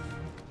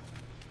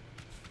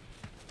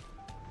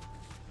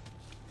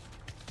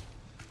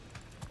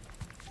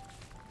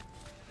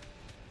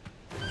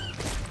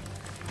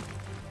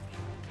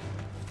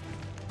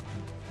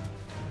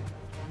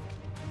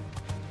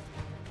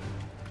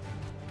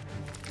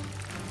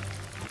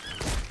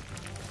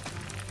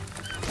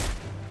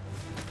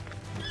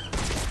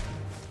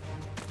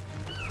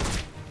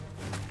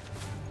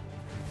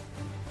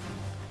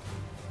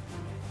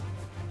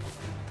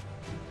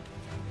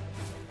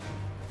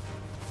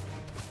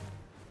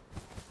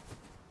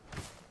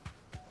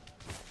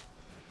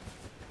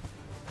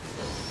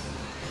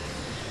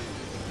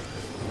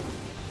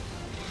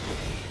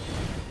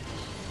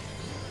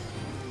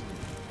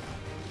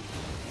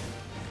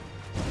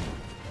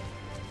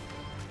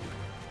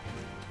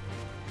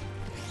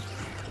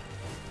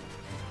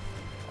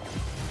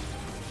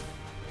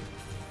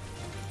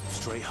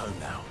 Straight home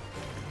now.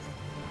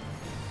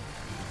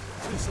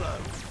 Too slow.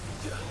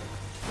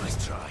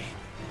 Nice try.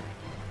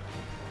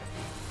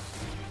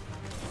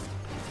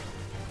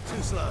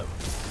 Too slow.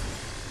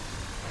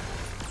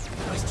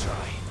 Nice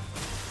try.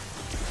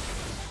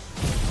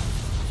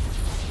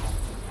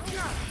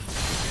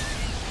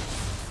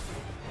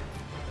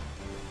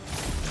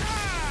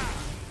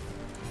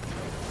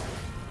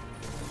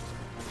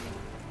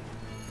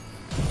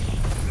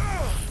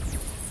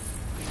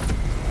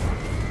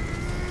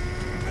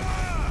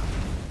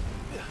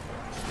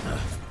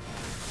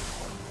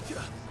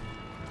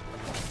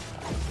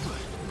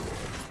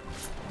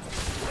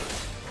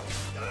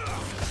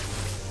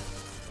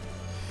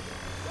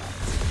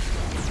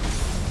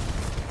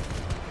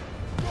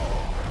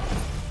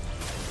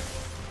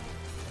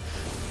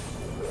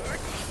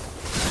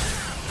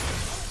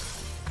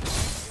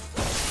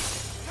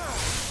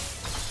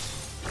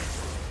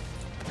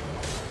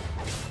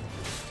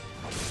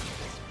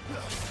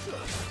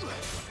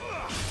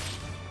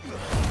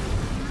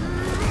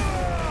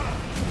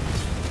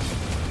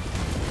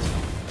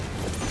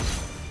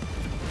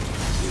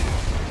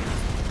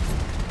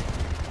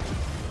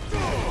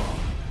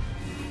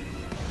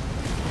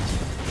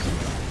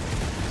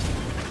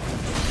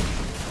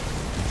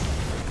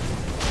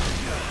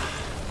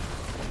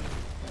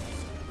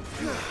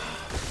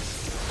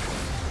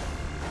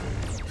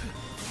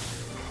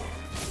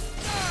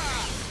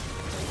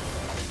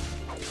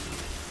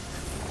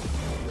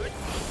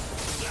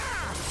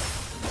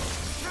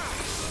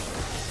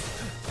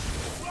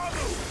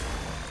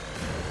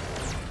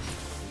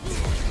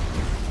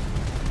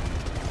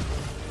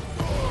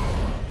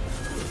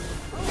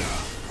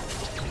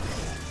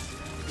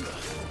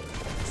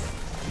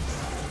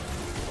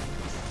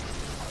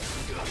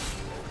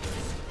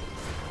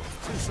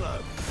 Too slow.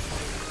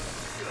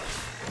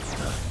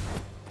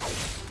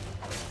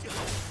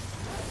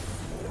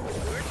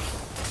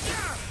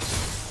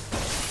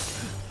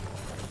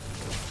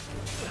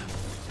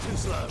 Too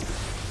slow.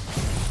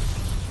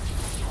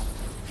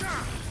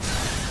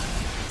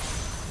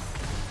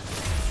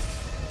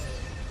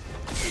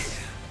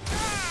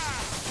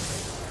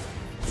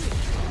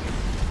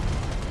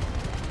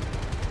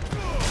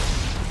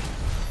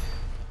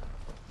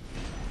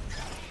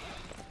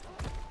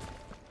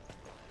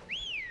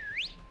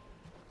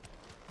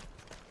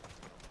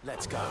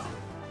 Let's go.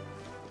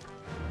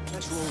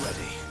 Guess we're all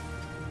ready.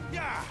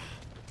 Yeah!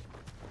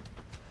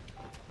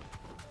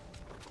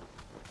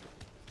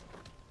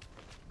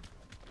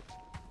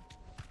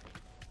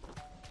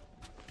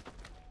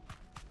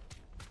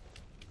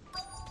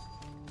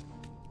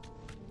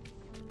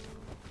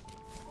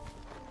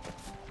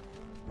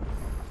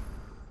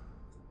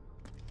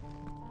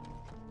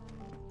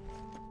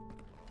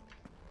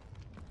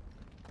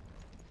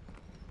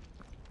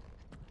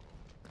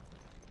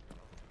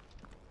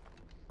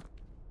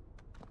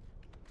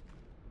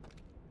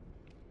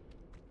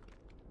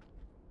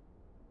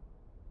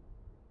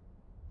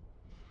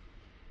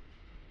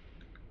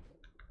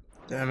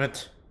 Damn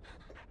it.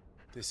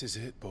 This is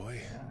it,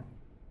 boy.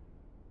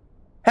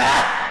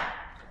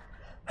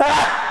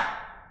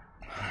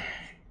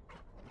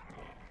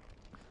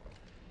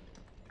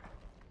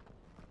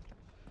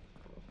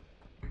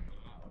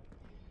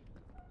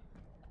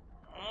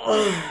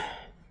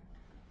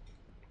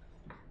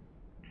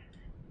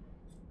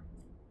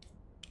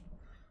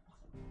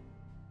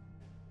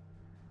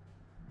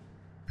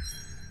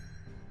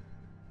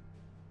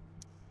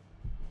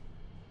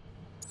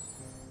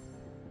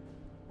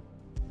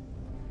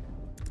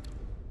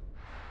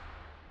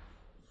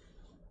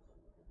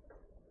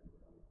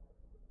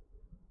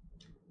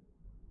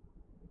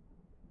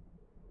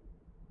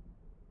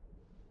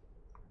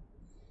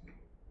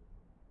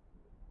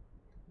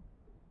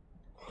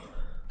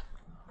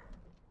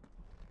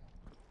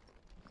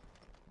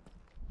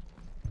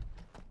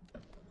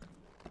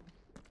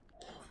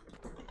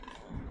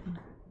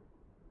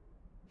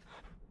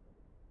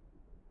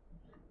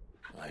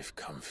 I've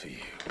come for you,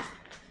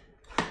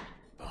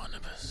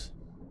 Barnabas.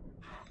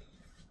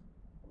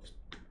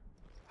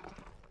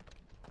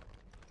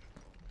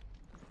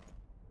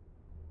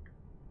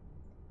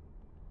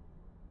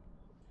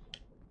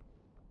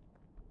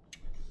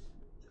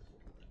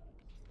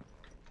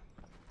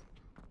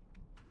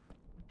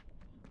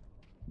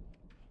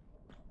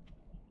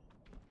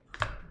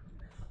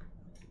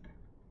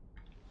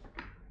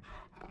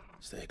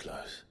 Stay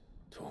close,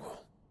 Torgal.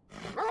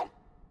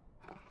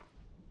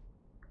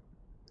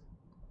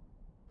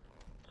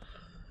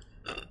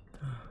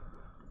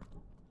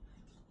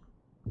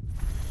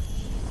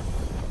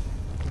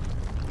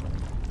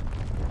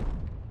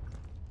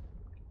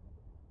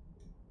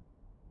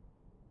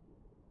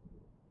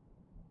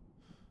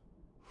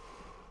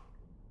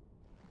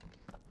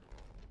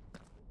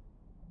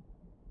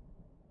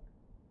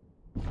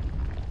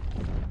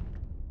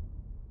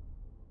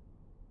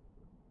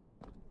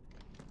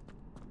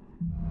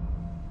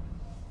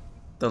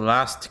 The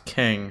last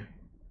king.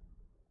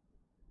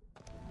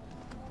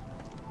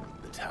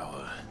 The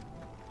tower.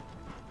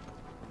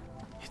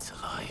 It's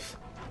alive.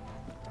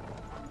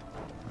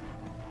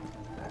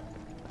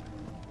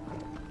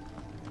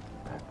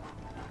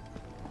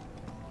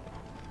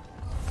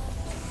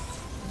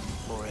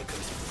 More echoes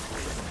of the fall.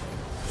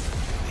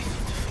 They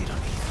seem to feed on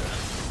ether.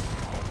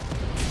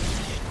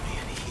 Can't be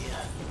any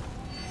here.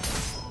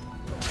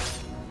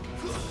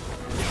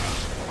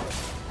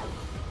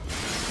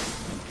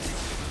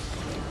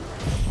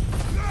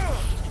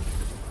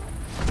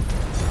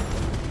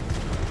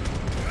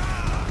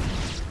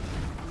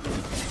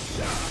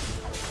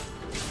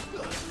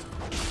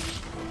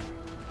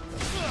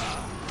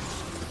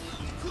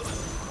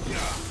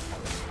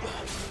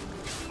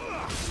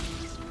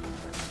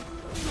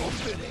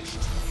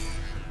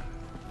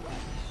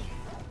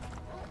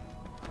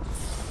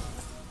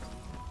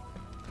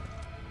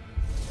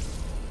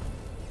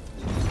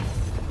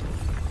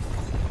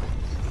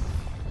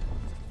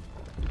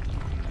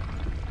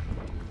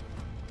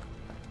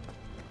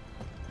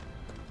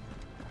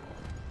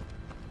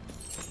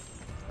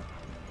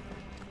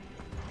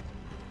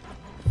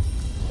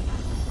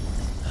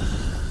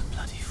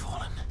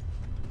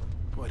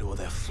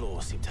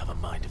 Floor seem to have a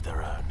mind of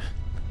their own.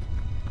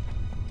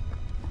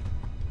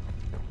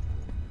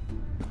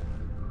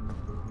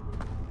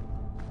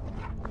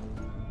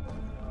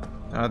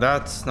 Now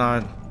that's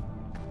not...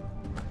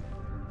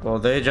 Well,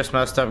 they just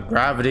messed up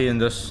gravity in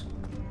this.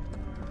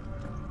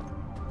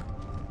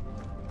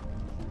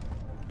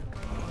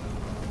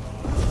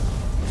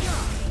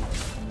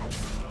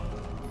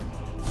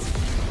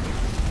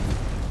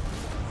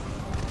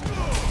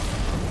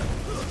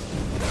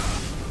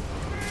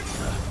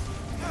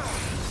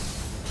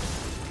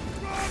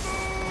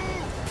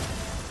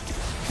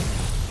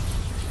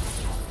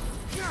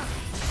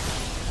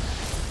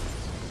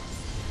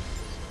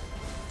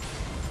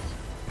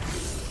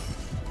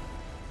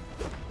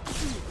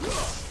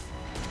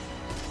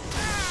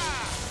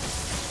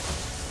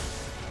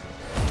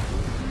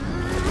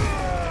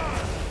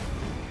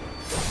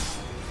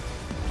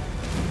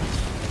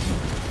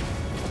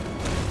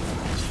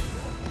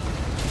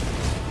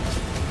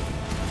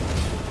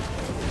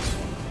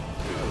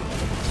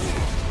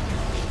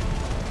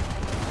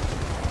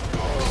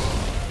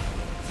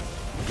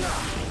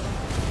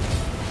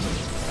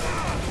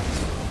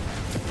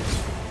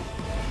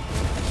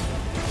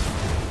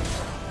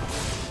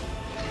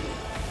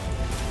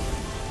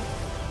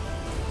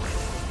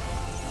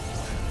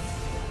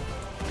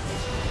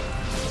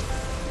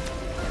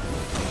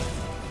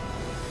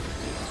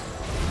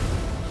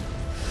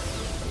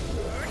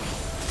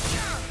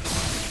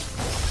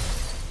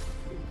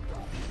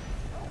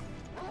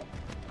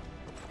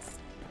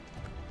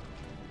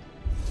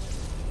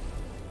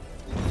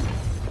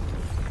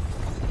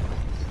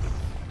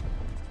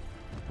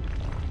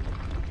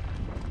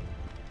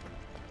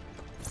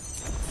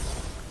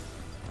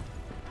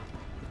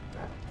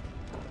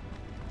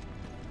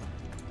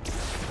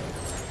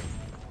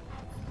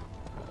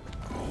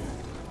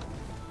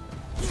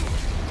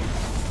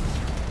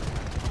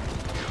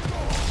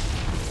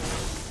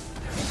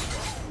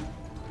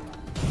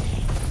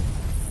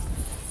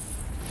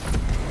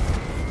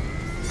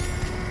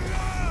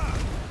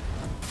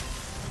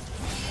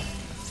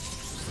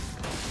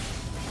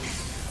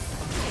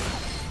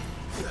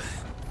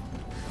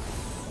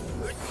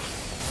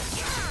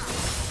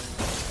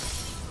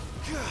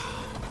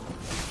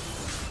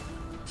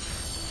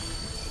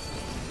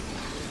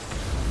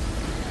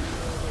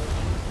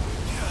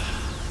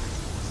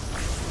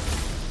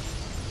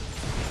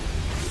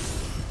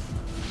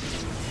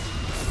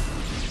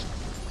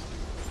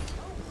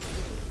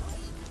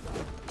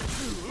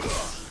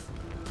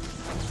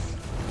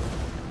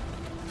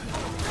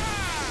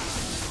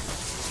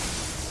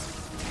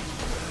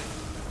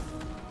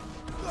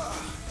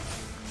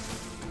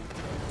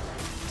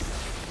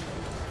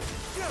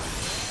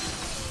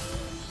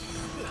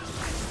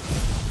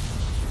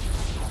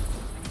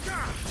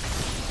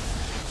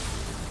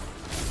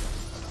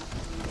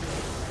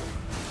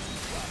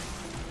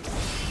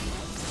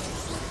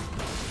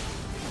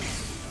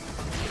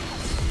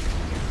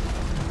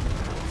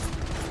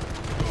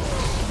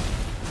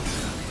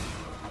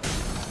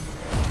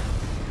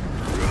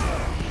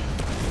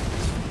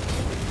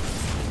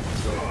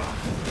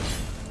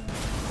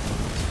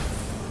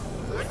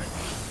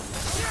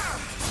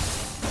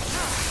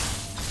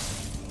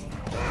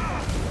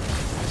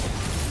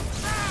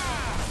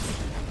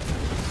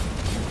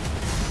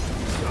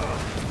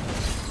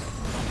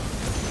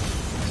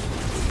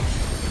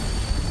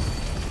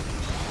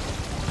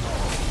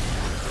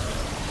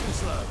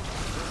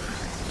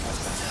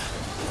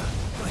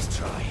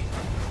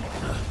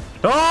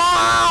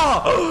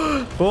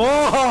 Oh!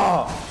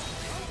 Whoa!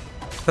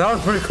 That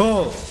was pretty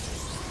cool.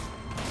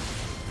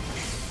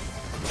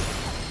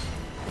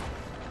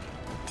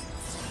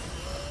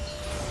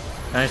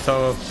 Nice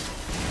solo.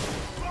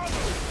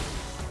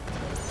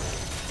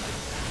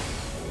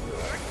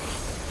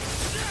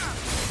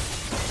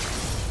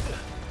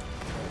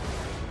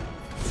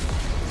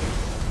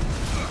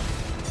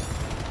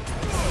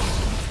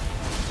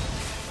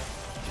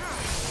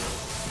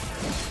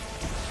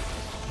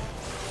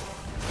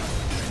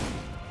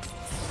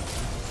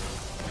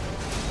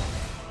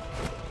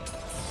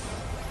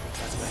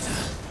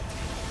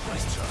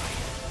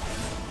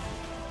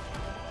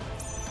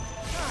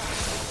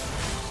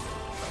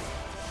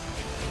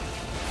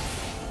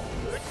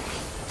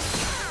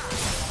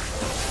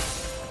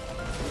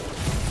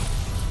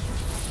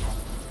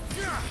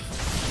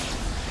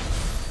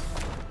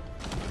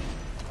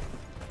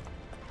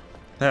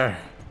 There.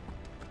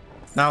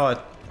 Now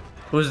what?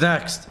 Who's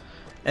next?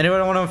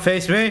 Anyone want to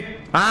face me?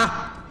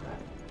 Huh?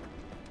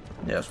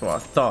 Yeah, that's what I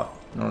thought.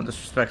 No one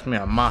disrespects me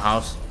at my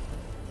house.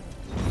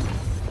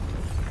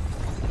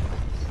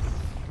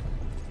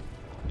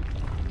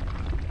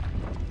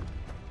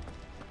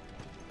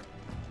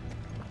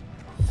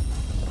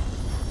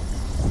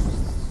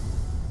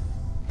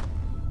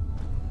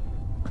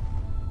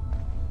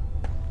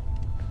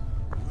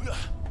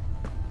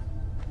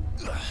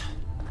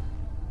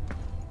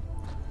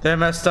 They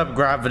messed up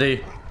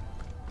gravity.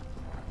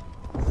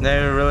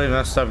 They really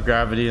messed up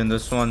gravity in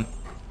this one.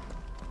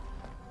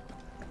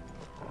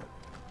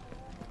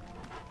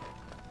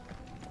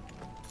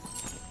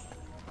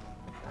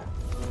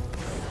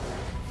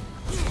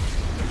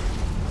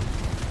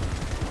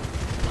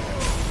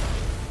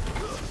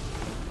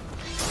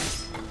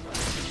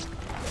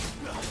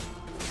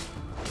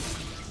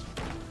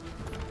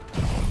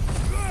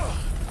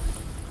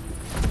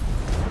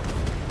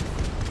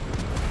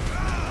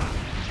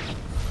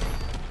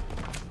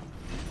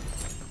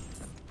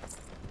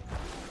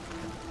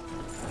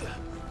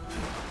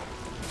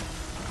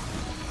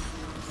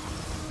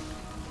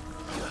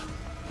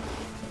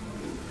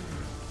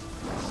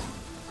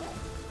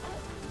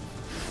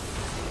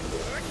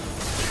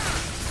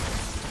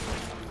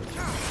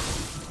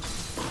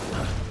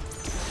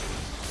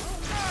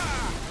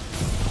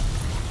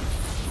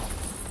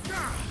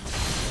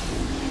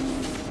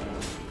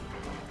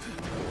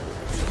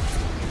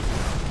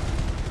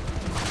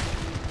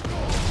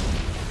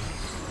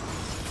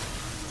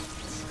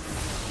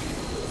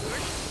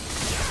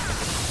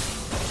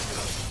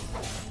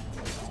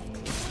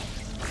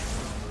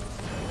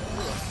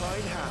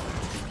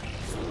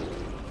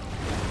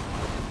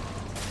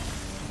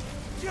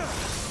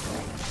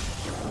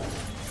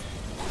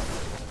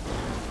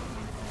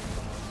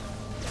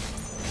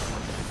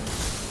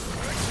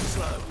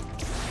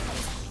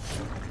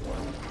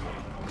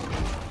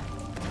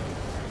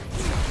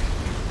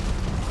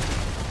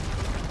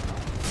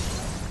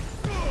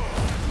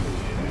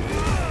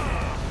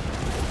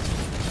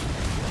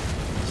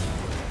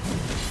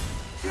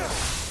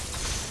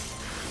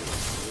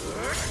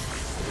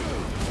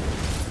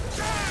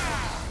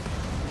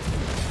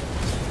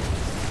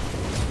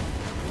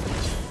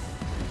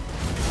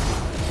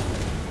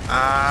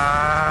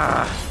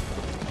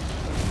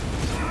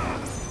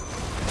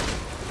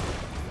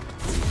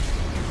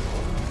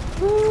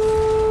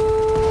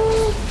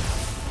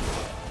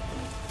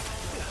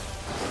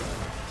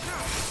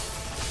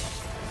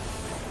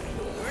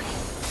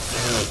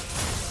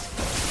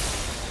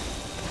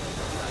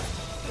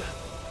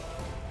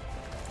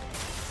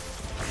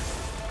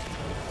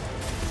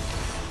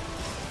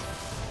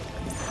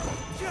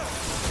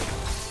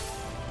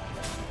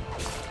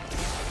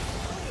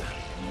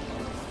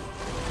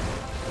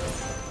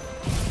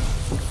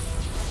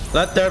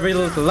 Let there be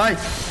light.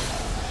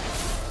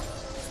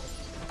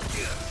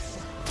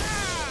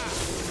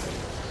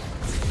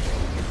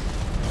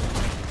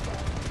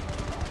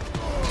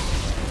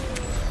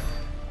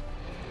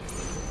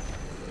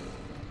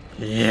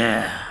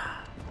 Yeah.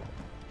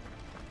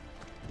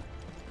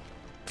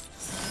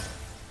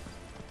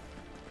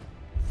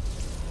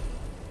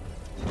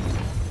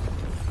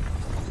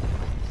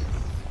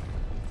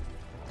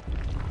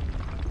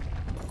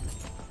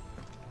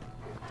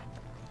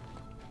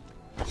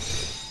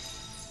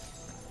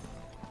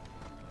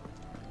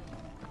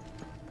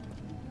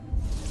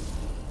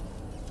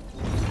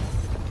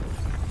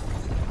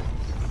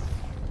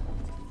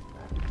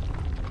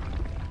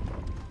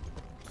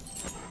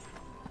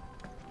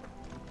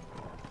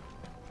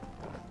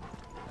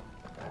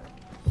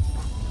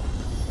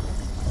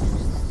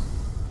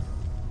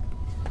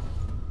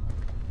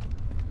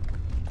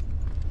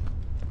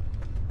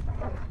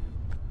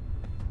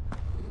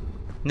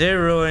 They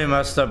really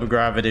messed up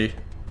gravity.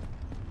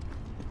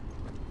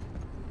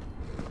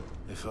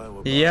 If I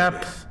were yep.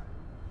 Barnabas,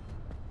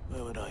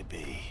 where would I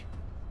be?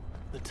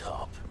 The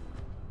top.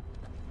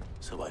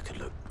 So I could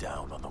look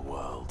down on the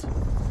world.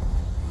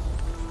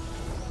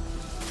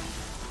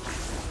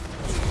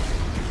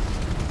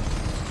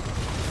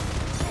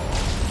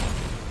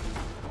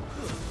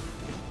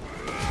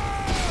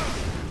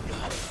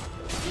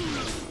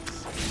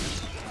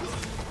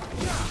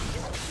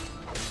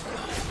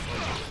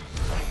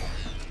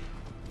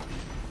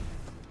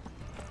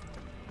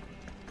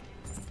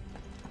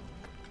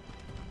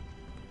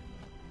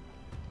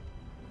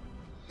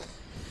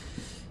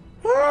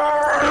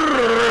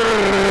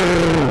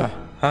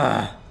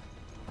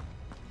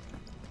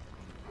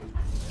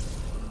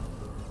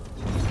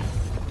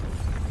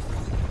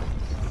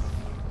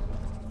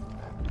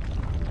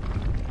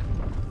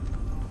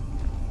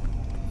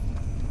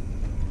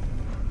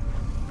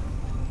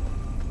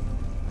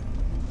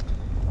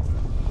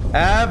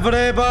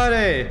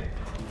 Everybody,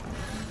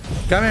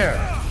 come here.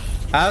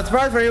 I have a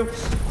surprise for you.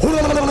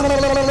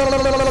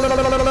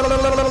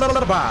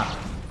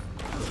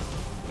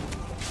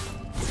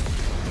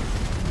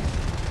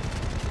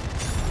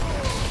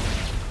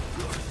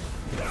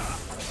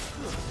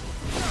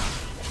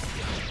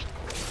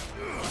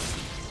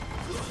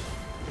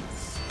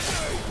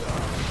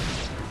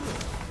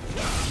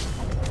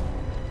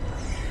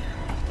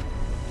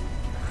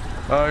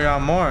 Oh, yeah,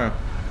 more.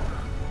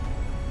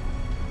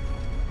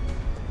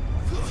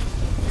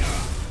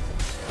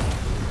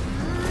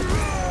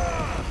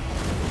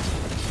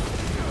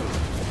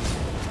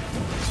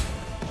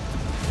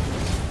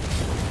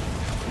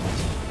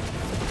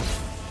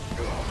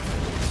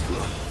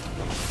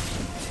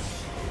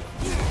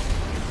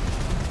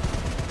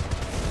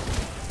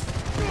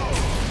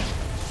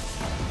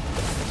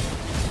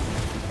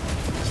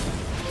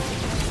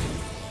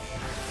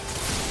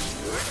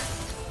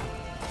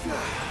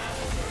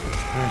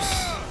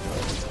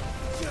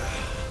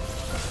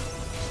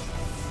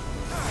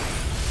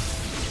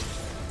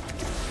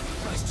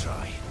 Nice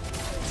try.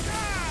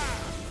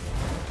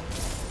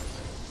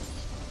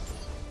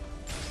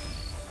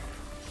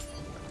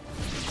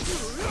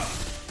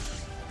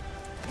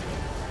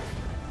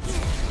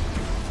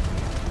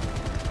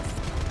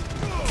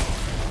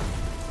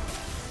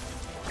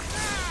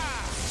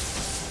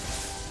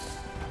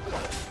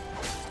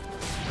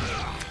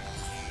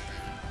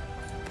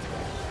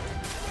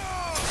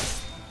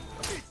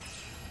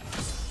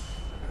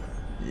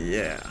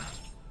 Yeah.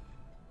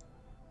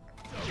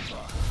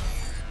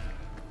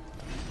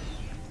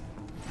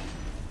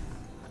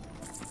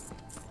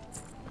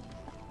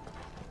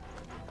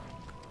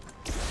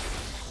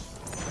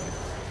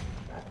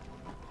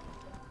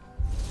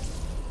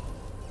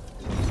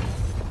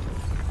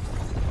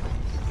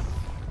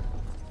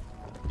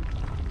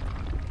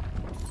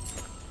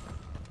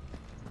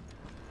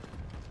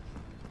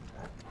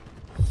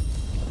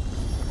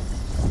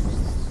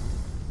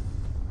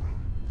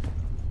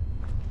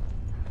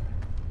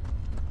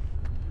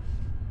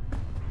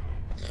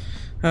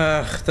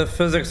 The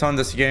physics on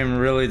this game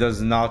really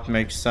does not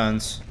make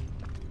sense.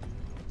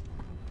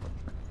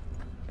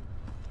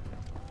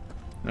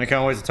 I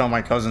can't wait to tell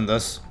my cousin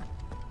this.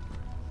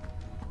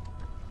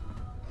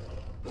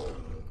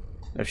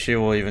 If she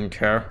will even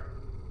care.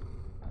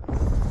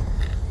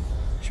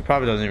 She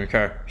probably doesn't even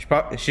care.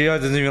 She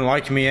doesn't even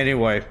like me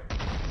anyway.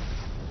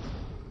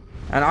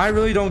 And I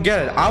really don't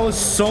get it. I was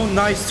so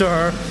nice to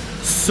her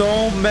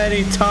so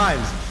many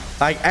times.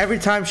 Like, every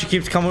time she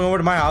keeps coming over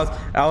to my house,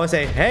 I always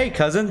say, "Hey,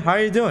 cousin, how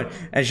are you doing?"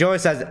 And she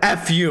always says,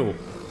 "F you."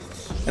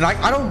 And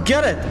like, I don't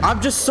get it.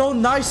 I'm just so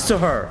nice to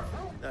her.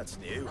 That's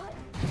new.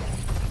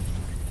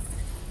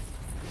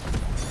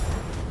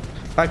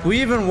 Like,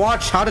 we even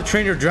watched How to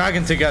Train Your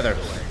Dragon together.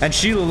 And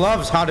she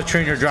loves How to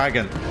Train Your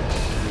Dragon.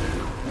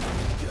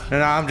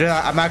 And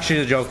I'm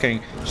actually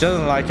joking. She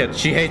doesn't like it.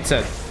 She hates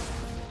it.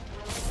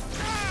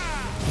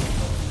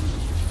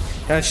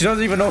 And she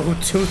doesn't even know who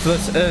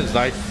Toothless is.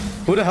 Like,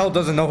 who the hell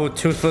doesn't know who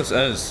Toothless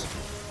is?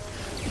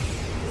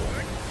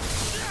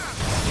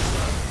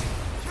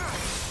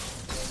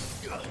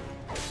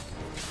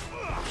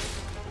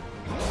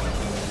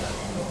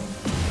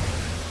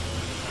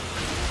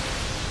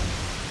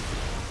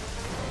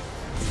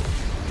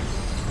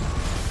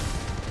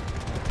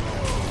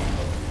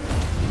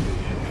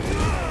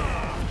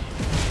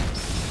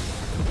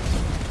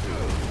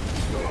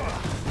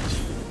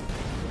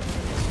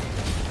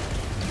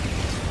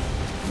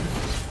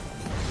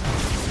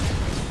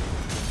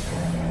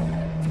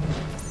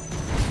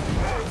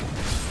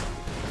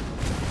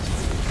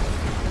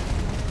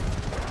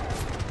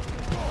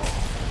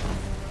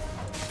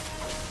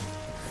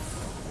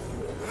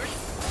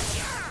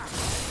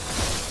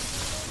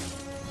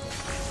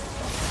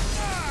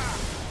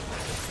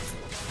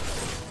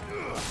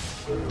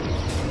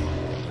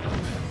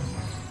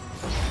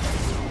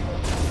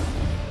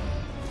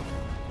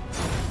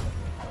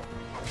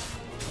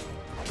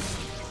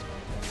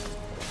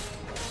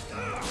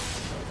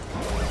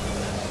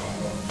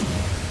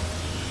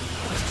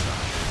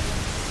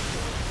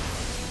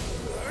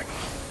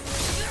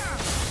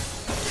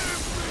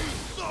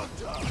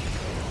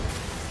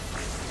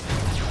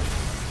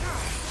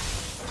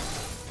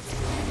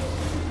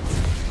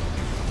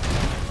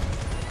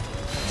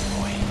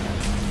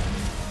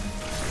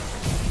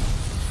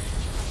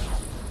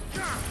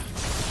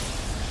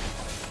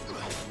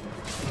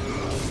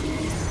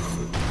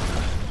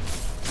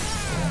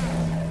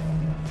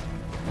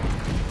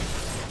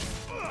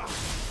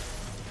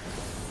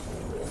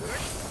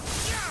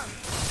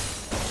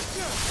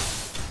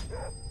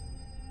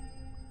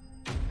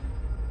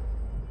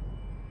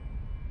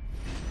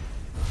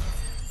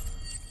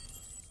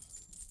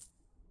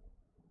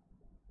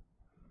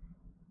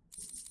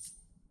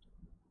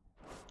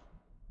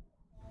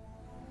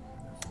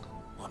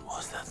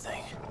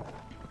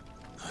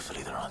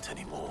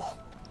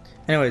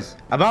 Anyways,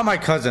 about my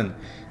cousin.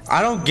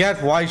 I don't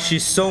get why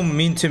she's so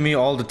mean to me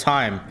all the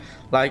time.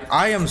 Like,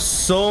 I am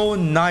so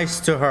nice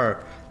to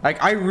her.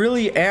 Like, I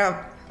really am.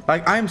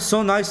 Like, I am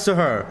so nice to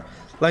her.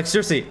 Like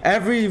seriously,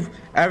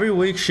 every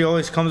week she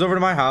always comes over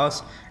to my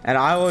house, and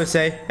I always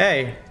say,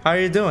 "Hey, how are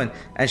you doing?"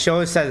 And she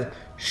always says,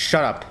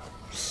 "Shut up."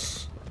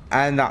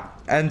 And I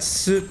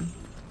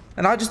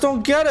just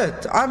don't get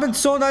it. I've been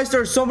so nice to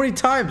her so many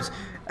times,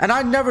 and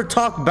I never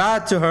talk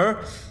bad to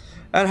her.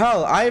 And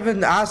hell, I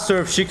even asked her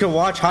if she could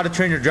watch How to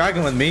Train Your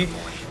Dragon with me,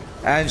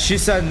 and she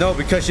said no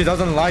because she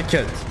doesn't like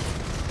it.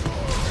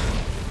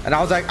 And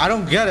I was like, I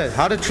don't get it.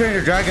 How to Train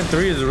Your Dragon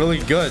 3 is really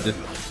good.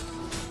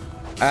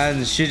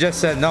 And she just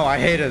said, no, I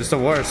hate it. It's the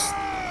worst.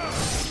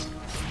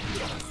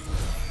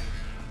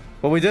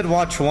 But we did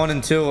watch 1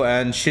 and 2,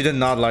 and she did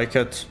not like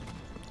it.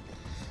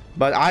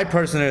 But I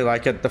personally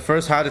like it. The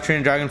first How to Train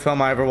Your Dragon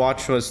film I ever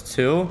watched was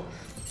 2.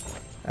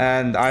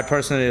 And I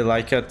personally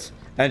like it.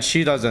 And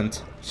she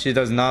doesn't. She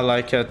does not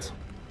like it.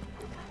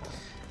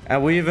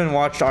 And we even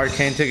watched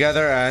Arcane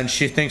together, and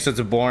she thinks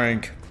it's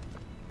boring.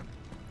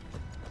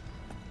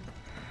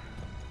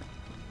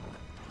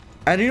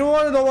 And you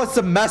want to know what's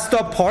the messed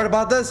up part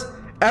about this?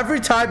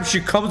 Every time she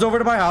comes over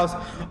to my house,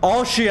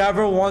 all she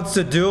ever wants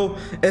to do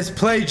is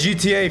play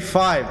GTA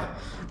 5.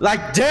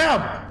 Like,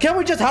 damn! Can't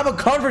we just have a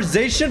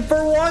conversation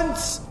for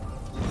once?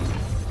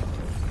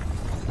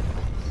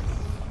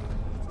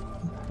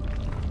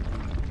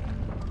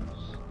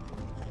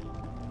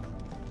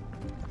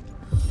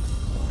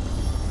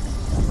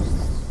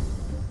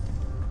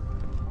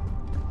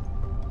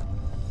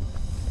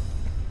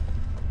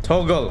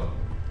 Toggle.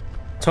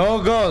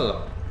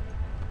 Toggle.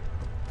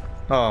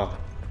 Oh,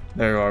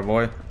 there you are,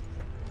 boy.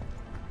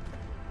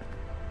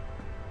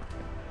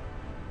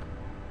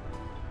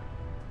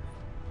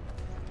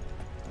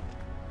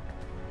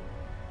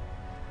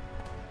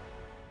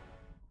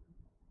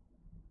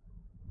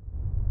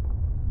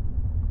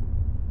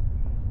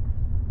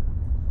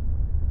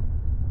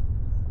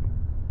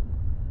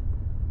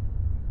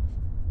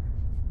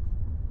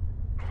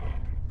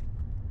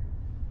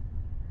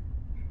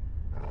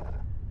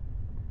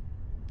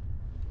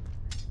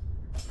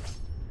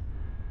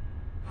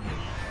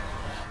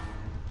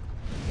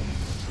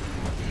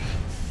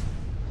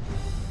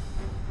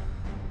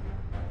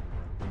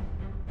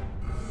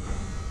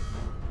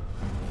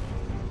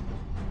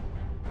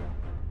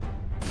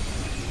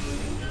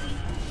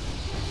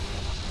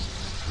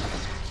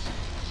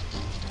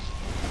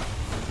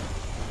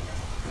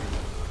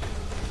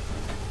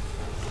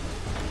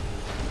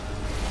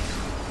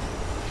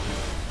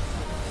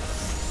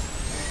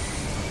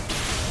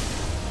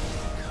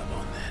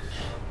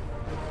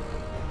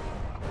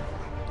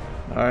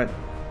 All right.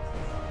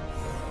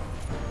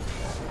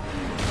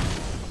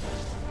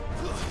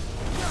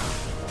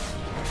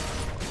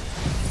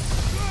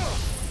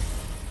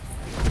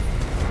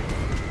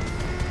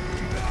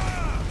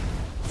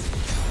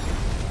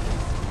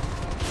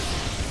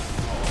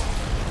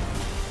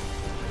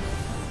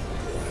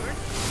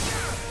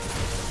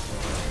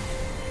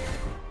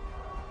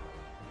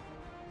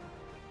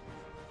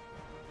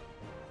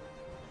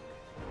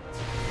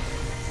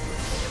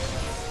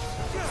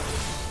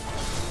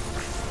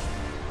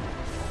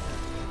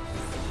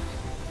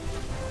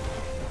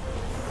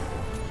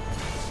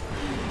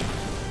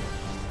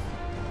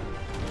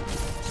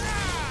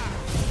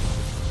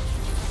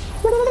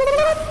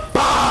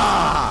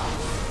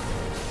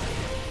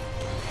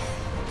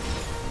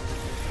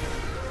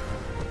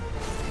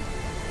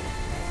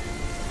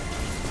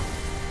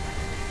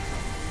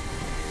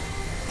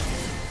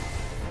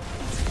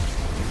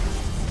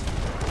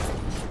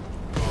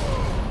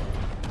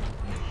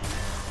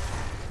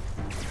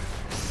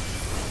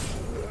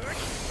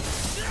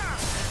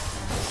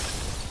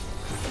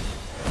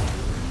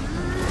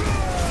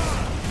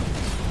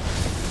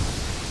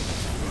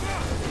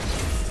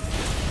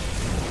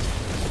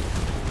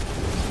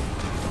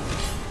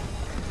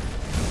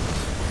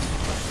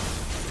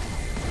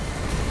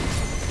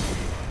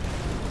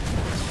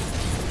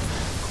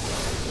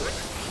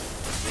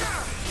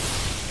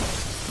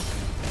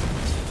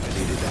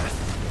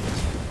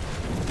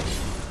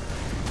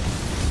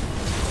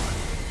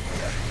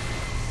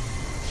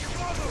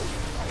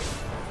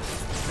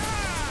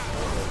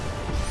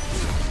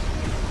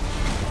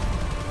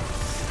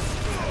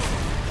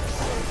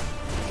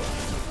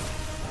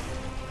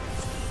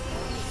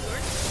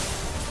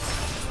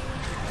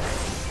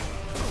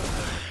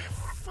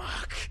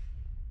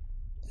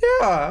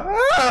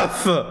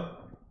 F. That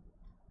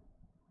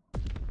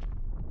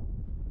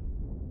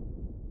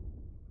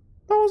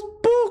was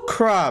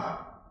bullcrap.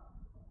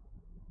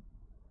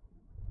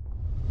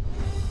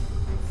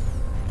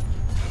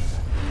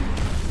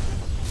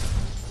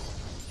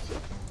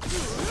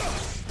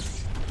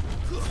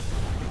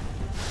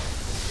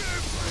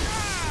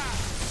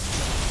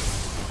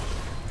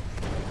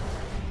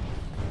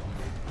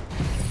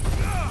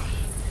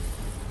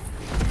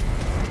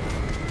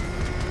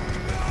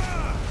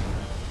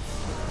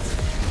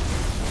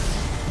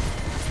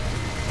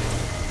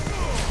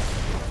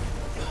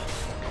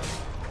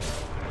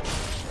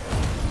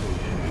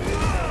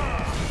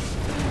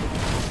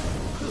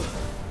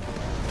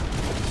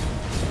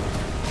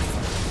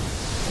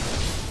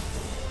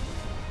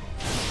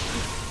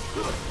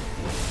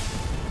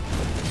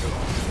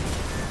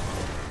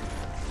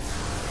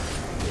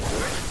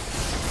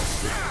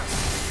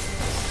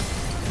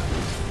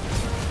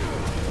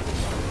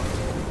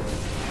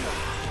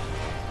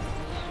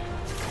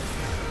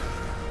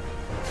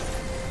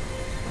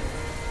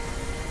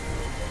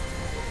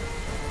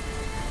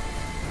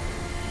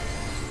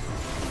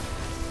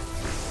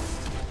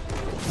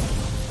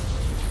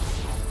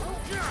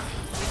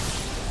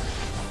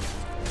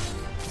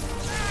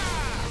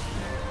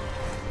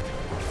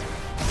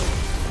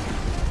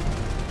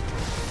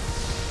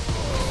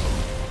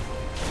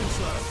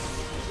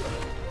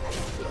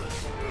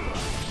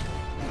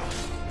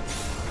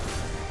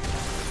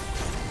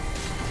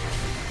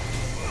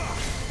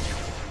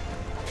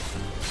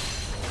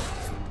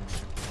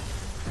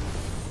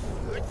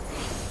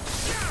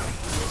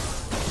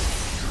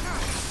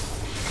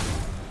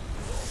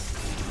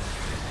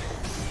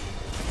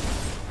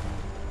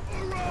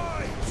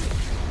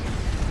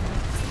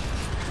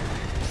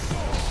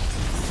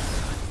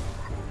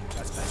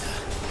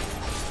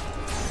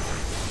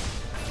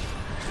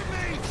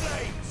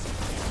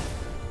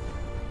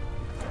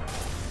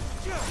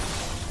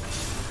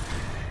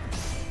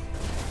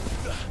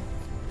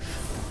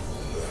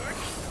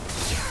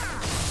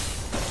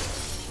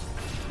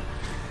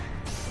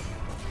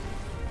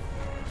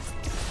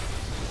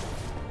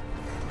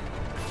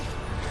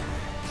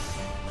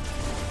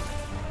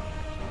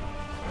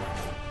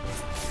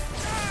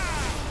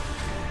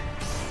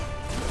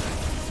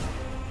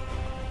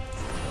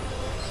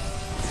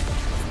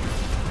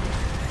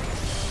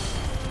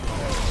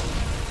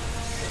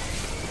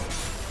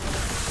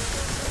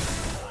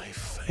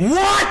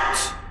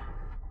 What?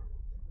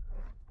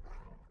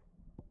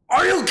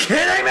 Are you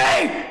kidding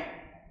me?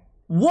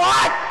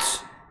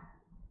 What?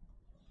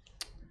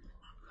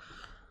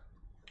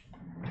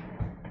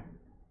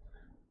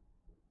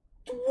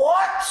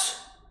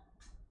 What?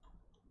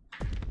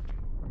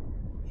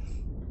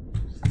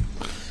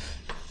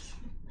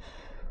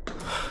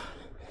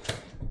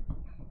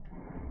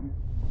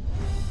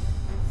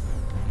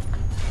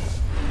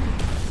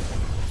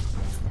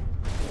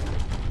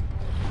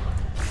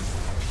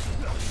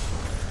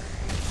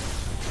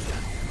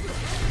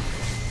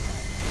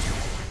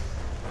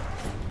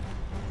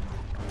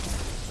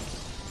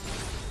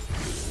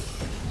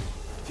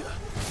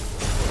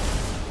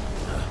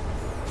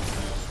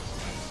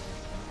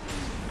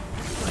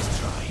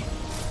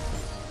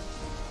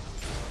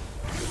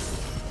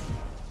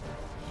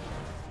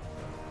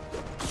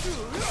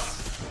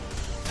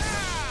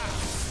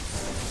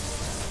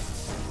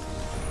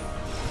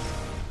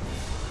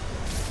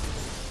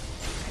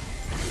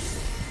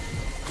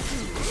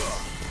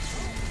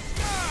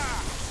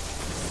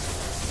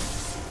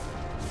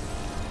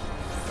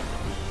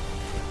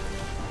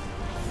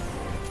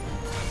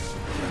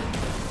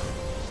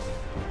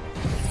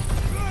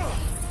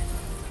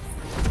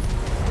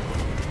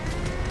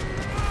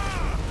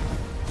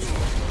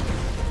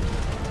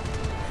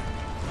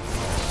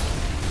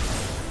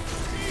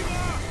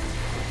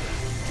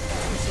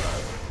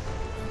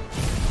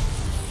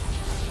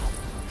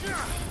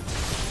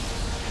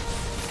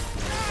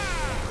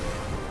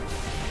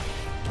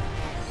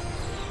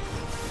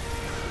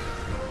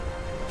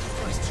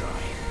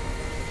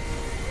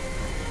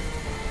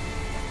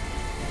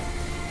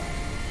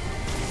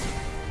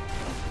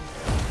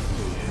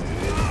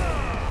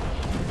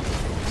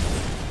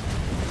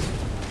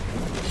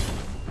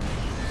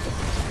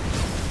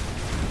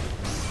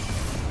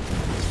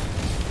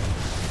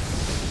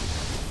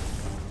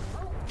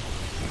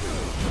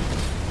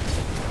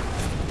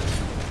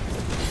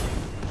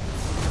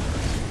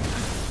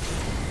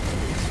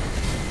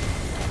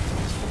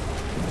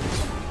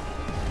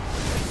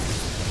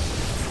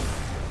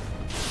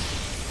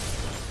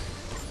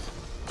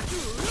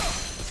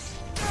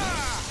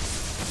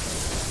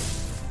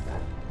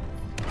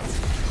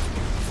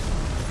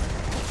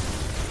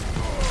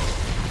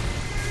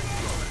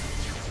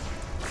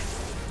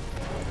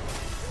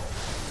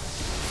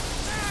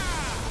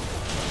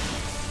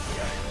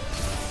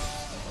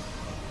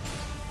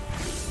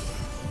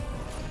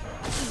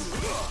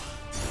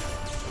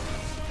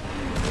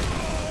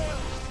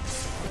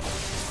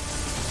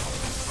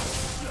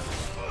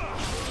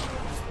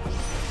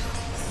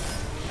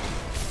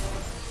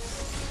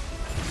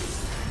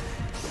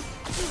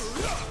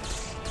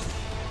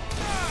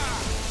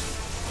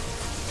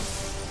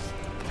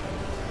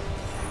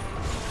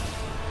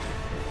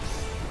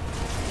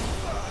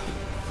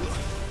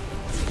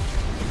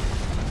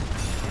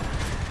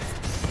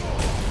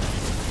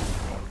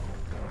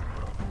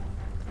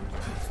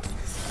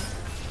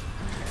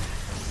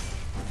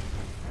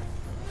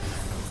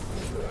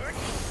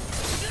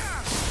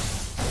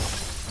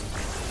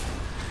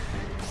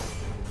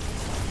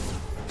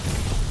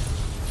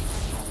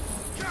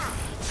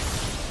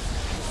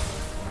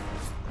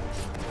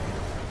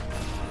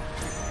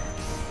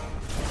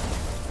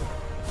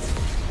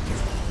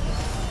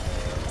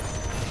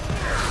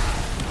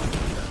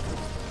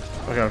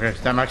 Okay,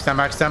 stand back, stand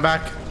back, stand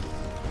back.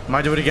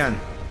 Might do it again.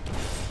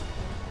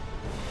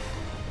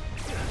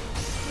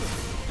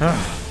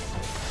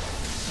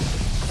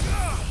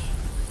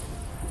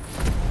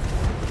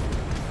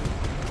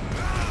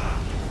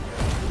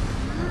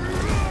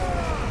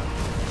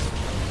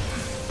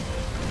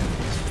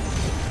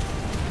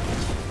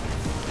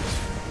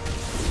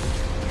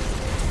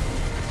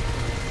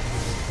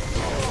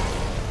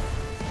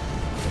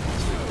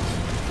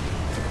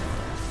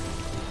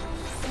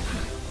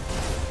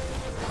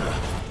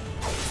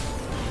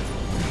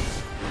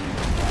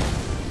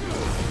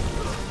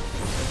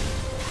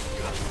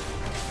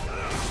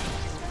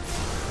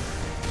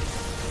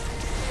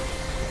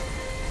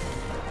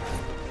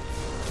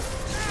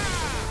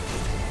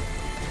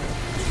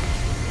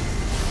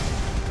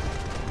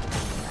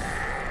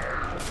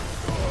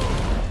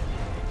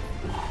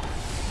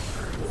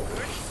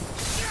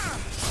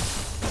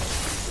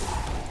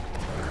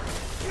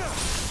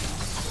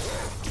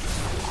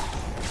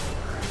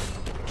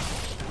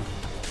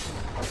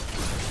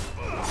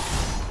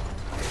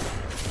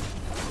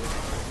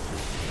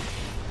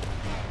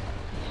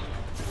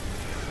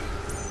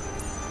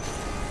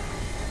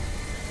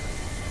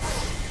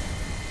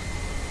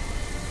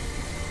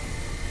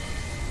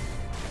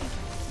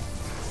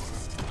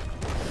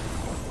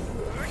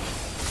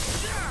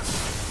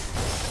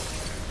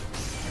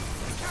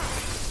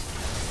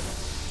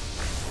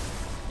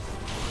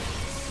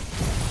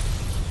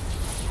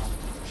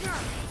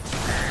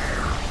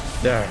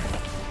 There.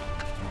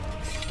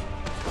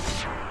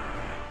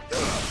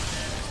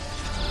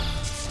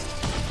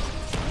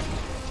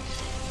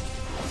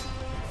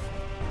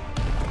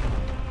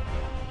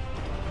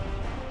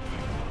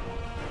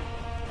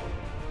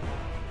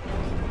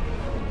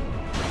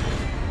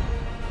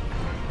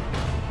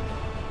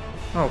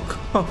 Oh,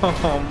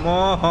 come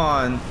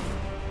on.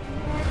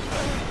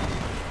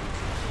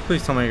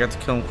 Please tell me I got to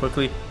kill him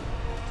quickly.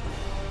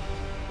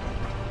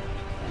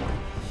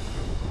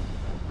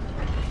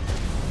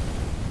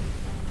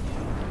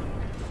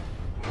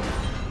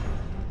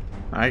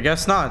 I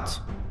guess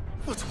not.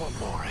 What's one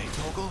more, eh,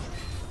 Torgal?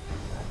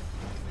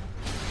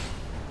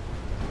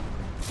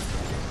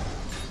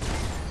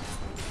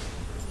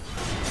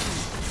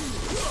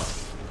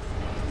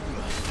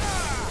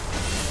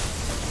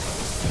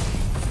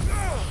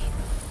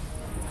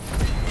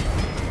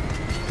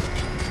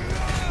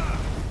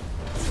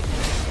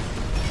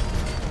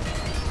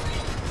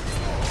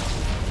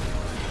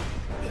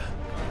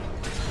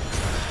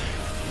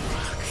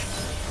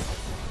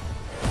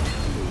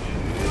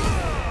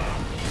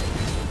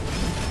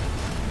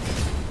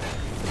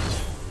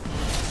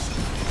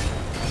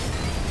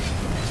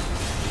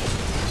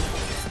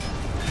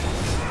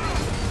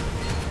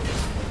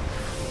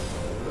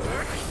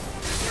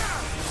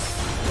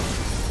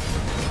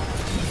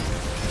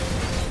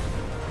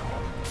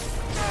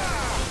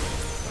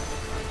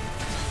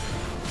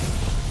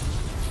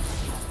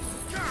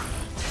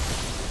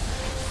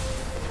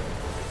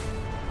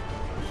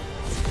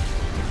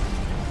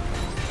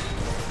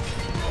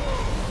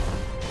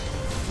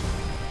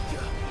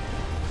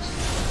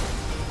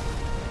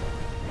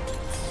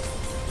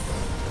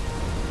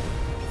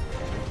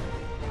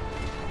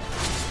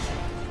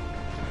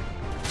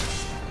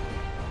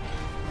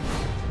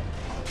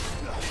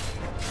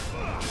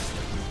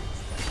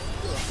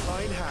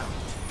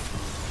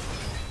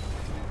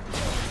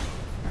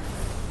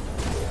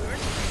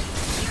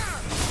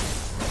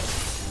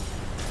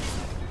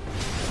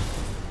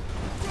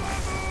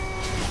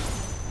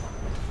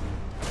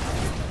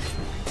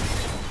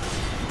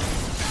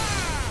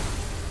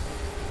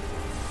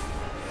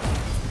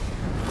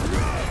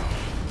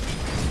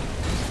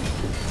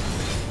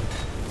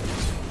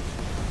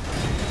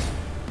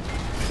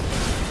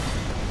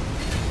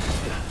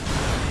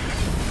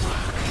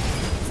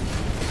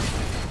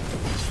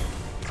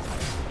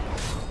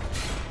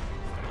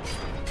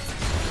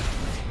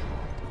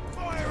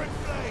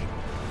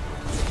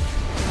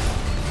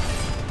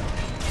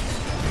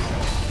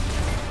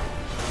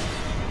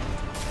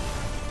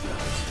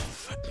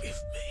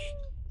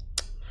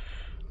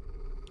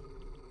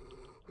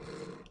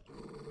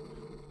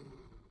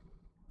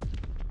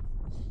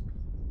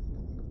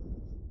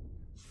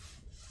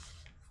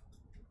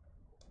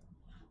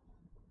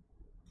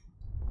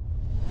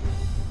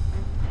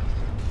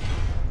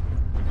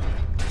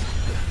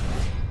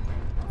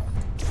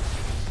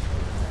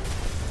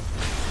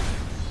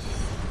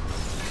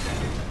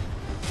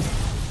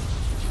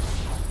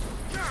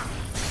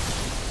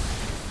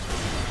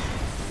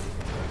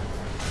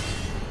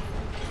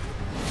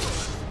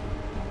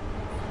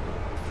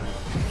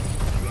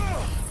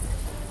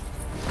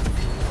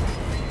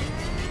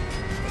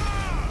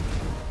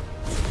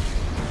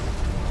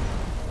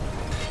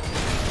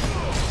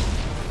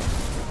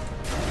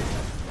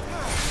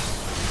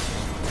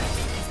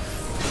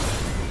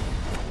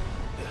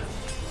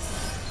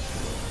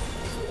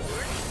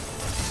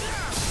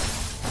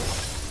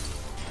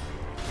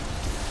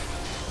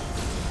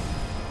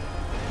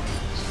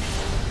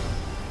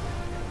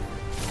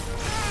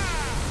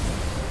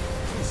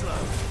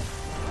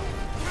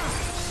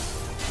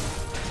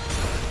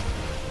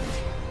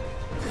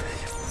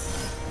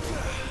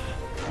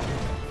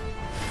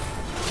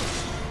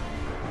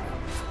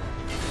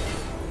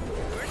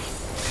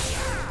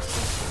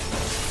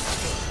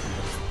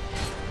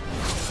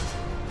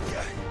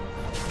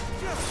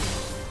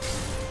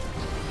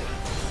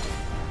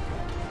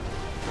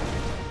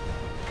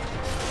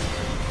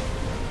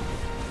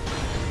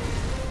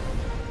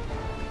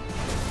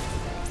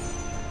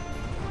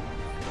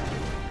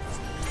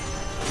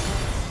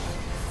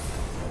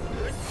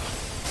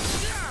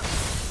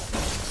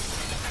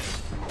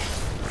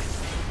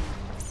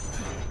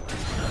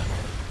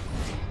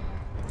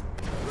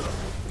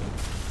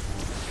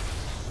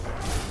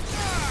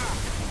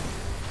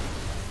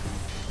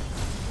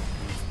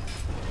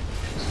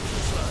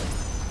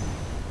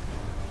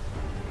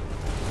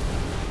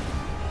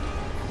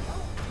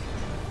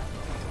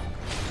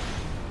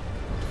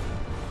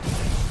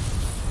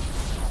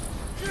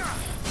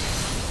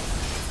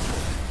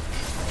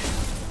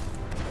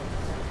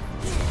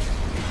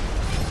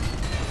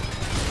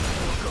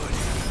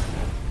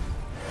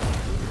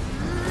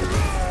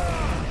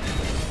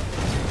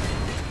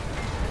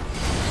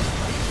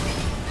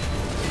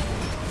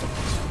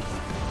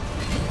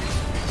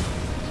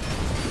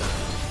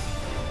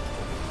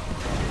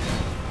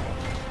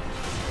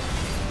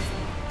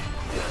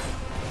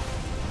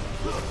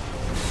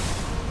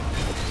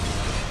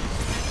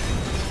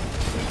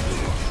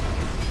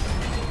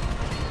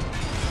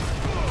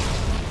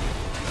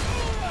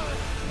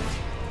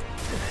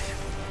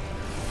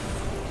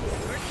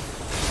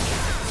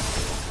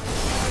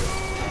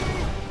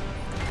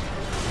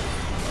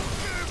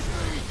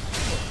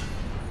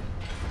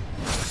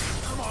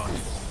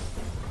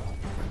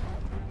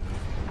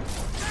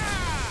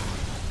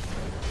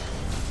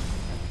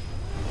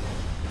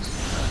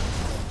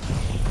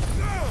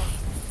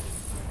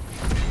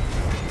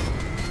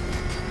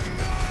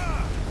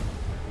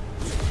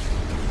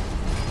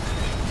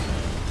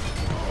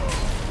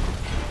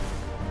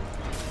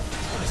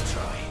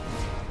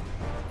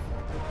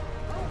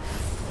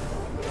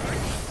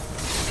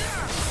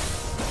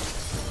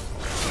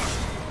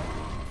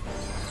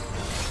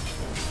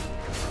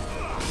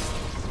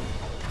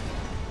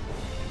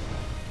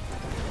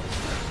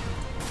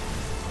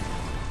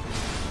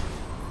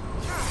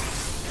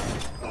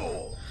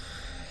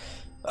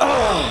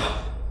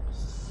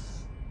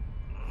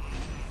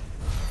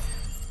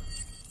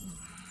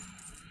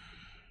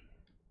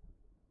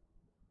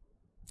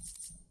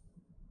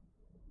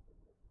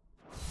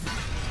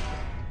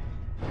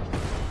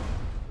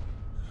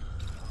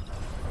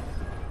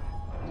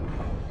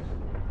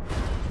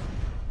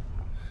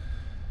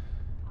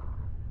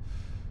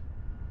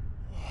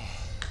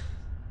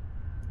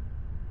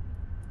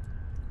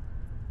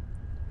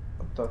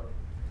 stuff.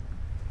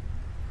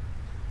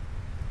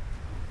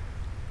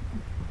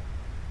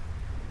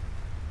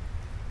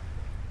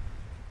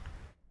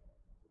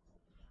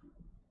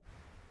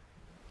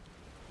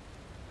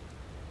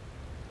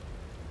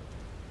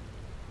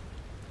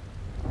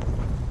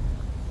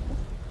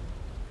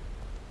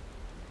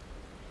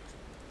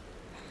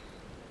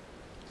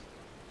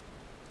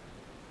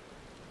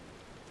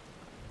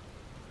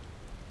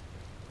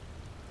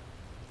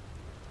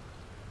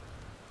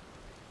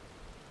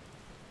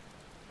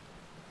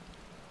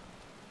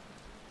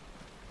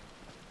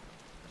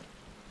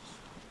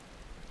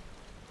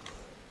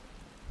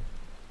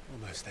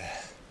 Almost there.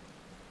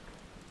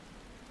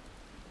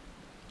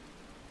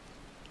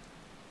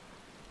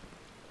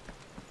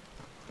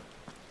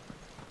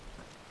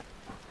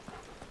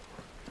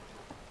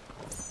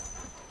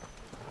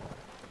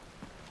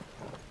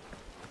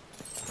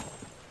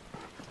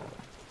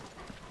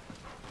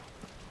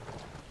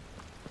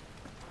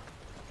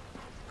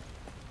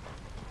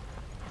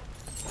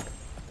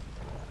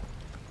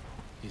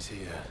 He's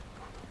here.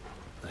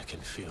 I can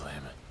feel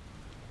him.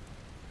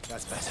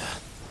 That's better.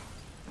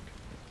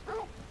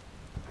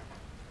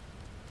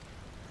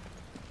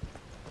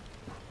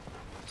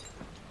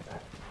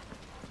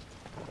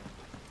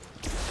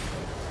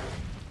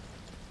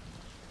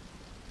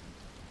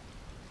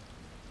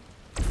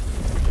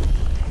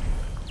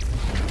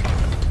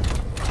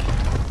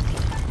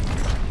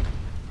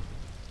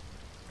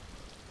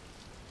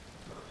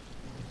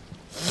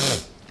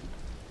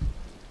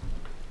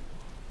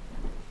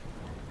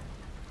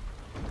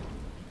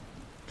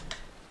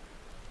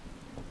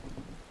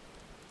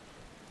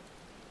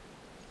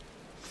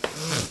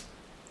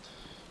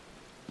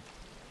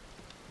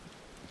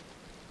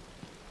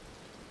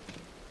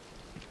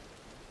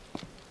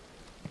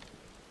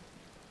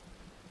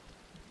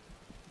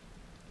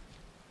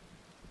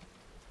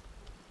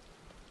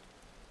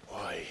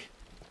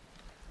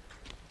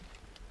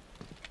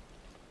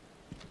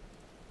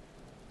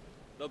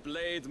 The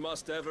blade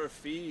must ever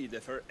feed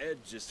if her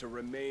edge is to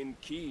remain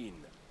keen.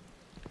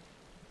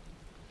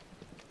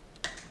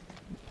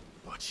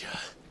 Butcher.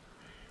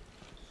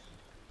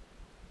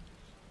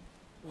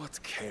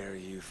 What care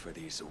you for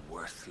these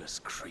worthless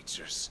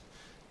creatures?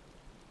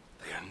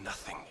 They are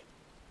nothing.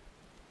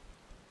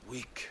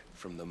 Weak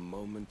from the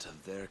moment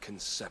of their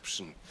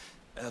conception,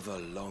 ever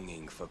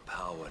longing for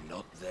power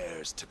not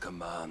theirs to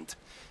command,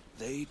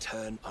 they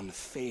turn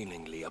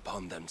unfailingly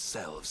upon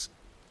themselves.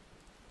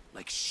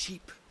 Like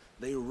sheep,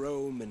 they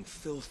roam in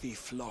filthy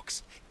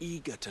flocks,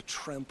 eager to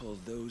trample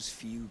those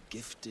few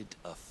gifted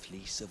a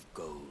fleece of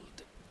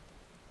gold.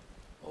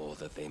 Or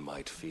that they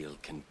might feel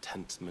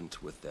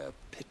contentment with their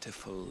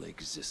pitiful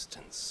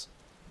existence.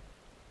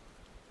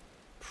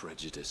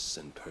 Prejudice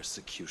and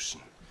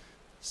persecution,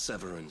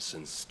 severance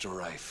and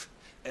strife,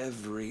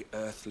 every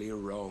earthly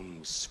wrong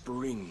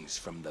springs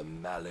from the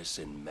malice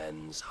in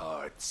men's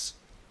hearts.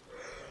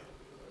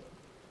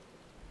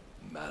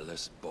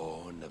 Malice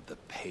born of the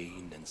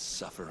pain and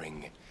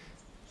suffering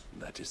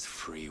that is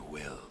free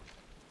will.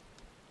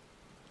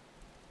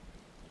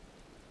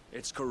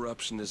 Its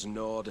corruption is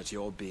gnawed at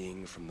your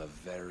being from the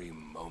very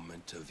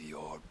moment of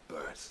your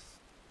birth.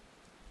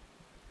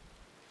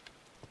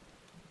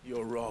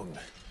 You're wrong.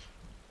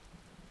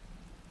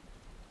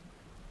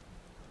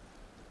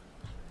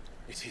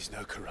 It is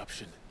no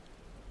corruption.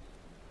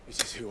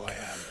 It is who I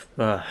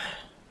am.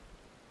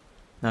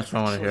 That's what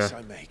I want to hear. The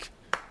choice I make,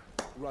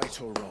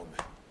 right or wrong,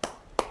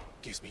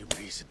 gives me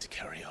reason to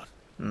carry on.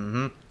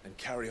 Mm-hmm. And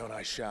carry on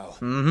I shall.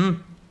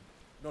 Mm-hmm.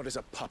 Not as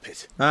a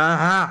puppet.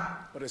 Uh-huh.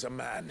 But as a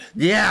man.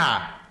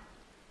 Yeah.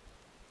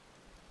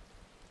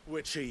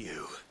 Which are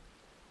you?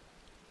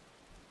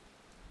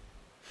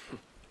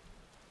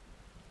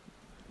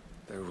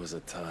 There was a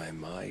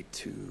time I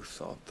too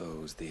thought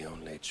those the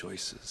only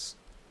choices.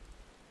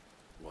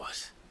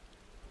 What?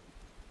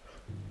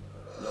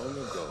 Long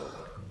ago,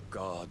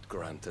 God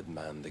granted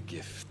man the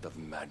gift of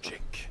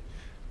magic.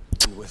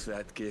 And with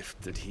that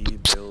gift did he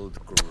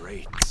build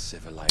great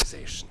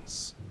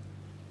civilizations.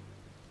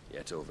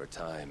 Yet over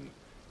time,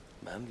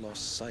 man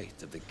lost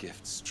sight of the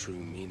gift's true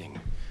meaning,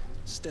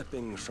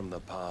 stepping from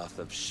the path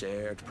of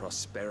shared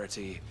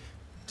prosperity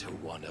to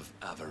one of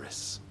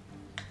avarice.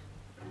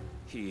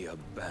 He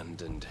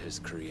abandoned his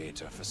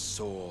creator for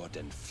sword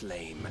and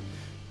flame,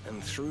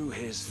 and through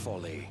his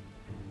folly,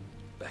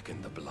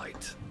 beckoned the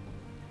blight.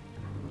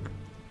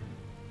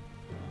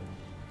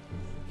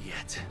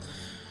 Yet,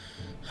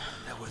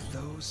 there were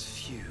those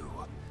few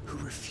who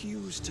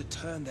refused to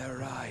turn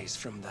their eyes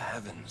from the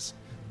heavens,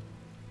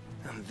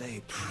 and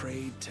they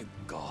prayed to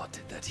God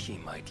that he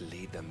might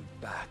lead them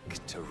back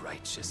to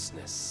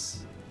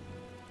righteousness.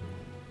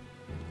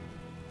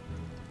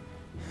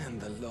 And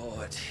the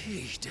Lord,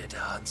 he did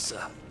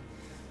answer.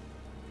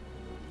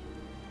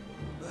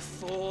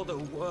 Before the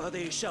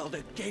worthy shall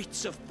the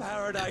gates of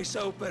paradise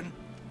open.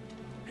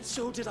 And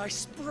so did I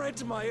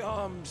spread my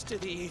arms to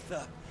the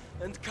ether,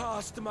 and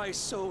cast my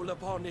soul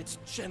upon its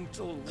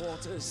gentle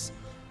waters.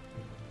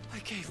 I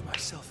gave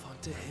myself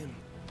unto him.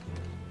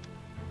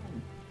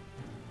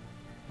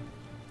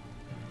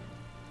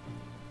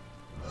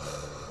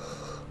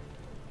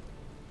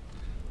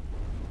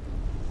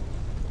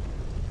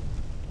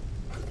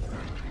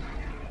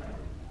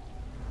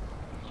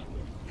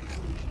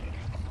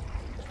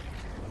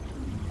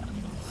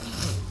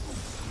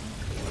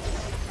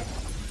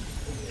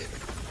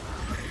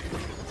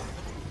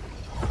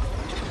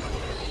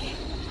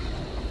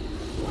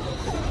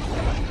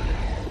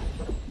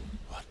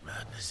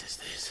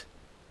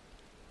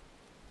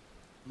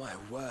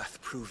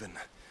 proven,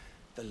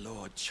 the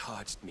Lord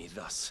charged me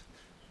thus.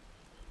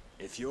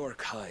 If your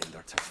kind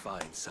are to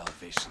find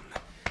salvation,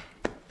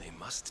 they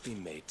must be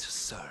made to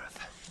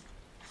serve.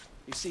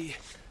 You see,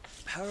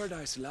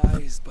 paradise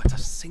lies but a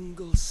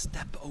single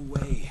step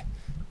away.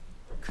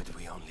 Could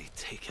we only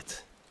take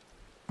it?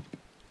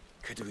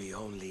 Could we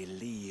only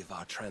leave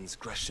our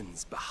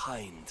transgressions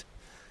behind?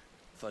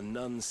 For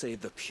none save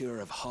the pure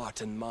of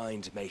heart and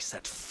mind may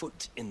set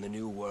foot in the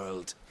new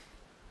world.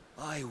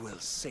 I will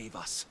save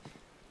us.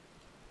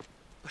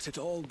 But it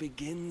all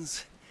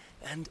begins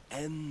and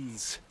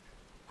ends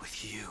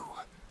with you.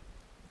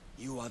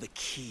 You are the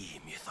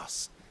key,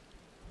 Mythos.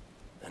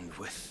 And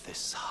with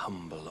this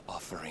humble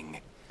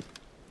offering,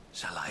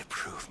 shall I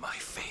prove my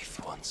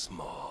faith once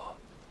more.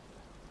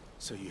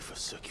 So you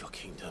forsook your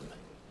kingdom.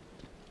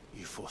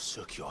 You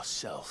forsook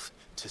yourself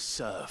to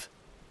serve.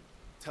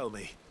 Tell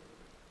me,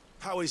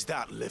 how is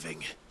that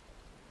living?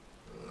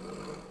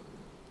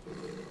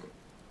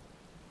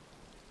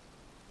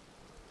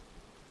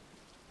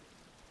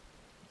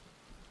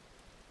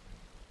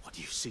 What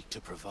you seek to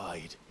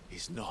provide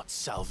is not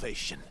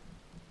salvation.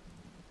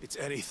 It's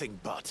anything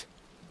but.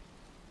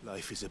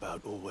 Life is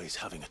about always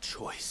having a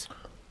choice.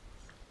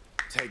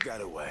 Take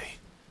that away,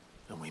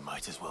 and we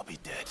might as well be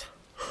dead.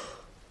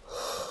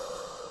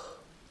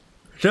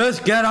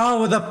 Just get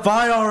on with the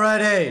fight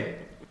already!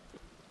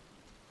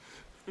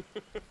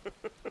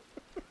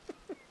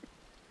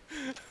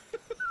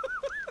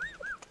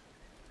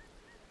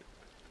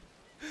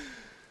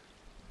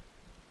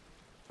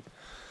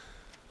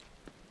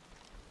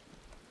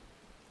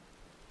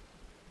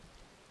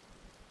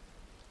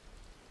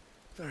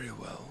 Very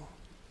well.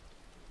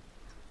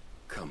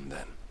 Come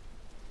then.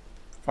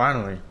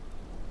 Finally.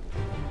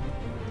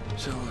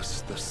 Show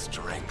us the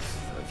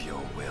strength of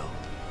your will.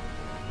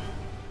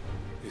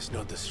 It's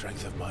not the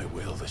strength of my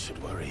will that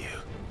should worry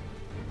you,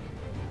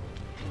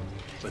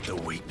 but the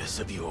weakness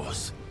of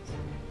yours.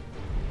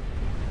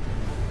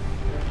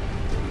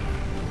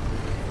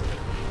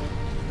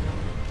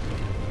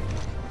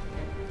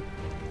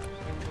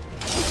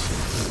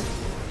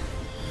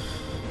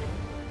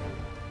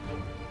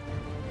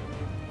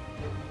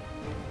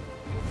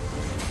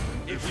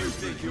 If you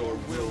think your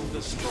will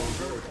the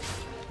stronger,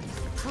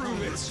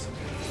 prove it.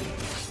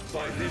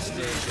 By this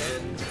day's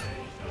end,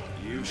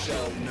 you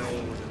shall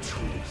know the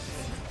truth.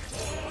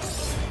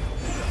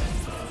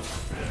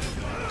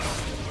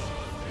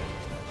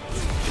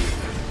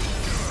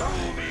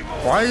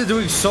 Why is it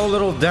doing so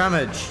little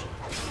damage?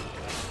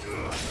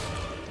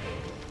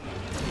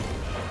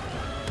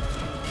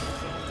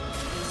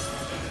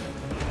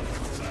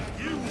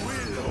 You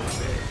will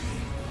obey.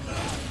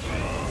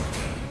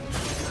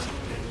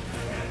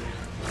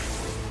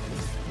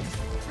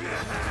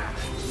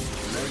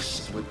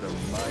 Blessed with the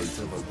might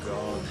of a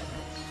god,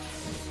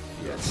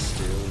 yet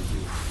still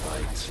you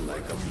fight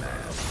like a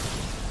man.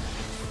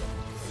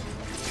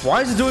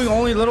 Why is it doing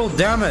only little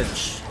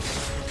damage?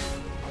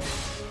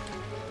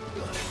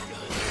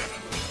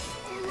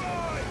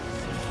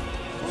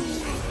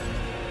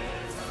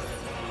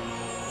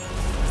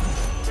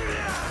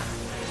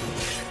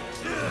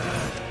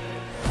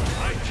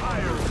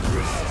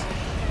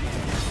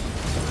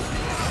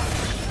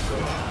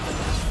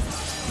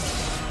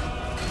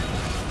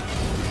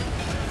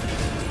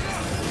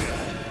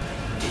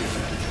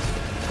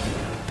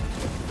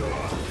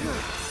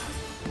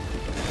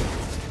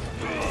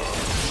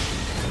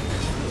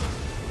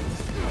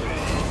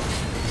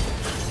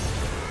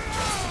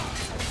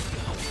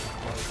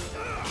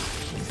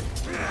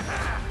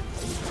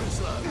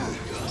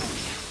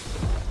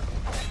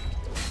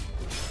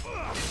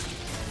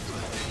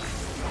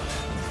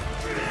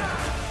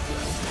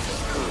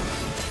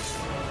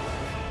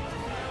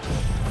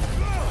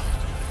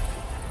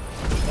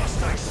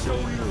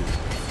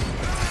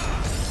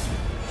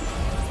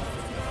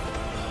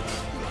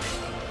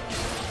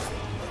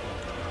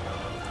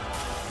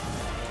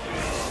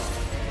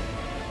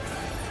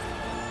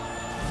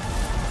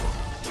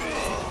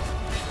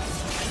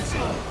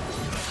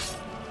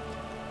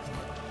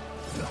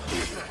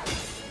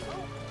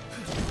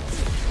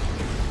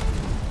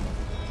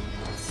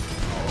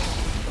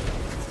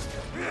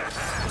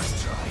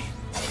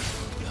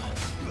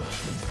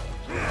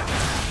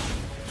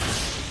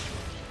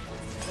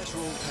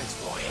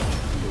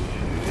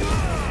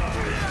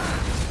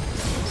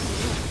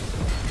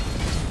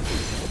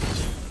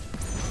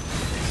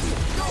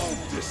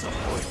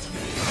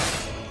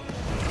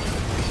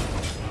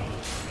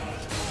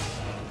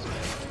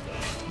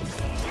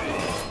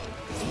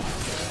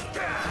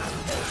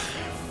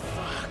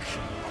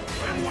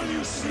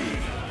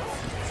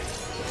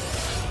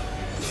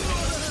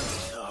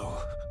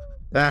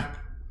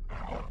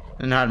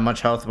 Didn't have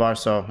much health bar,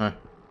 so I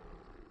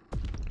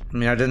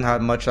mean, I didn't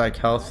have much like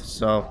health,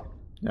 so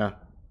yeah.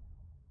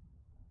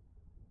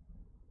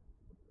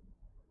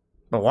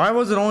 But why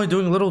was it only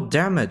doing little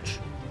damage?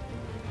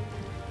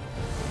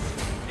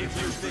 If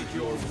you think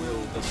your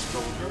will the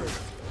stronger,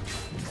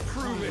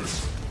 prove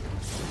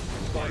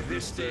it. By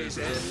this day's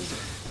end,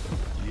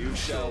 you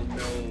shall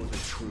know the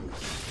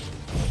truth.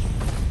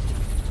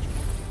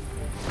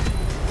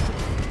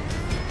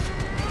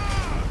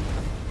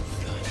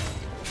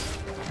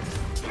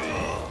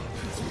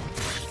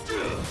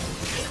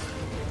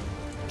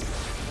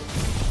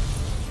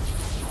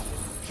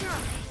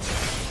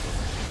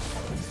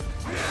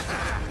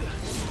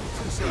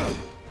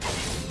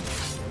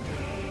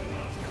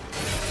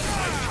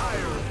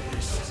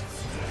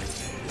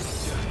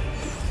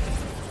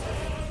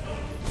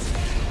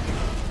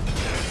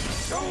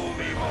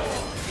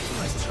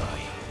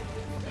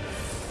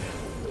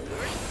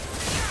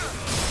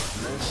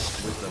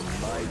 with the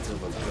might of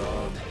a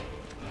god,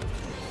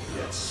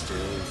 yet still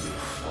you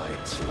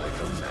fight like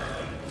a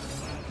man.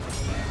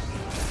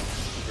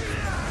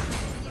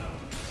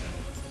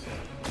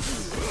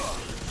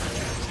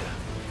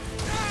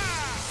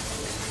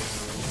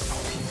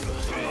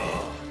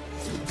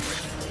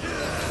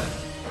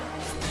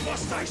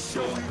 Must I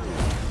show you?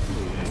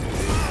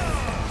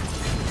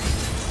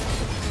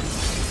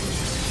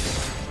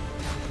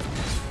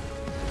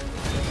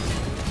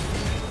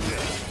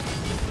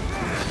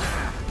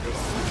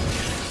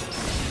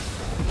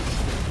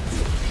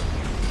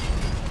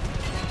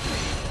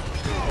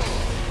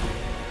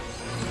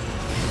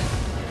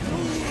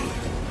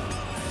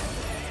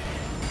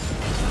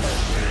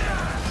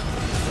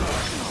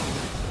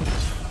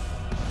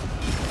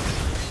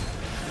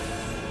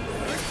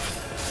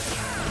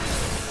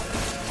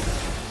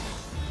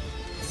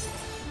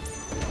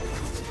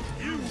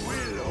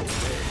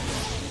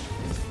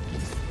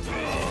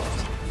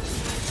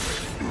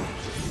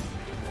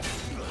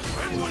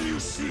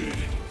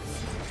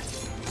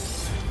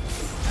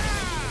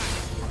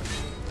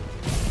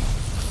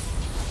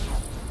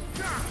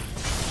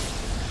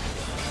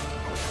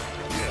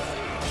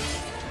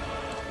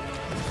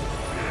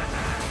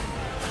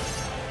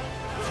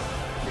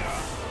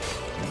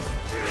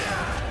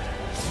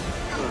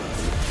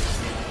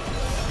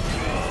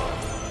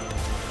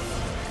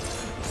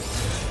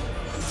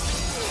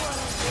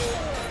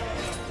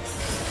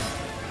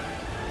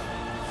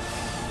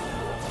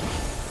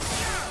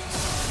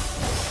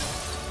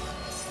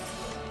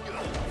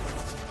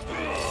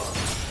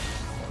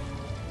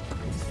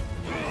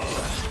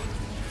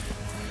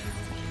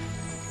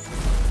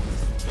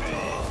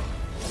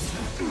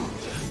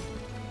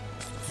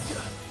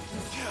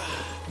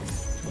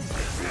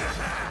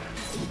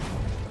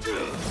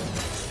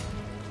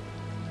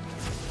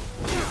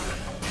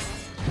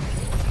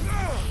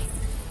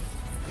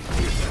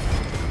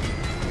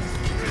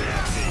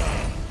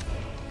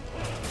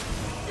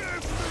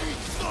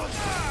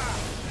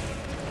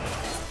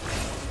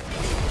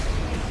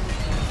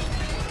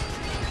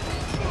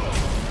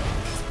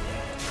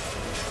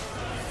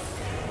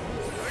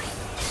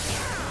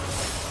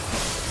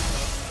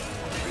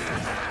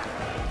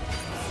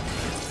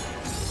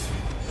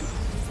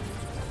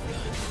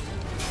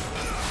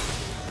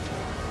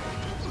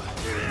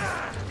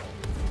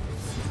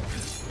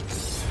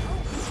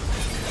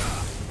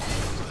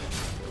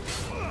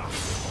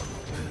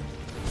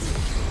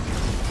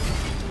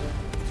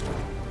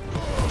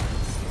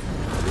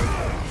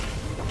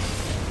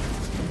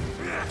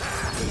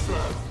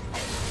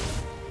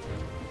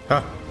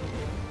 Huh.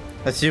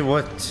 Let's see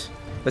what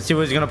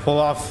he's gonna pull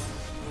off.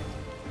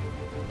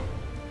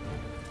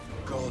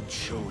 God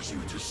chose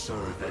you to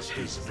serve as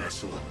his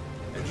vessel,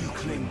 and you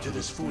cling to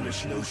this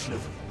foolish notion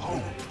of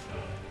hope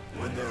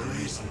when there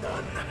is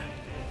none.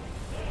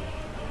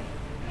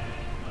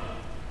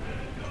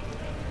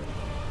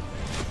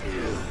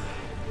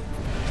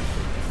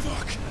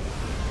 Fuck.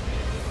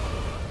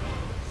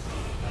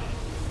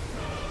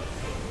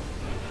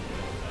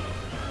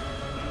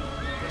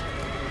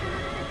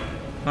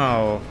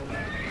 Oh.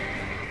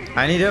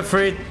 I need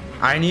Ifrit.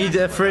 I need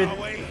Ifrit.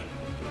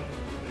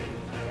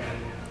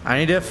 I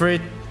need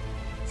Ifrit.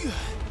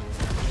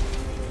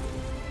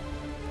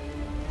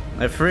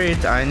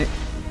 Ifrit, I need...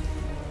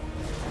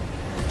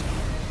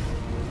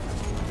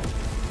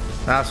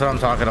 That's what I'm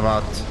talking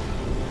about.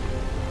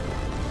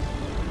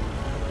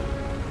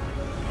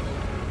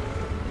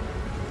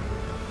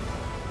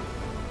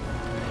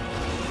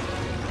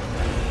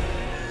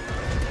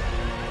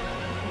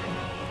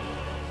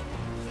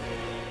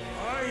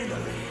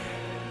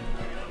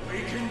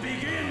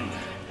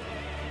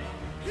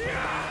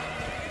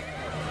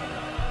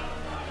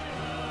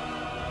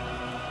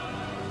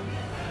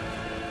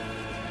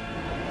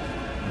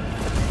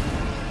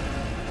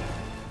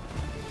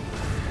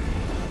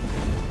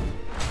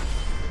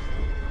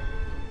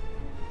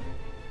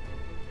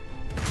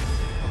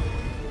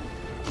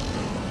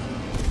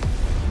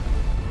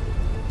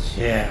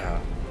 Yeah.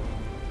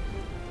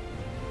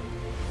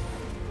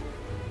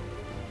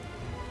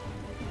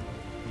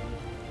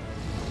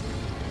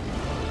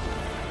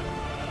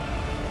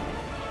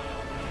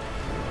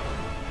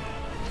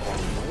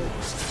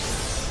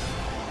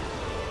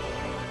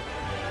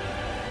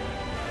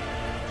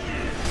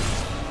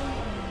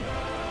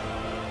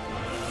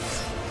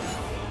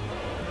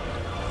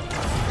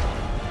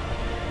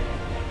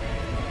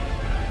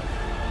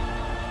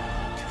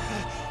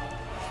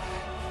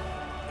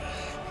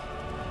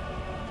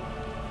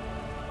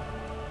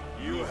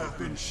 You have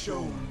been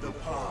shown the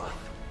path.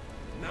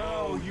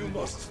 Now you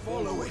must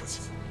follow it.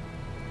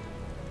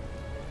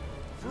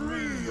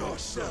 Free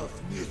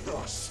yourself,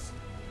 Mythos.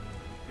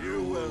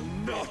 You will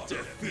not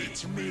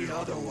defeat me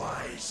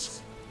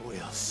otherwise.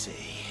 We'll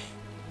see.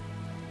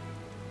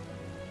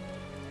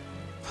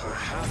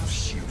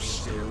 Perhaps you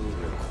still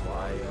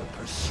require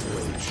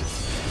persuasion.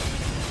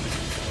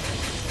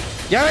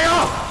 Get me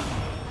off!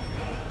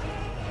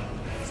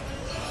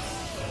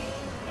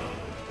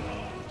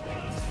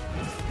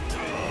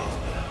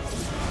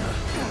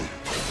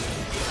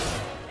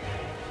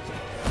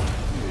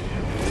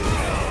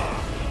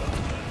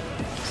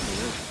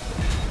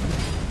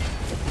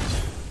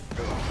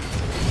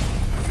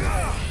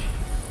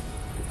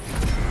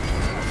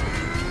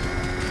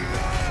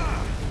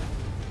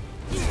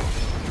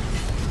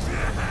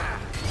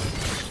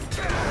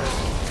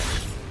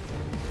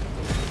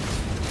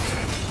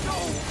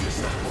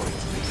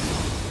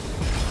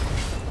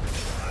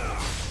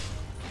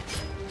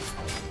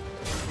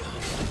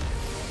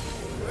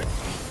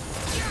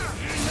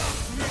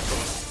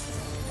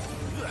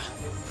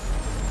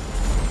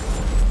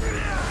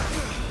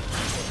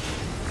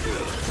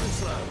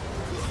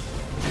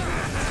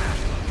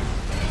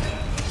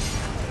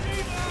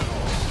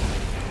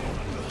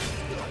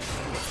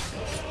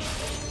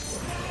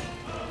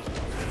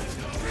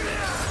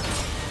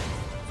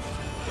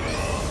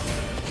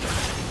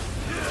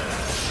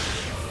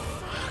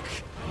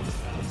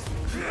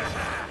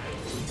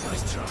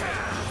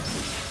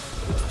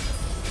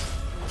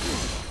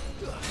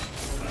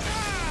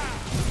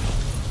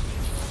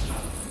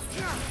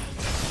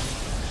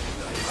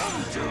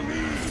 to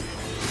me!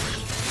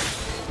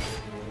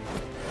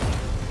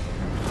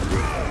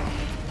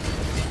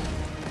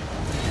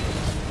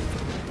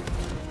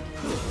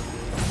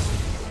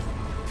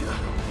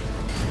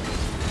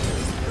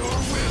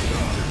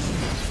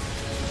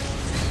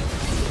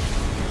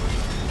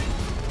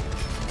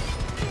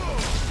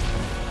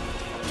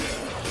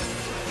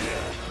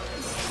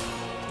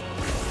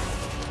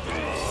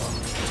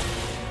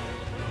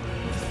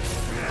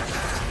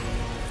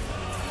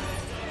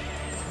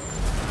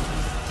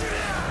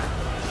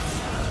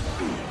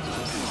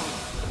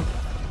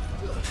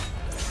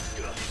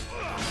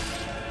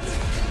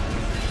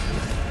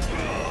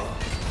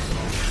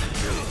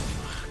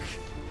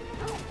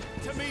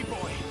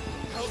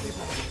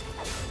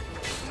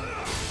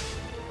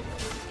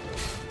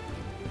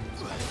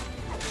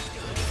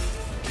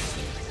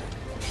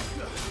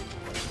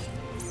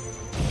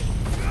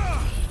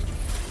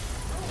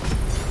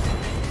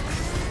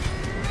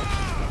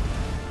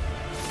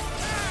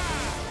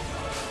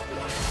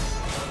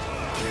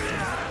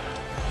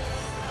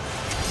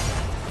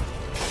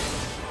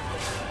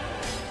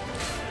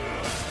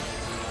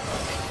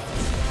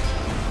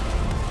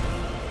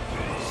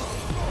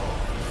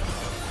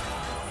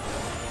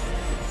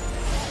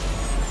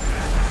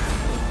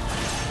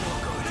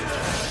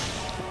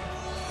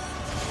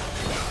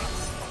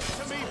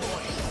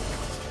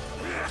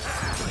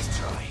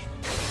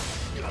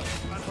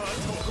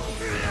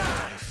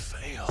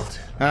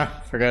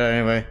 Ah, forget it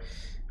anyway.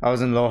 I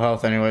was in low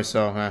health anyway,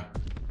 so and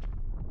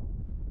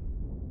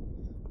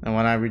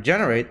when I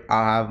regenerate,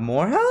 I'll have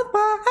more health.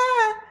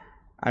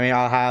 I mean,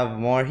 I'll have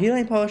more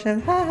healing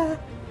potions. Perhaps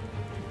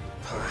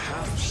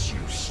you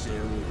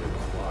still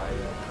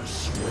require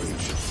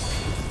persuasion.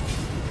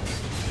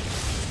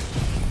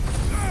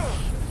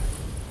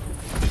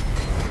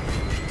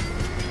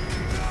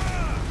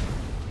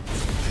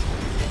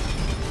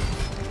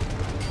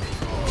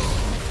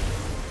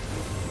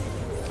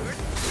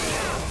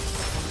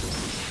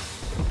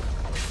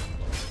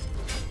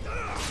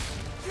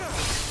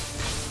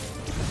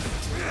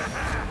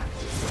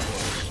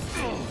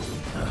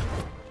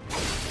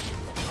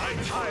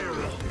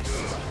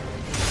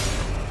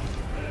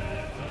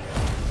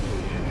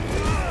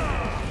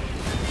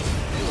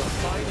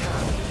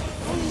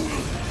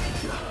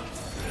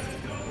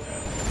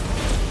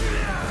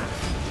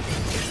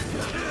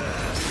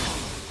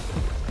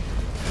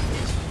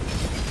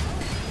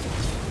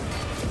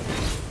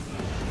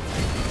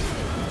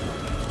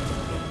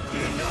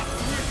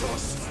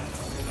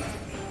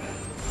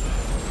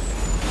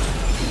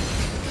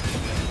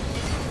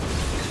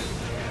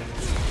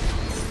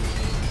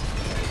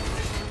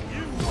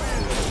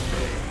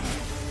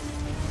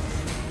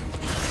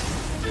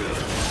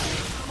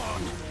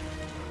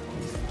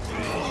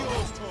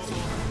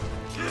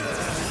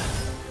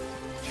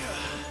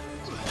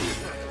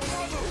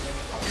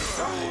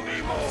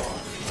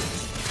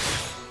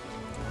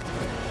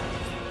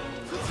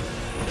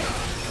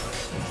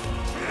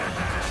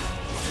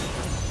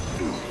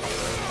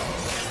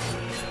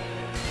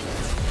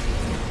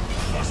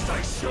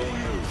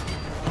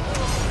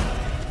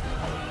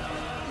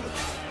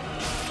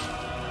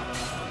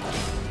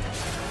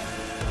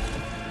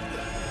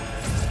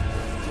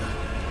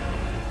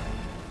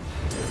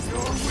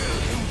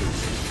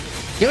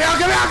 Give me out,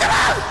 give me out, give me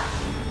out!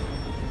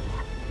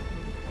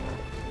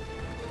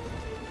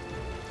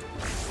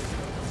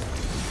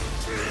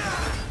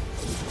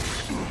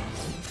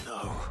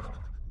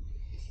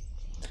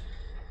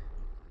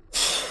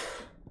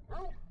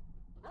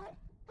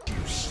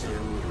 You still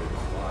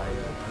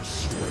require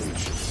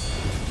persuasion.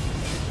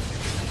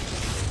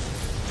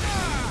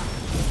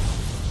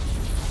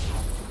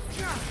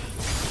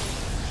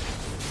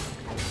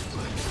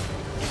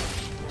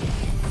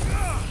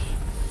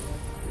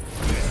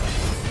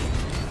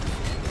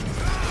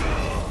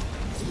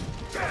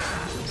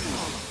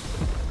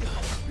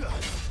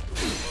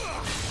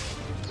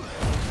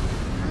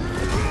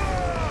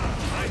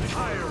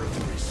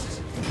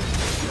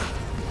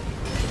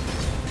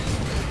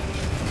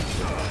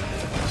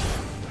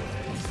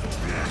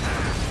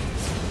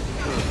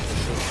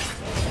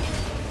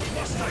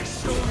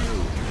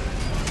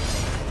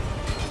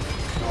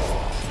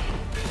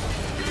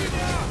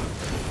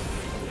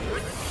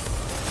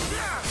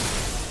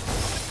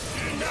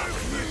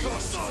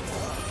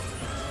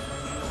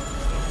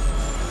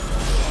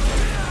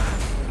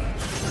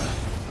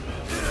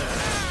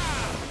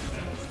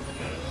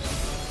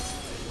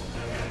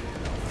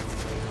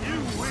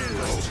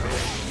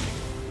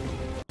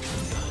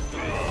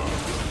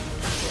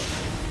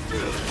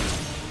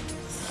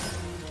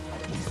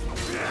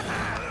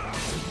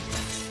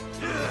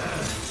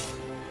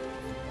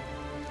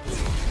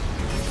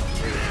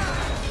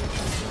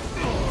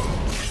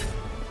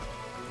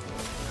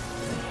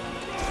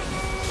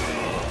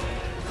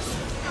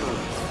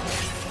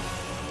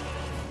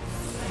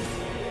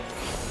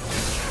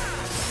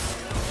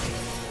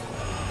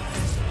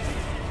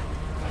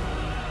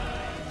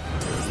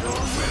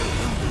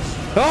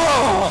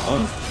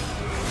 Oh!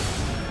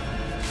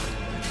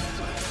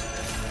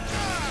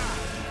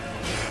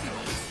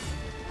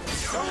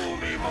 Show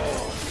me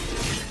more.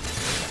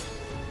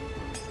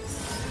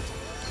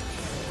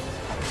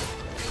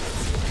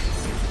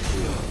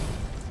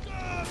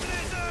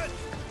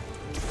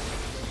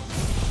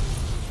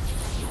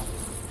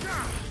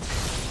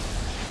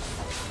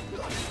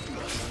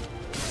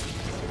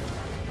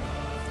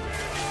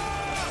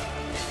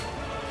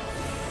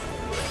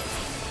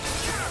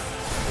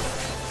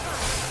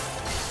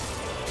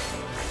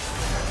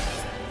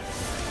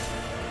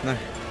 No.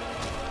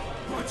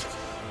 But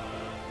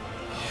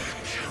I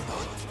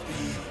cannot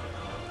be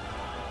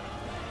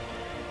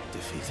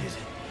defeated.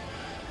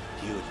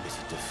 You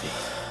admitted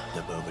defeat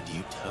the moment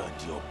you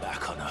turned your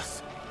back on us.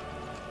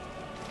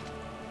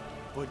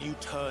 When you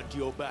turned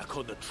your back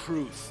on the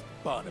truth,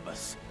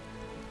 Barnabas.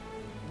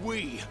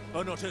 We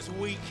are not as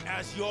weak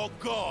as your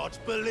god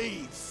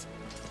believes.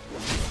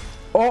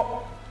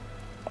 Oh!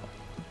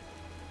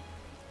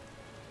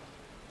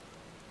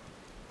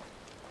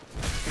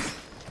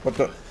 What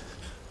the?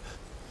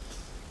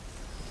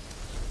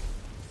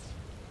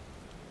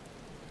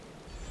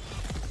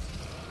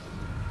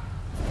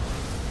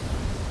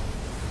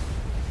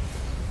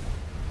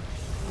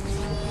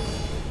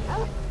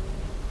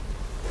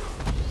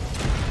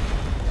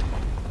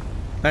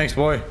 Thanks,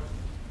 boy.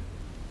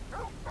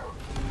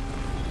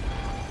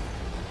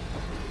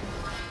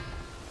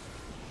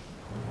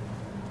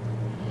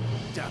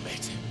 Damn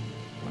it.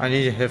 I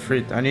need a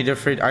fruit. I need a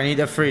fruit. I need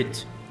a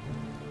fruit.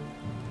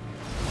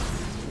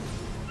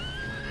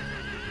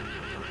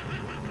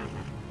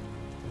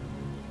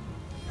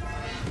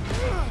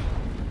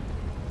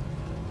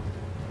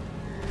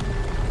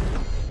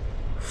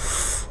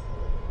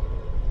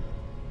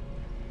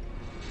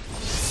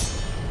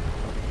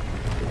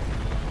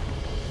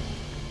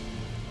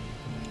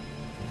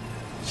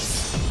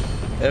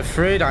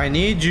 Afraid, I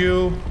need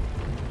you.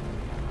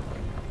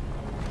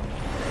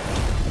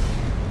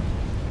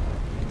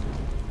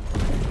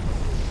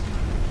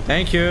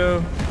 Thank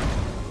you.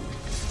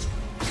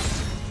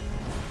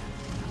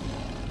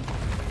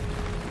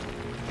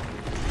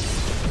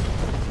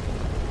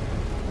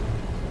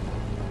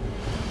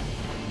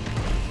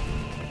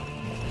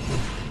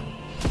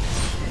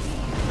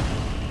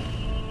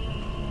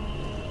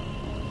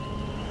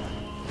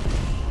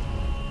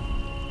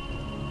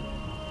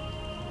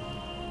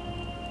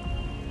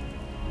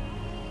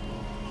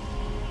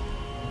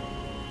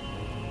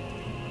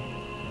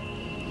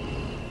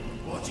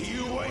 What are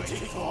you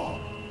waiting for?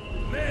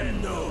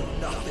 Men know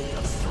nothing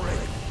of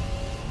strength.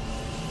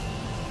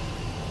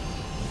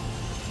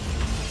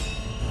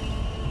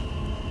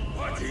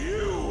 But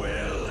you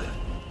will.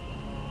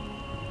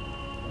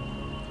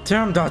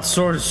 Damn, that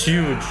sword is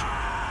huge.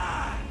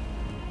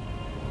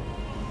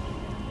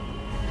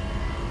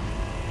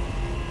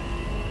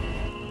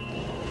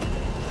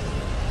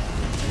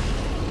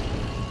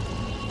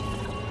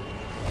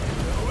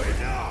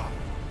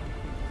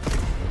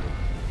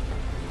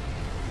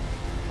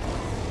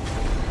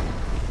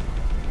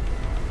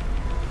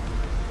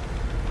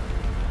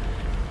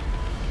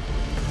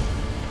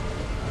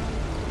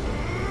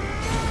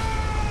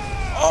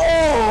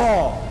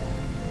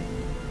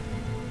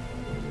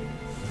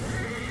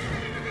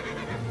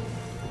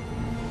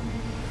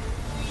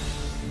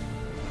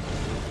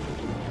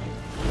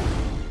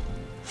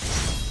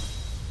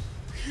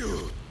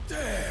 You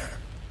dare!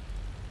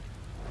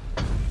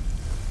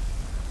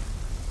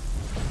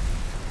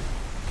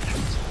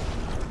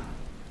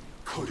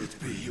 Could it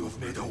be you have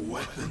made a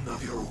weapon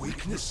of your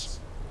weakness?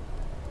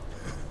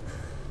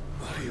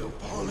 My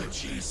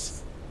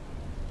apologies.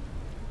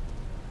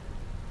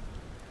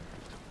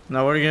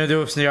 Now what are you gonna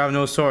do if you have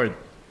no sword?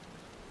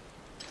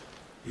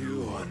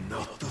 You are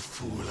not the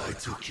fool I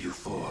took you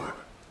for.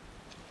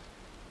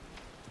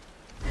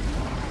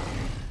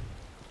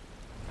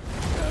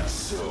 And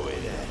so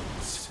it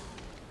ends.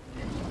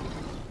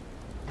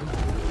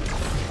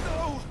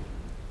 No!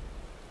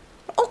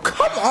 Oh,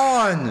 come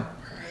on!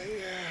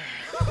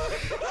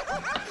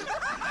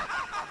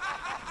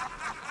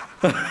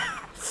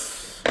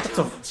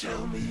 Don't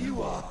tell me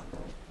you are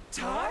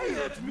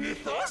tired,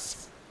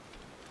 Mythos.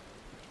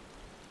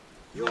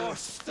 Your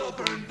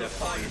stubborn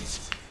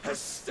defiance has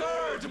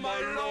stirred my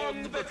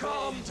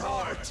long-becalmed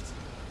heart,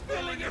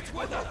 filling it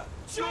with a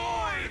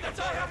joy that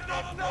I have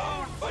not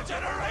known for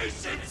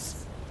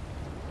generations.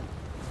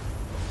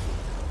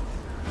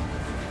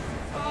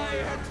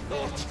 I had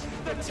thought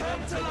the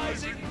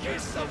tantalizing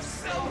kiss of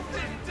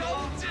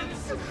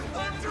self-indulgence a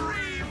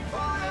dream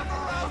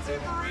forever out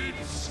of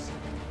reach.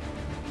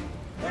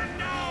 And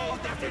now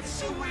that its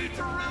sweet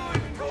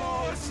ruin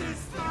courses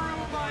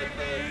through my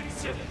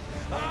veins,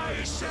 I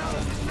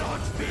shall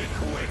not be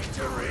quick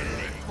to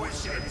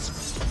relinquish it.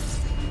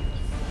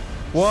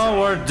 Well,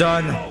 we're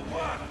done. Your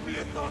work,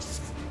 Mythos,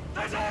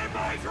 that I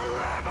might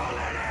revel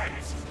in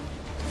it.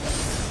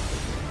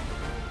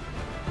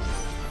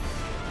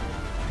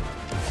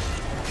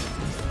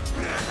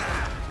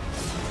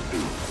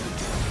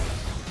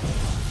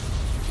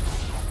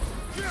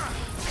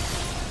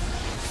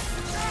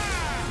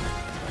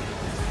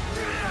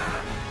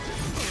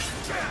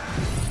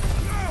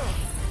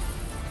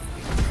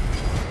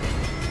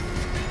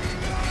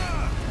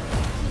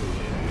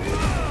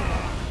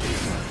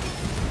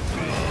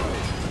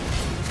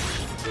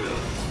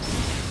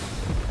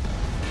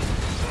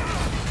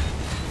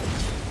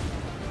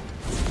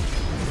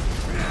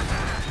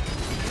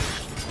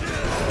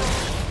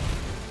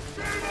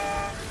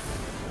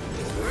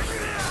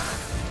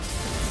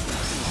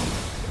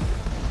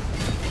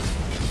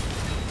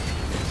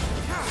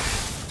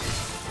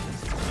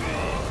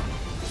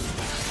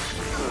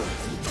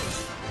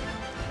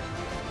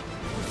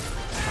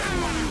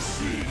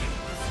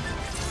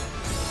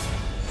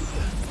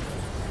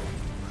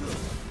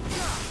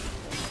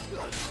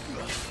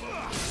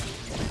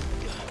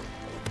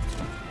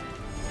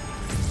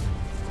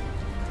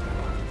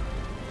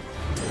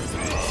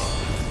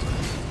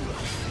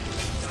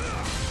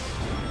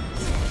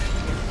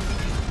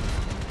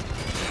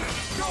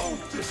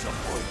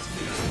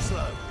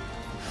 Slow.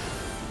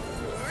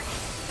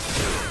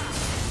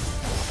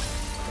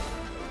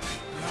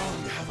 Long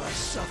have I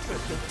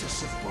suffered the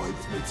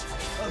disappointment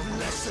of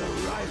lesser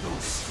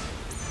rivals,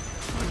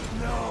 but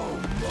no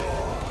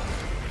more.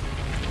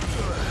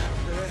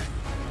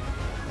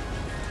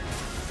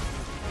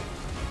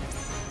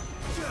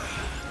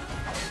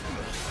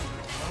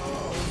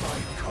 Oh, my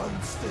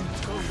constant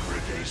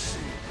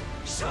congregation,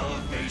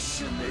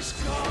 salvation is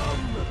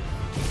come.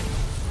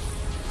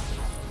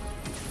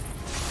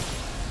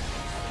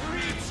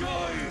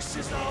 Rejoice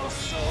as our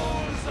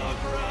souls are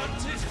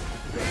granted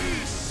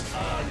peace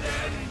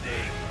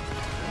unending.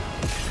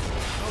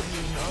 How do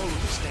you know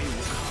this day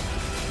will come?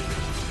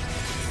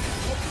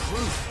 What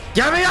proof?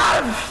 Get me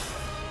out of!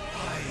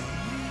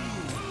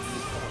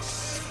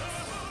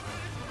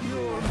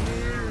 Your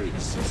mere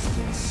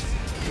existence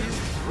is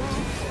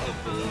proof of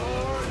the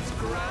Lord's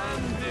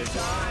grand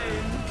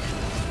design.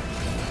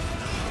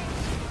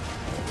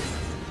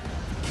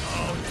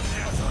 I'll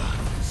never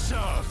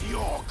serve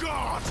your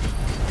God!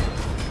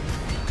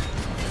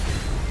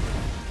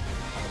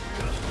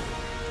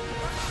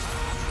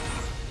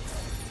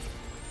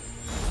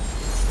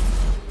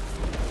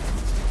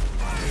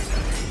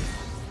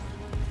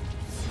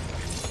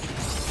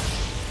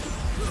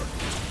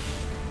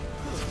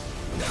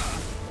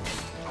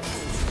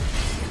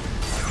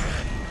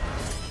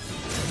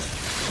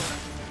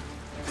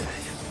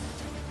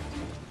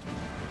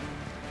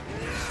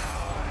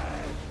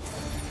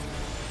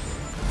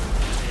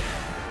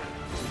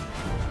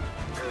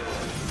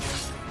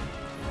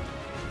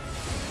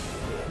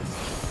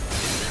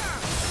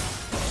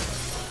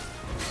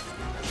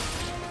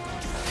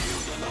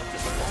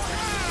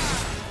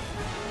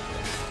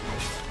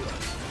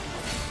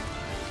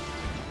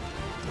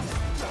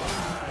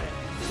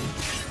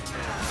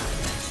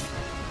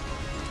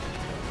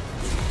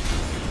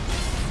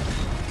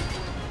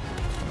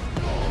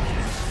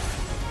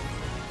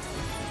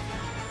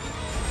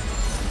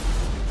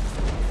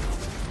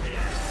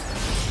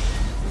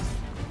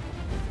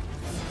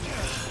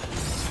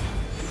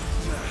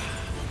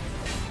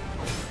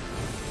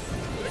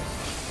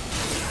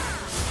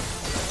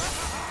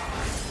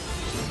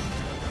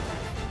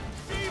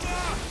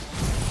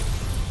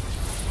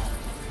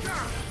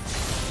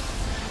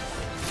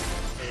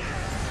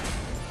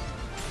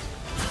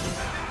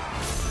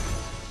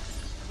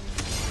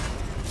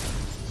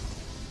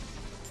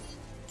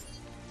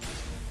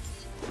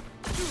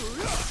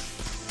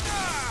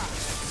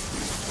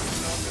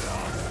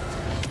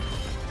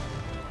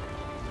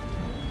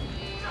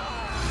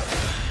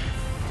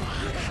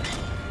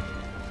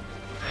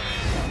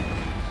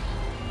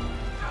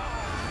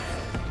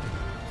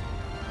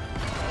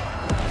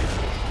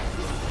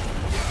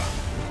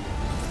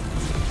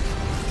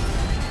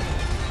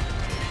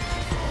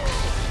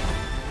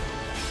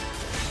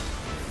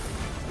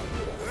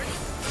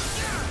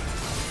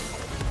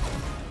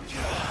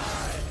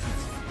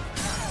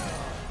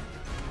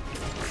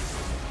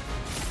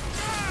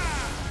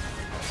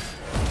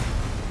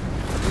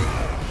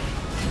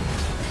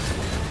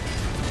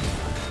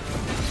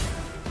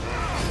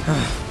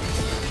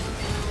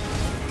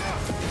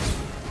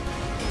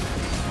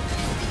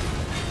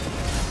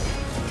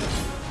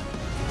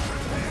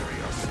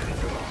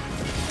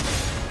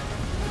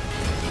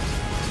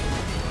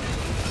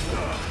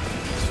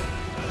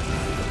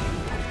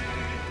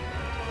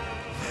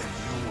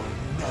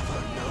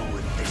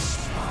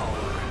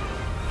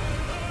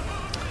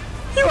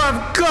 You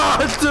have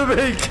got to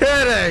be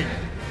kidding!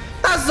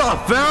 That's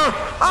not fair!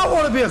 I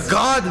want to be a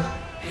god!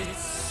 It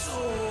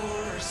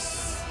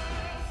soars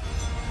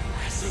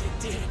as it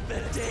did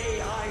the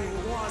day I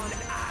won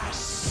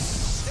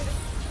Ash.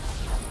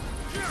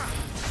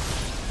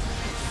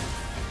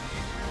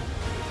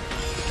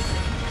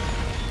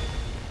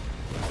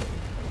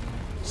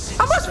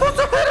 How am I supposed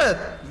to hit it?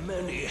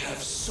 Many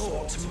have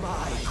sought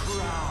my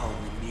crown,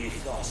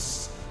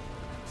 Mythos,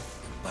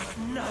 but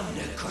none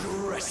could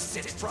wrest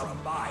it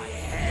from my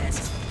head.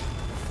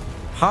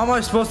 How am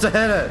I supposed to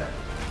hit it?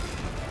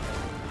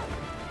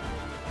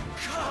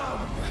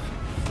 Come!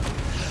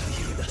 Have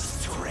you the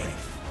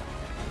strength?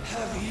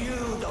 Have you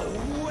the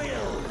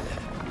will?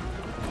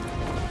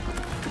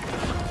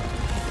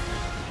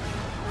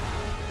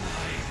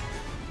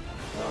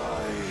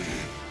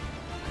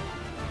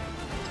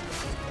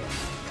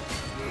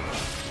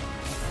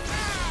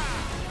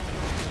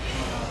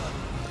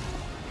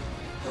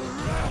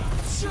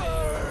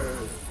 Rapture!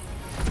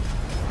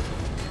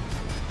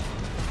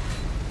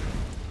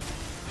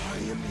 I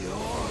am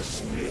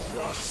yours,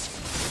 Mythos.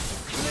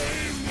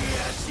 Claim me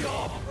as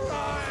your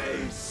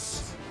prize.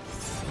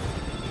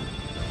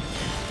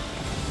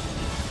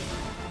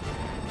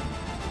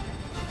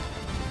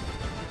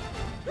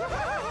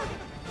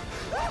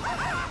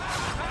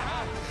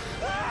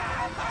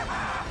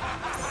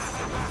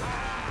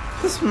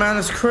 This man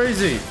is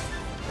crazy.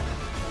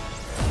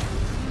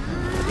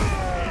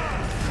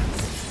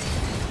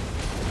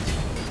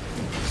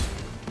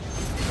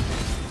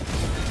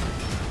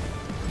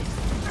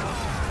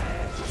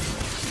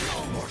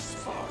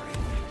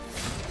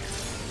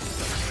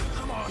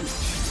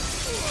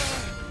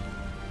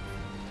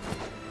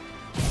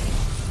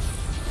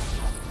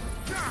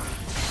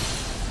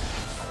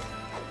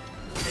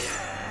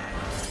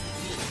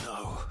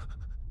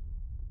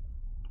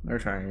 We're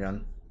trying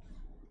again.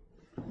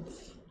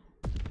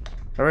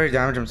 I already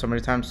damaged him so many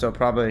times, so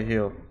probably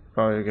he'll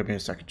probably give me a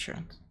second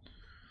chance.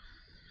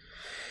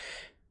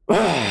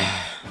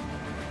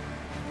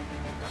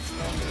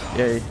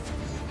 Yay.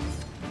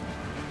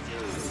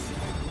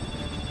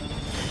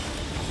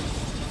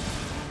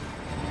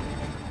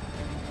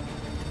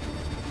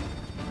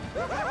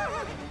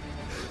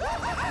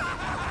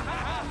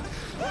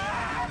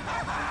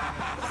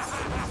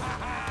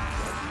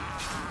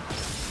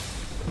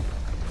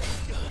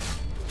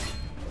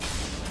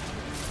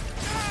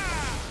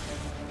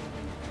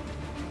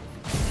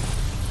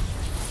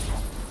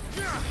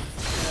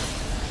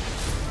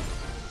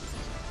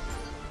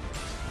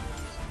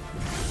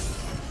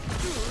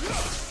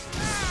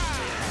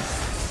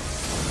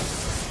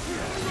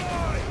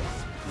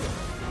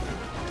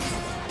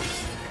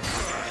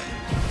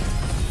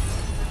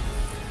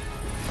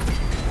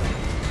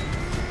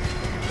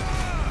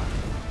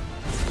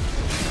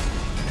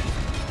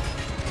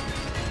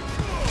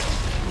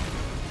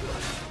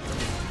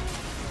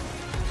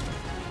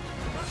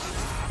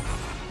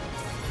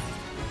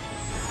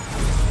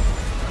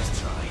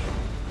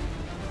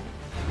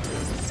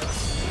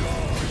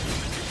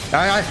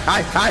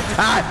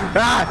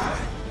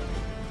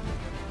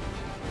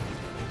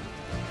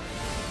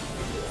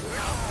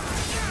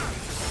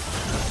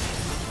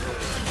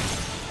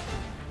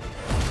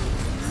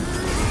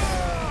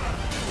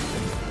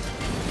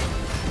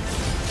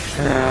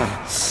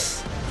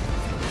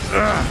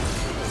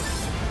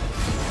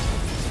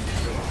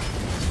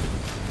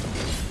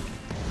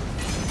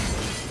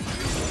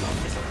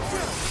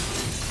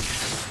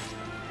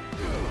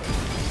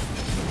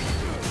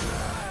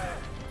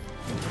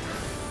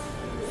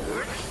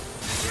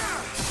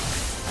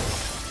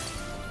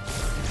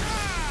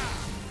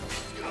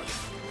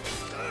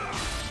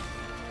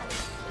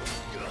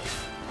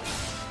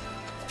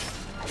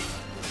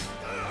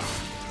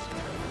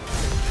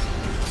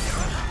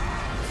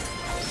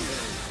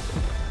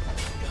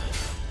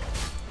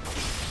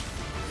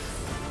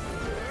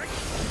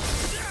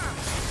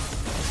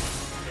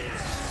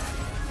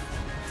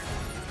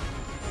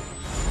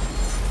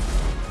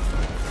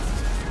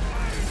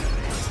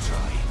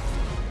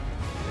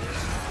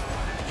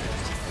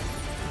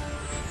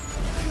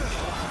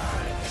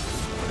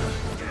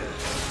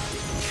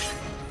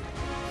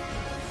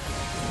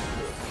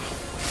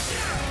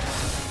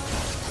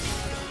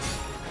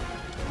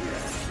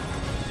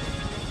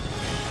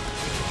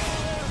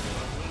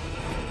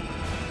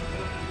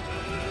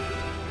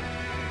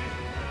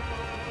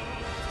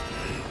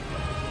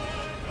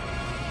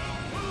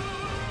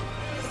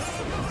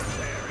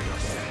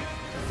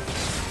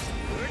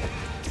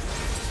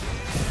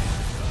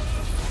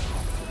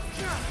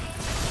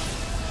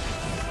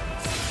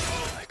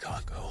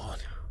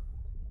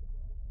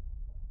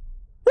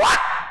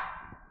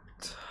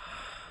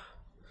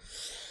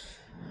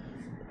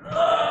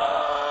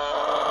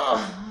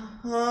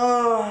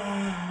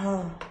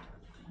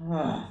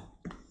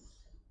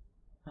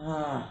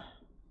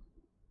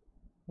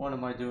 What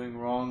am I doing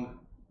wrong?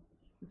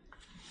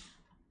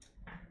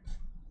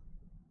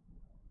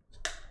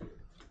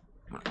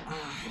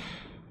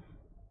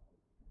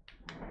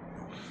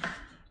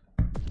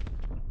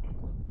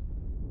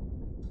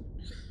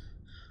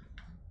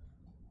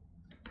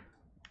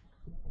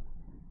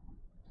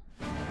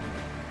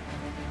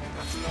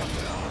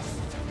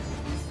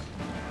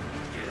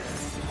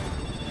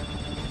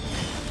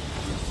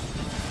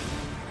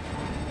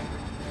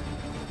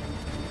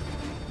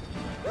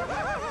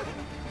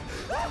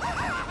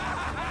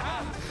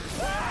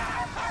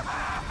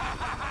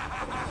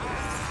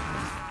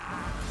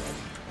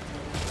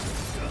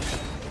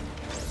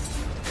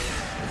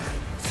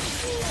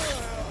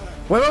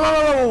 Wait,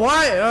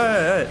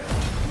 why?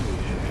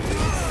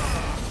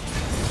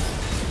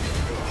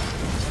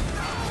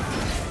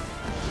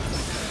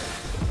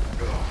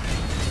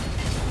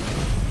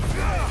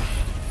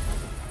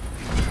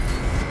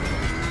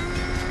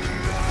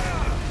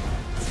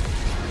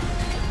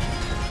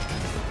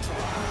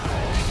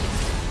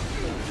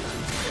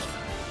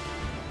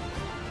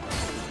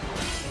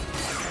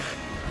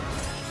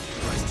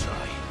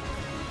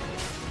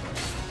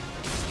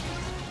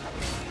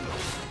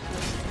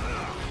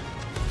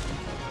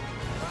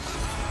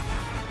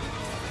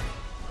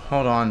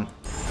 Hold on.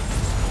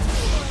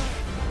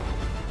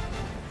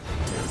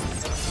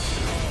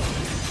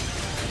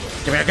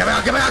 Give me out, give me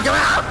out, give me out, give me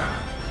out!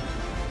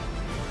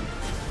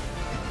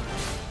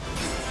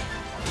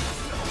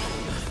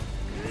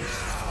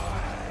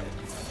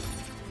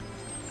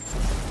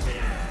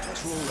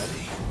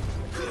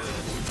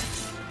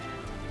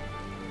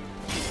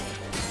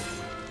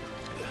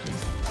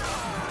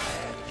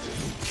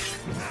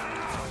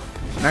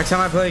 Next time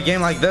I play a game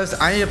like this,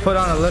 I need to put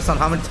on a list on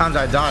how many times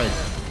I died.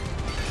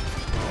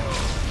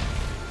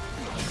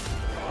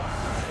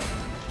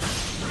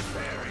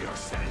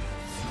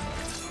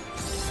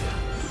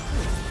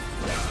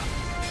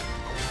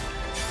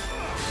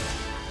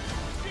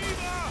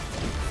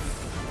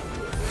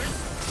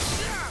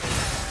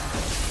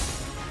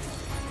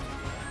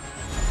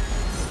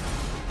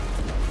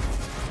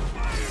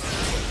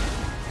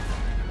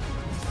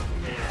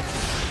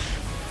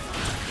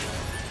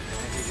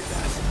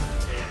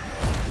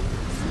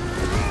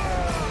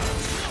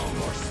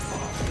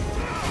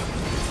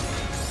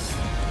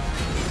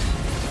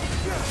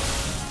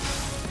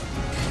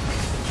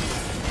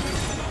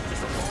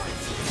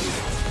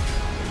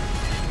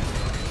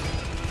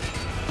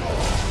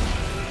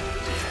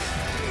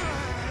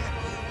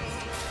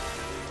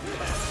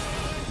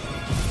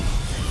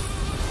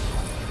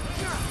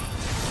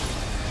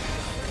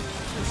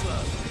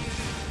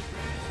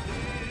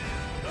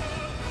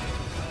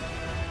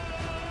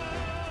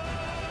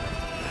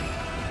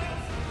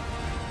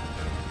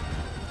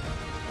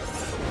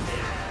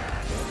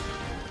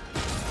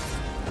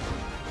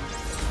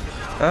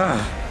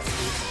 Ah.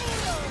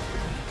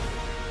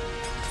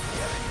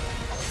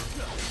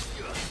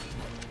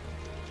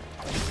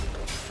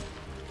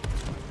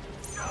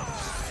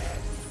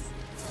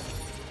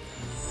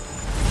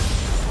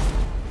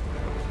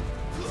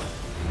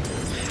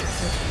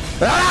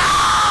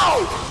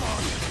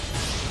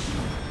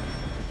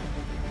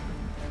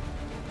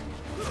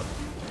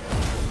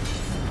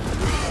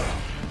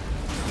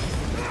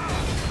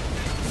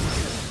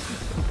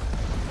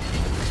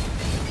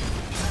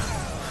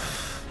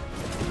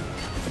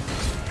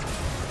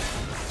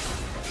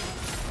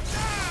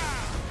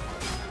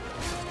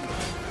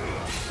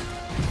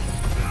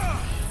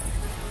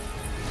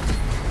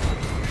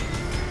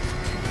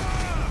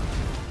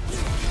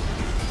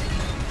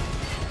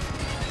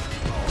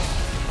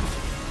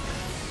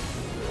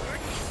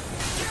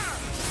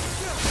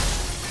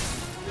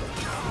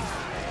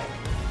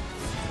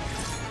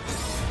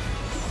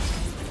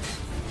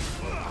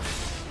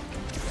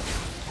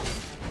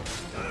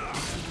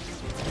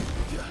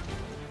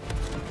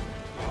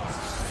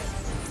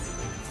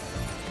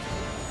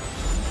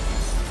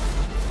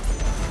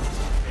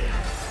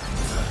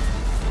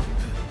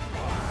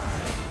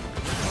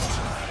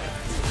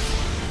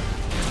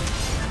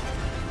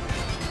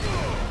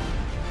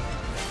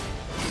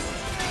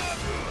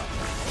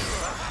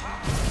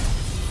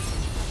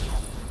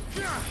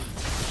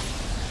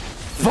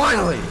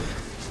 Finally!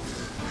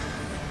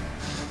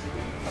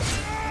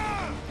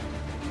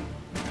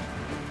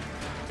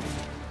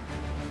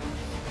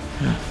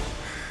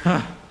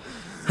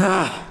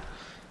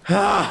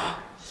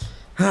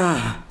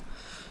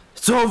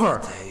 It's over!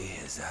 The day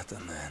is at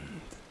an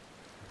end.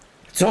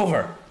 It's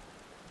over!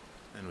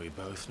 And we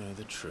both know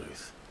the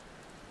truth.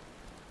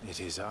 It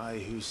is I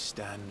who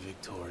stand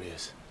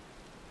victorious.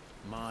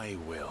 My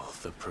will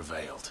that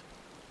prevailed.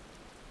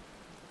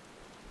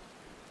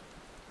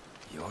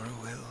 Your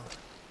will?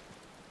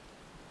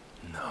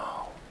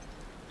 No.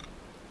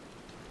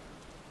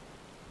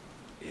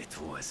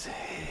 It was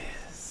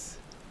his.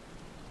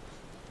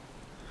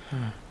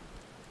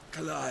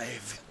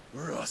 Clive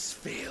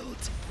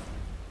Rossfield.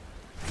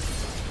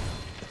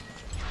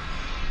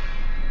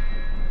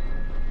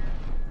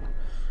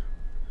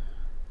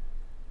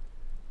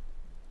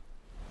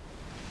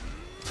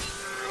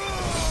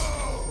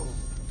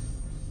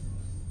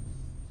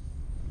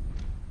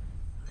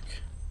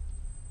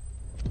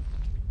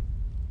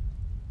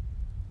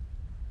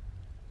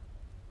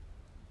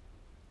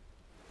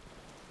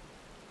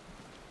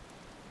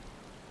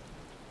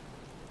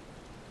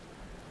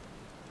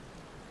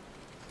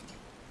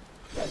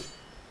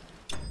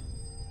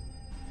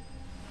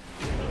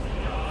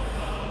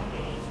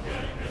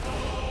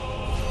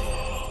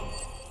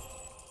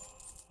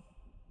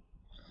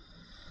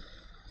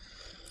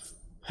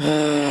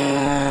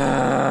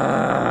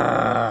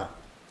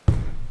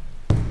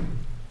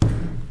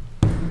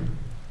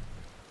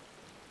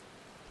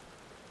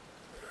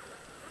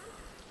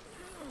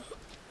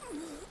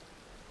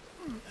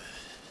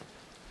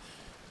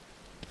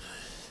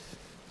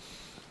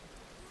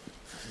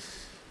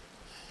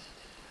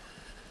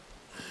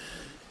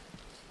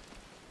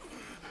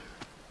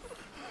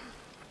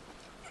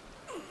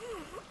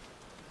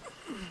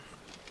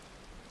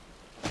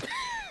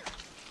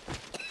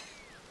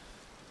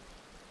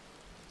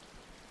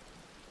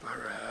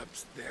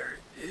 Perhaps there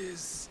is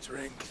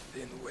strength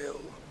in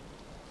will.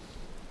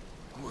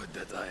 Would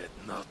that I had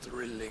not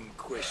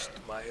relinquished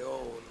my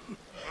own.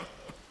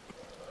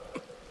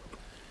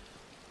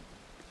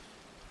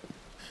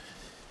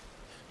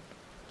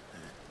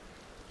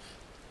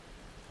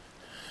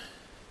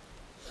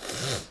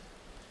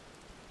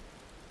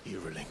 You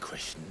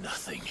relinquished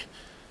nothing.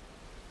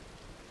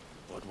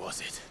 What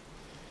was it,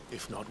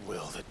 if not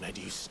will, that made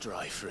you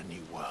strive for a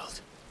new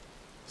world?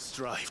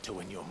 Strive to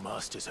win your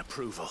master's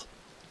approval.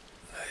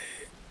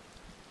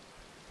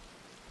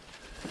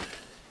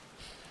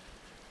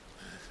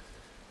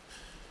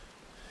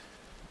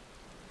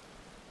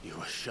 You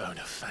were shown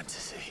a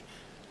fantasy,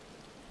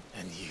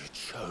 and you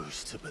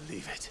chose to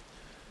believe it.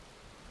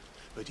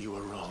 But you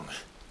were wrong.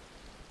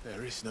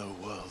 There is no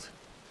world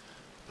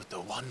but the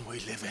one we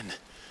live in.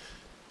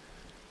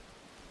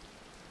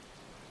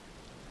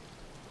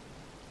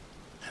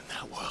 And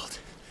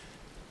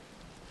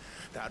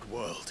that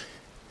world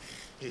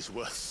is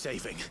worth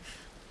saving.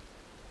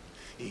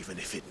 Even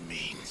if it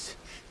means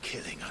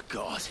killing a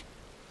god.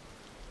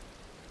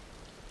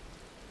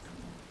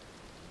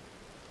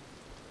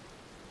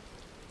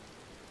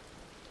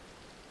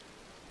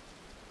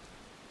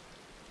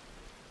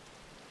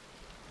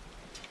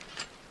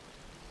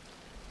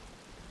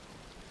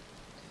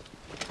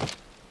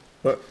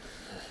 What?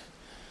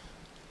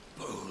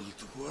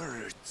 Bold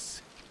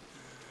words.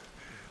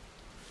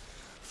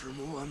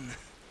 From one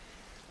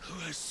who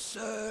has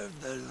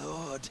served the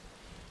Lord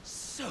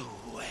so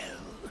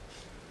well.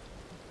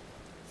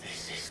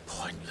 This is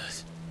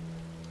pointless.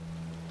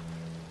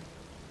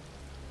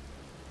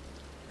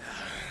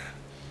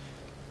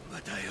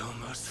 But I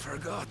almost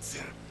forgot.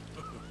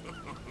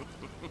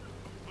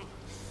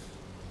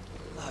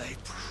 I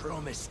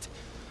promised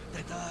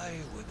that I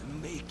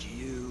would make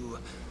you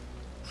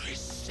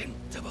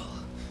Presentable,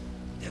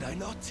 did I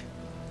not?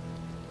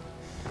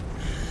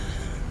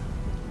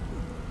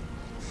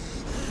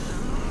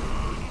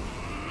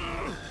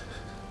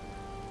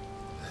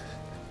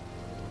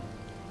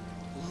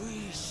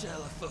 We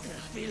shall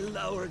fulfill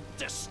our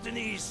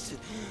destinies,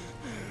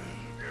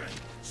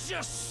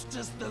 just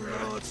as the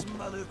Lord's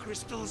Mother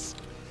Crystals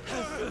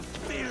have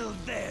fulfilled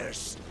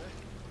theirs.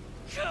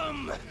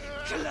 Come,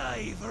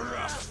 Clive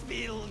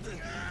Rossfield.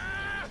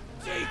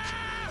 Take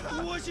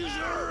what is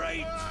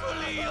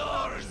rightfully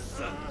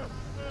yours.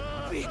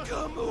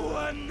 Become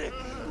one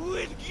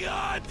with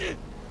God.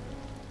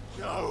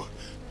 No.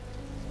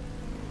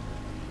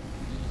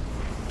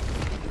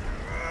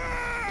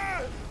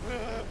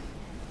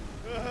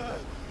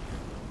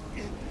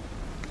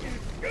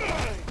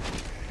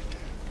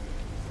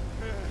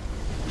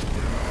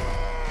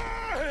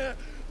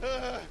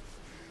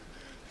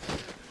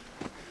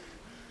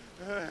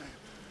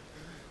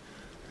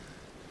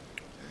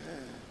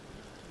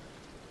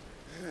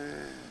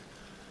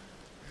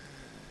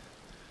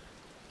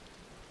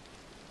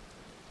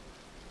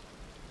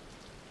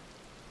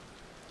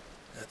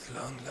 At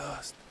long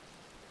last,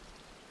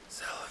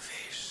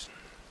 salvation.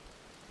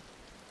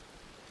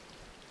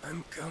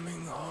 I'm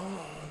coming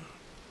home.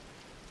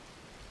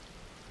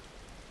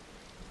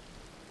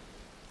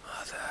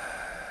 Mother.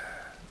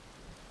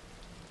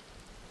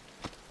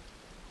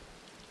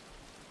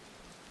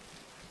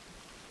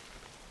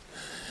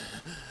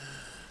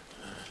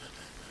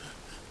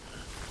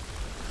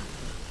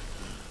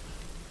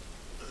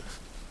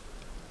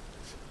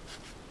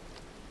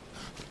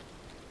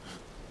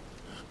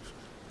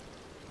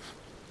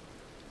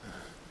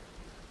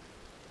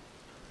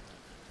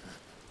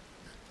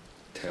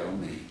 Tell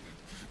me,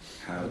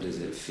 how does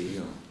it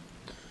feel?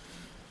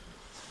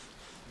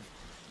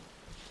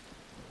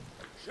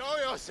 Show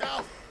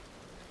yourself!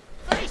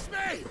 Face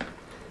me!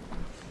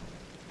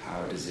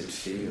 How does it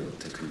feel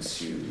to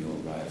consume your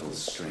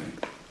rival's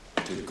strength?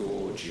 To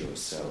gorge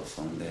yourself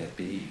on their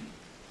being?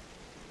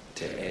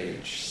 To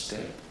edge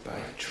step by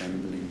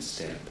trembling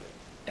step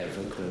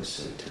ever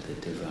closer to the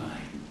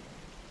divine?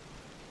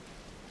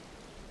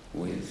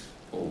 With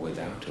or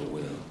without a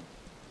will,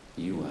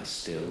 you are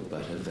still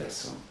but a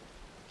vessel.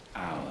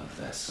 Our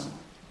vessel.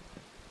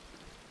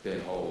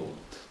 Behold,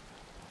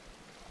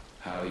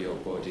 how your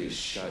body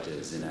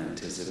shudders in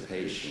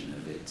anticipation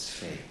of its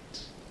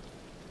fate.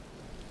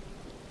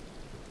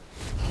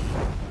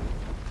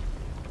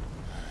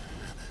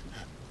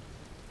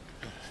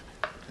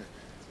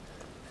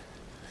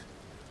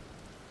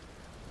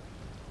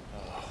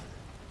 Oh,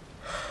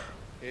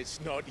 it's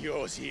not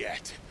yours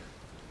yet.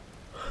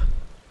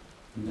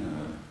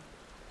 No.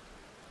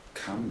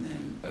 Come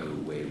then, O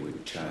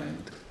wayward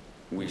child.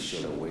 We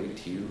shall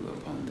await you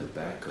upon the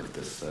back of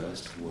the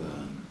first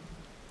worm.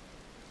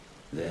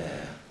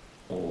 There,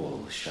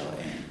 all shall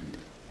end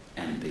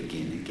and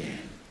begin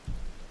again.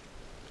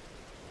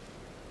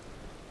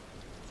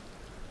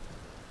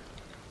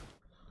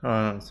 Hold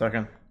on a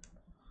second.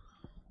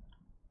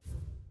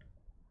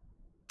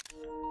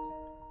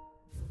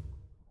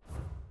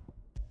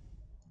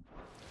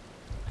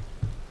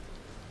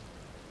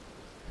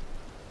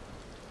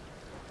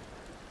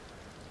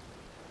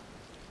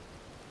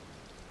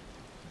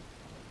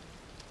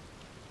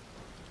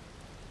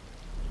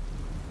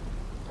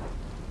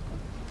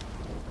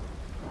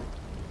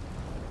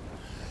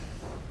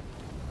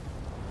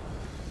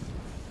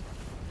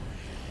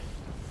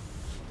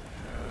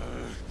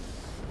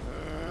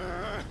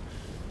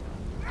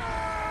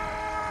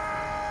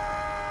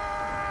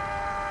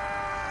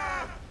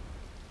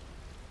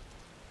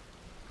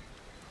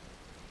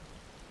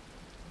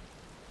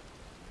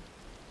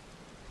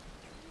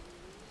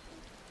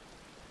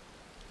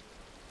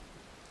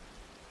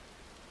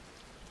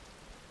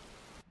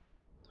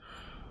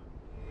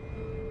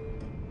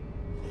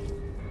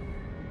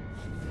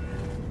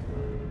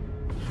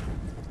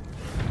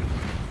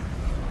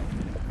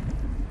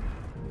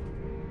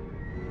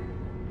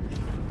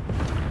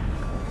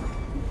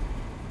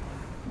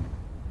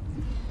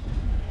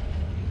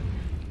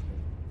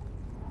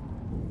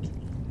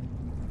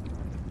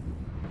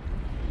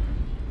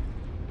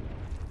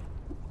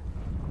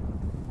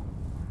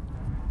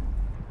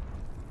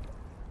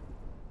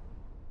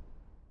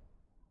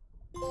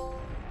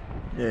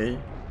 Yay.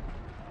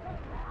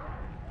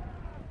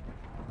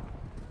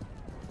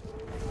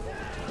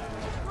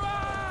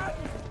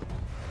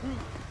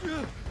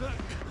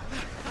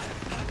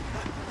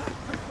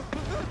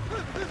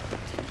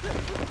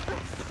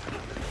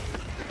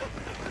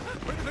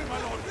 Quickly,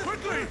 my lord,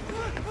 quickly!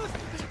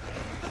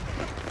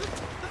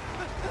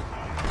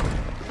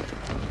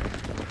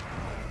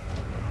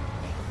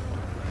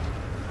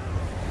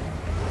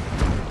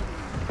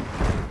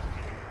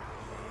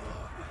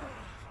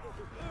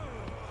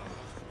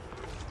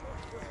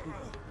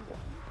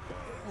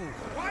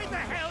 Why the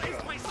hell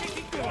is my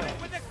city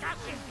calling with the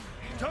captain?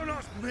 Don't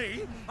ask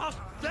me, ask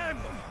them!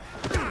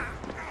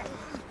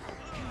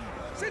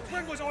 Since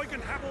when was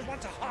Eugen Hamel one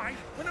to hide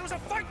when there was a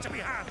fight to be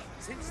had?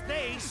 Since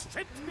they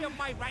stripped me of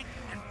my rank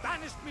and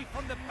banished me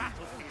from the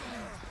battlefield.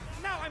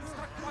 Now I'm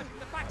stuck wiping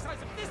the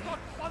backsides of this one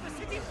while the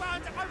city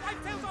burns and my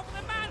wife tails off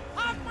with a man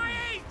half my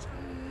age!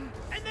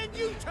 And then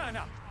you turn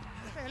up!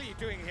 What the hell are you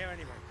doing here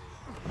anyway?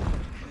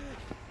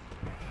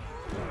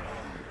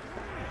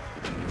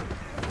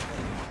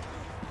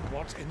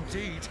 What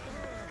indeed?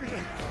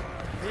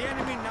 The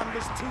enemy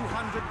numbers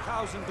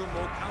 200,000 or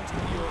more,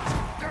 counting yours.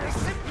 There are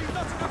simply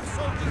not enough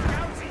soldiers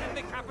garrisoned in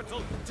the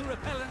capital to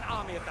repel an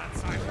army of that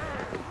size.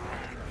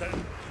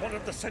 Then what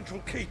of the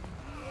central keep?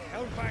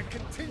 Held by a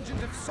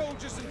contingent of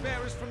soldiers and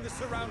bearers from the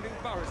surrounding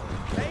boroughs.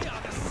 They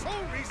are the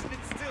sole reason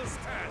it still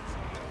stands.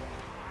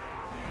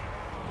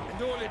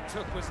 And all it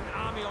took was an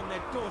army on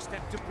their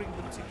doorstep to bring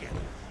them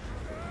together.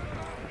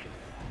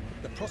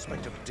 The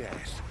prospect of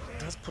death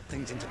does put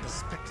things into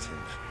perspective.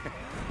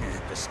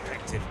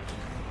 Perspective.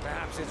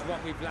 Perhaps it's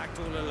what we've lacked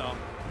all along.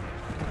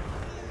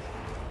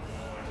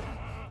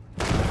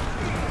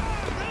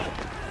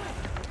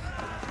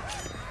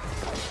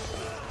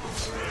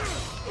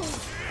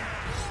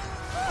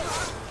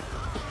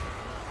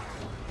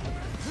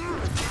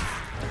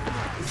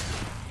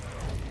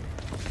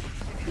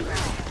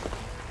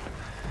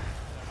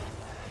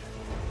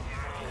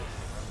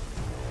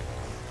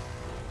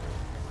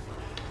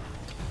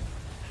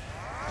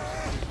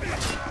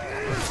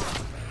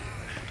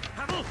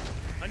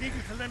 I need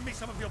you to lend me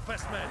some of your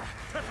best men,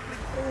 preferably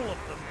all of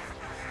them.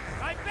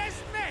 My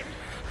best men?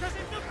 Does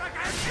it look like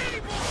I'm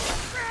really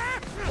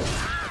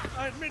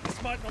I admit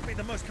this might not be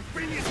the most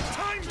convenient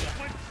time, but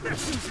my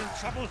nephew's in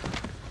trouble,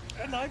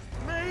 and I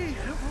may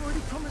have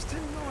already promised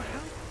him more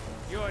help.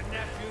 Your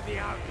nephew, the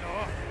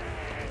outlaw?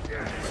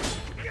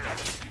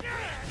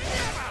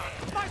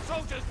 My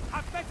soldiers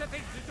have better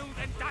things to do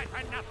than die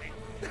for nothing.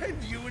 Then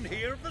you and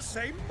he are of the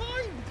same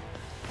mind.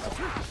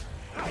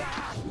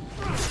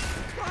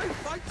 Clive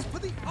fights for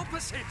the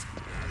opposite.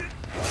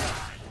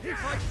 He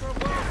fights for a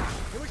world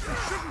in which we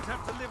shouldn't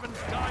have to live and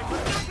die for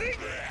nothing.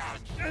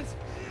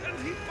 And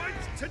he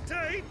fights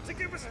today to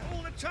give us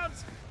all a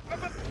chance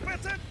of a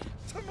better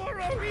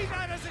tomorrow. Be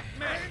that as it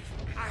may,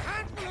 a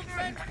handful of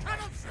men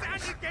cannot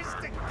stand against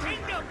the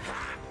kingdom.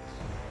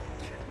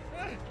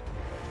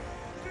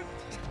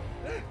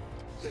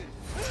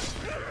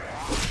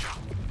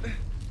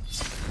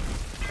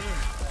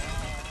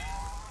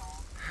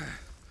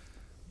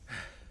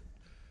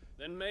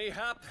 Then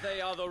mayhap they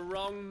are the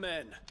wrong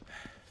men.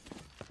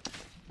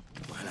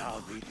 Well,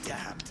 I'll be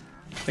damned.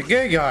 The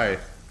gay guy.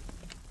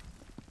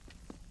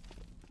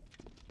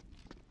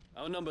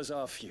 Our numbers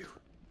are few,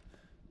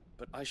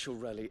 but I shall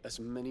rally as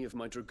many of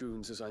my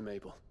dragoons as I'm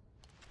able.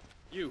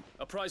 You,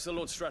 apprise the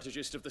Lord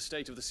Strategist of the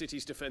state of the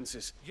city's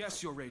defenses.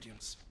 Yes, Your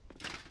Radiance.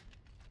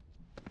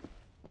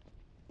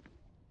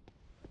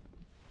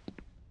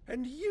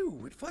 And you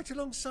would fight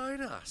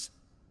alongside us?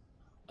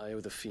 I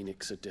owe the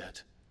Phoenix a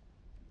debt.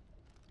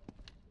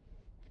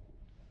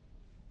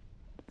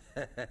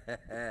 Does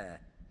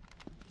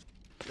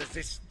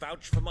this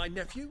vouch for my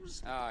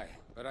nephews? Aye,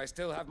 but I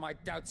still have my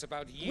doubts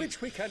about you. Which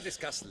we can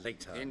discuss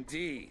later.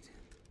 Indeed.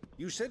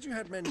 You said you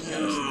had men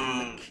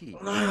garrisoning the keep.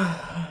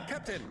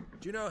 Captain,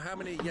 do you know how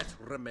many yet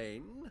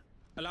remain?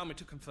 Allow me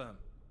to confirm.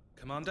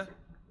 Commander?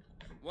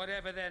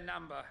 Whatever their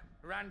number,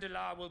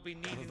 Randalar will be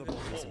needing Gather the them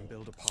bodies all. and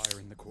build a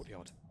pyre in the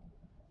courtyard.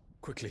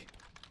 Quickly.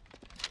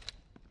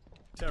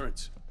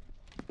 Terence.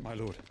 My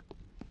lord.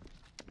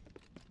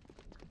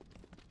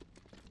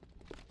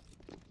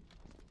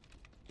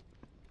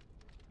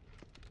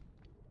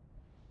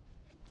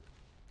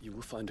 You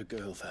will find a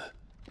girl there.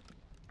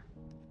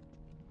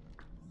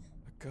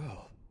 A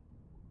girl?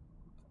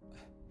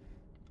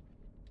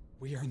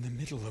 We are in the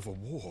middle of a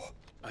war.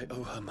 I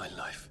owe her my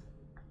life,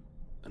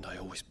 and I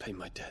always pay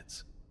my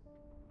debts.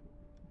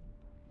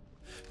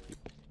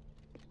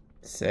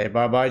 Say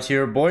bye-bye to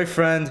your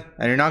boyfriend,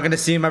 and you're not gonna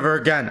see him ever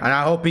again, and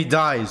I hope he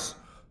dies.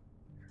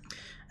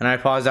 And I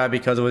paused that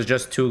because it was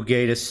just too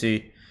gay to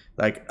see.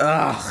 Like,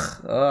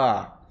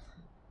 ugh.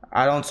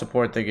 I don't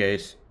support the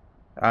gays.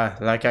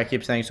 Like I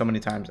keep saying so many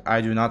times,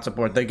 I do not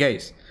support the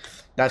gays.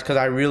 That's because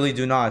I really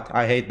do not.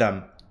 I hate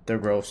them. They're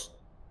gross.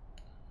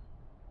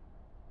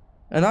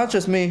 And not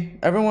just me.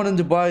 Everyone in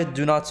Dubai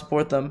do not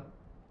support them.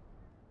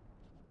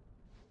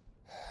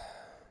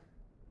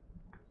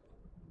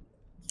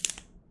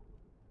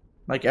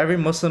 Like every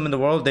Muslim in the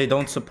world, they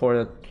don't support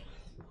it.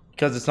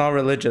 Because it's not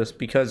religious.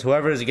 Because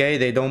whoever is gay,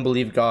 they don't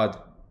believe God.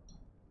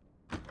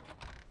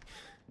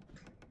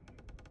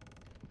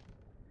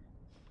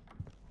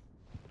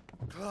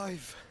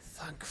 Clive,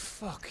 thank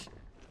fuck.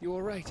 You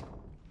alright?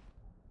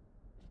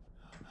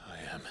 I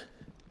am.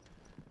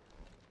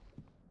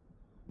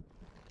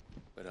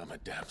 But I'm a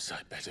damn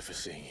sight better for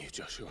seeing you,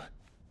 Joshua.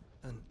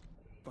 And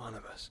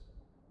Barnabas.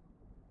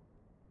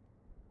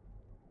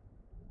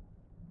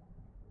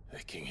 The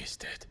king is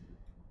dead.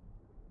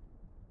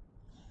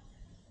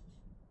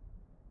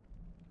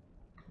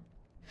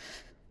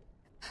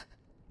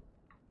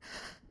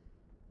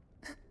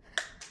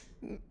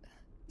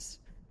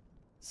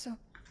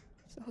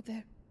 So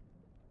they're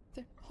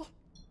all...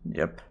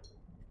 Yep.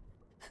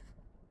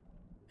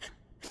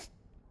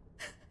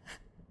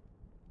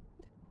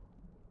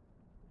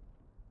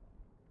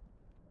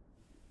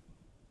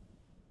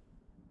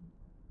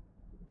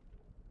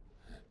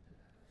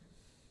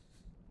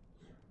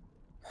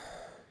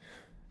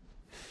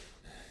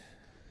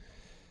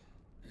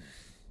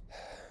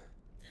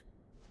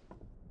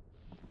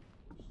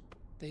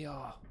 They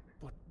are,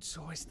 but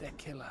so is their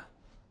killer.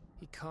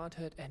 He can't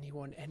hurt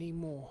anyone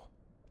anymore.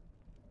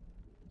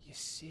 You're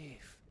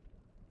safe.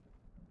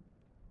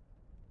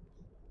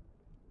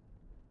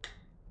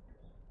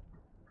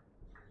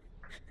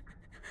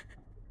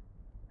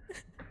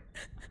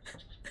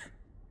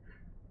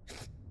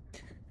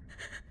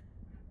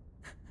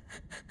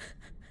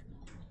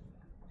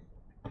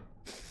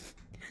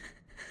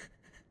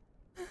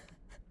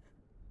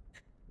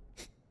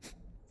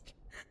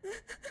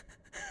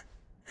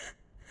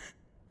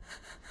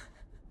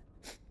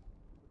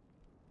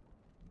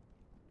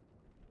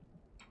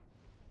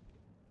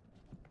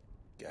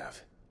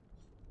 Gav,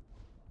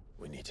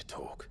 we need to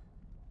talk.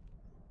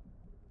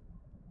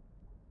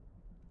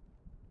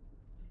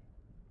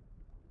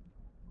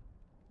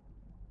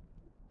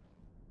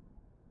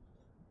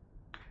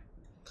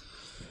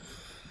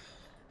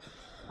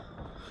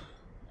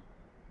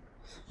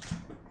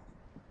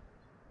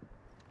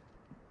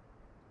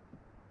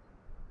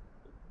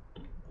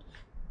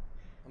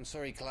 I'm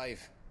sorry,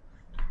 Clive.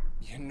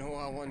 You know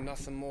I want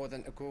nothing more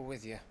than to go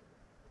with you.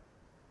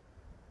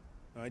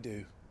 I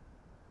do.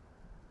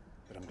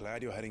 But I'm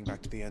glad you're heading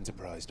back to the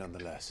Enterprise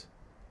nonetheless.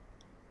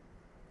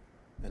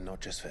 And not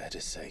just for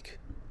Etta's sake.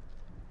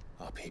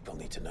 Our people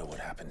need to know what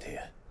happened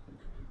here.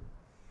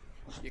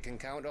 You can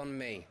count on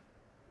me.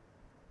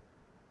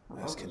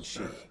 As can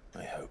she,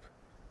 I hope.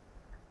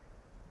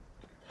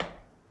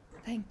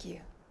 Thank you,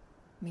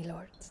 me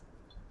lords.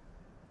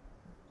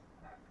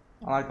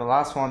 I like the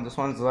last one. This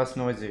one's less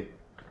noisy.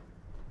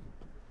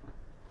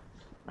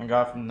 I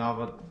got it from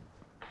Nova.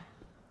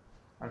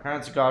 My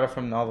parents got it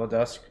from Nova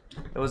Desk.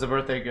 It was a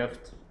birthday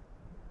gift.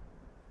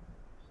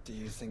 Do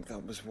you think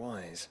that was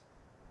wise?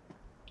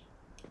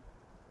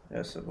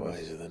 Yes, it was.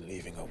 Wiser than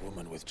leaving a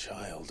woman with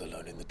child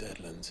alone in the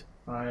Deadlands.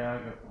 Oh yeah, I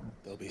got one.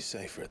 They'll be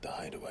safer at the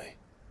hideaway.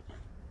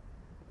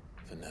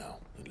 For now,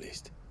 at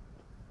least.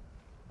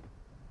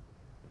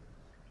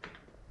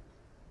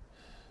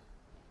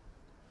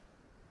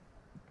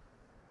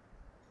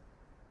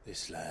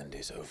 This land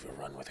is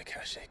overrun with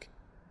Akashic.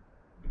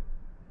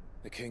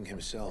 The king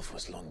himself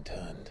was long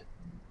turned,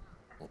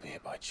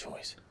 albeit by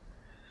choice,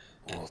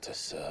 all to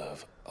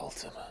serve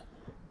Ultima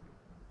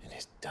in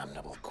his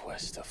damnable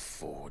quest to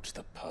forge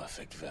the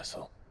perfect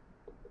vessel.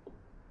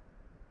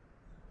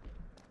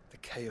 The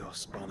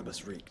chaos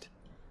Barnabas wreaked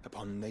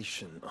upon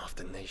nation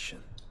after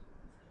nation.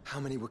 How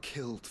many were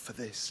killed for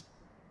this?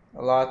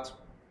 A lot.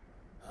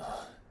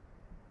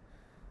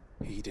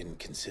 He didn't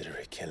consider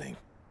it killing,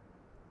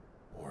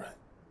 or a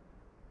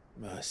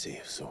mercy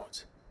of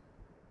sorts.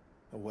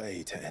 A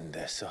way to end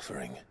their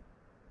suffering.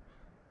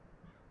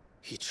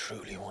 He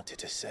truly wanted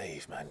to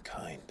save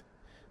mankind,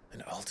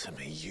 and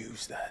ultimately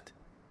use that.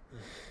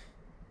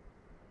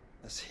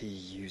 As he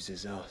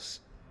uses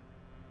us.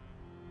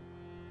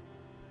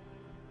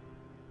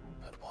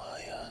 But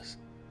why us?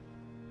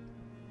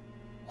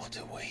 What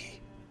are we?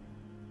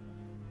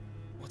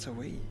 What are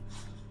we?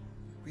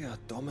 We are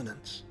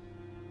dominance.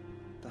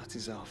 That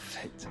is our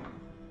fate.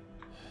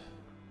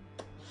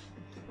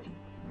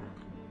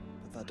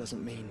 But that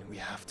doesn't mean we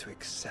have to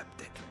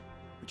accept it,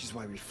 which is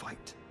why we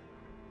fight.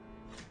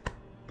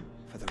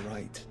 For the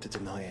right to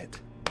deny it.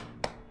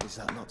 Is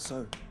that not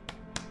so?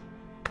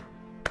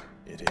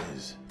 It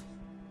is.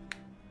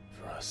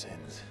 For our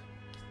sins.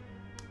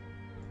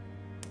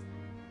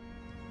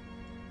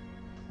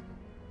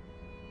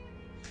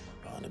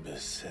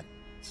 Barnabas said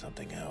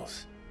something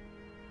else.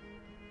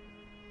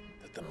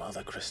 That the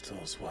Mother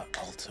Crystals were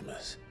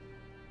Ultimas.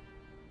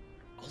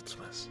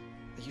 Ultimas?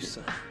 Are you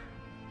certain?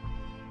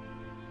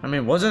 I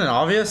mean, wasn't it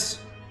obvious?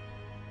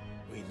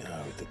 We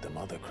know that the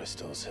Mother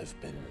Crystals have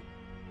been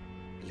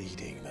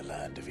leading the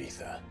land of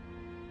Ether.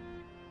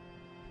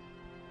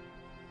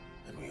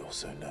 And we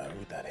also know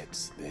that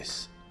it's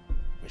this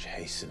which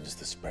hastens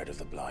the spread of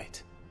the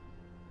Blight.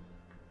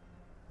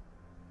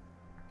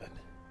 But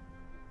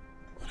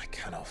what I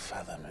cannot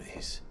fathom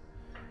is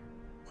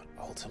what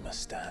Ultima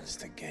stands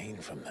to gain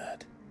from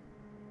that.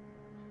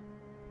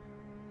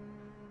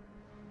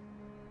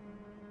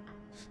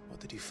 What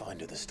did you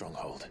find at the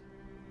Stronghold?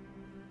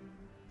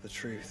 The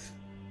truth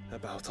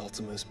about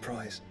Ultima's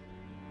prize.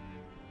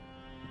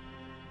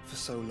 For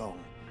so long,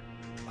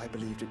 I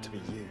believed it to be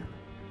you,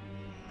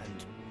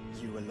 and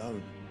you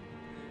alone.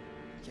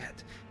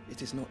 Yet,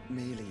 it is not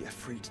merely a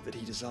freat that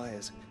he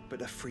desires,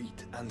 but a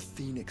freat and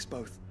phoenix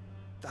both.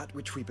 That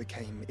which we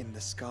became in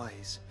the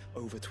skies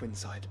over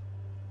Twinside.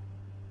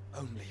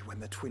 Only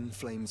when the twin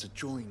flames are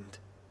joined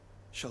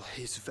shall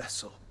his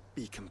vessel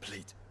be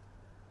complete.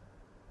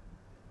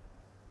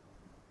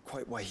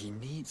 Quite why he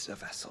needs a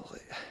vessel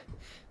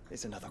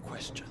is another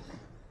question.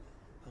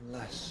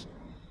 Unless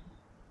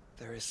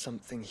there is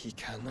something he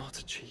cannot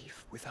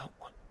achieve without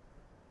one.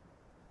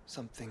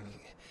 Something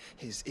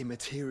his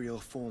immaterial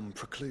form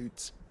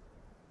precludes.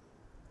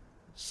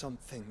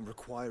 Something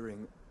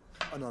requiring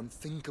an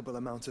unthinkable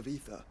amount of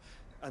ether,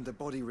 and a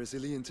body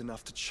resilient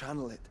enough to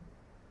channel it.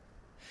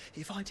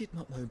 If I did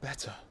not know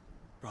better,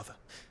 brother,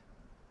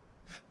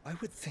 I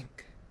would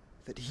think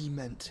that he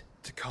meant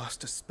to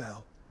cast a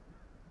spell.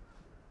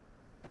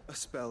 A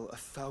spell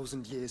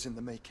 1,000 years in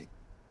the making.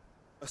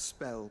 A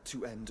spell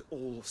to end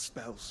all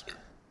spells.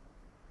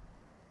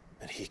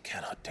 And he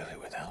cannot do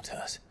it without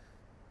us.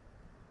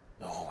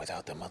 Or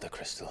without the Mother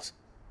Crystals.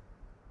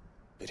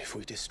 But if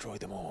we destroy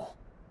them all,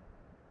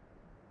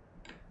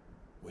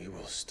 we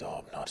will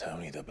stop not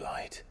only the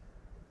Blight,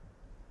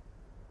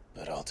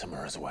 but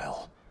Ultima as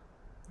well.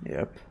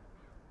 Yep.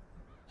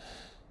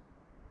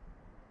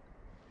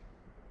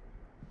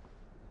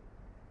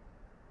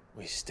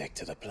 We stick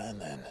to the plan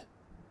then.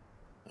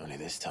 Only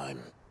this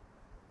time,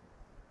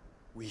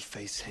 we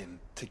face him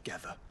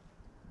together.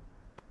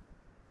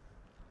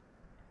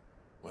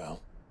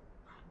 Well,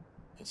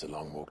 it's a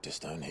long walk to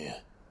Stone here.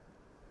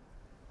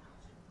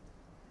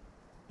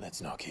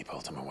 Let's not keep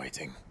Ultima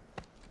waiting.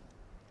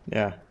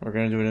 Yeah, we're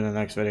gonna do it in the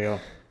next video,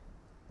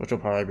 which will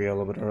probably be a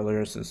little bit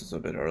earlier since it's a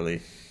bit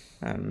early,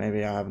 and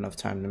maybe I have enough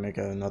time to make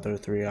another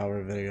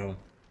 3-hour video.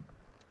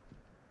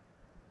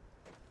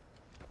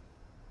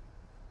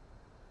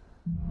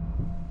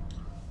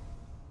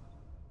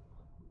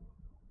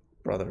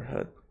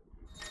 Brotherhood.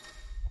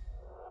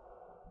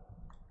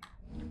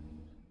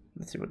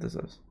 Let's see what this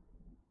is.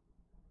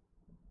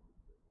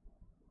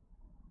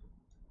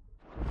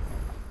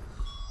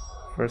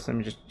 First, let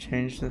me just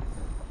change the...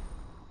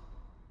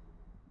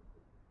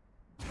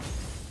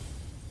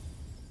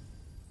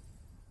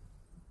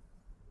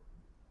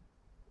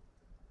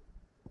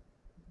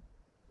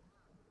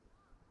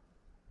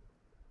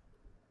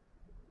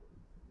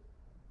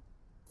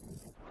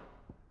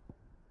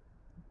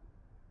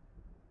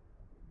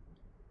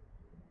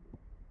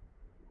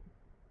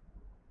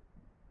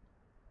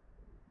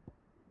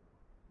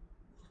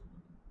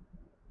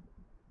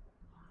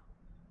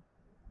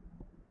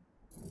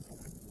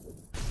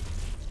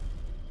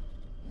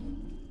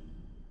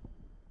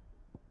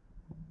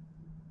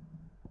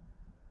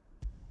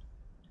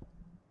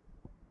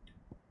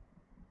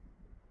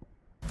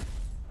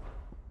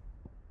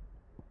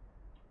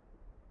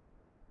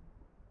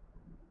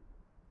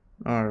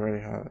 Oh, I already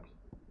have it.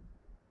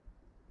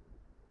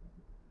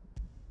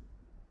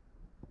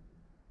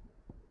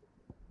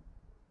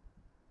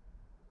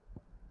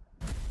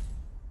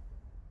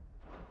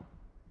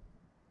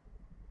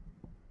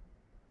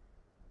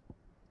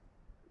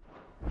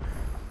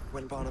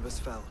 When Barnabas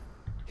fell,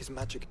 his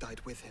magic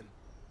died with him.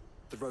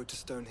 The road to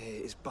Stone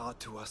here is barred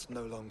to us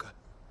no longer.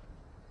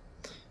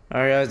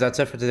 Alright guys, that's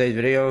it for today's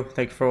video.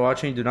 Thank you for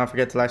watching. Do not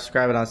forget to like,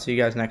 subscribe, and I'll see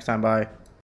you guys next time. Bye.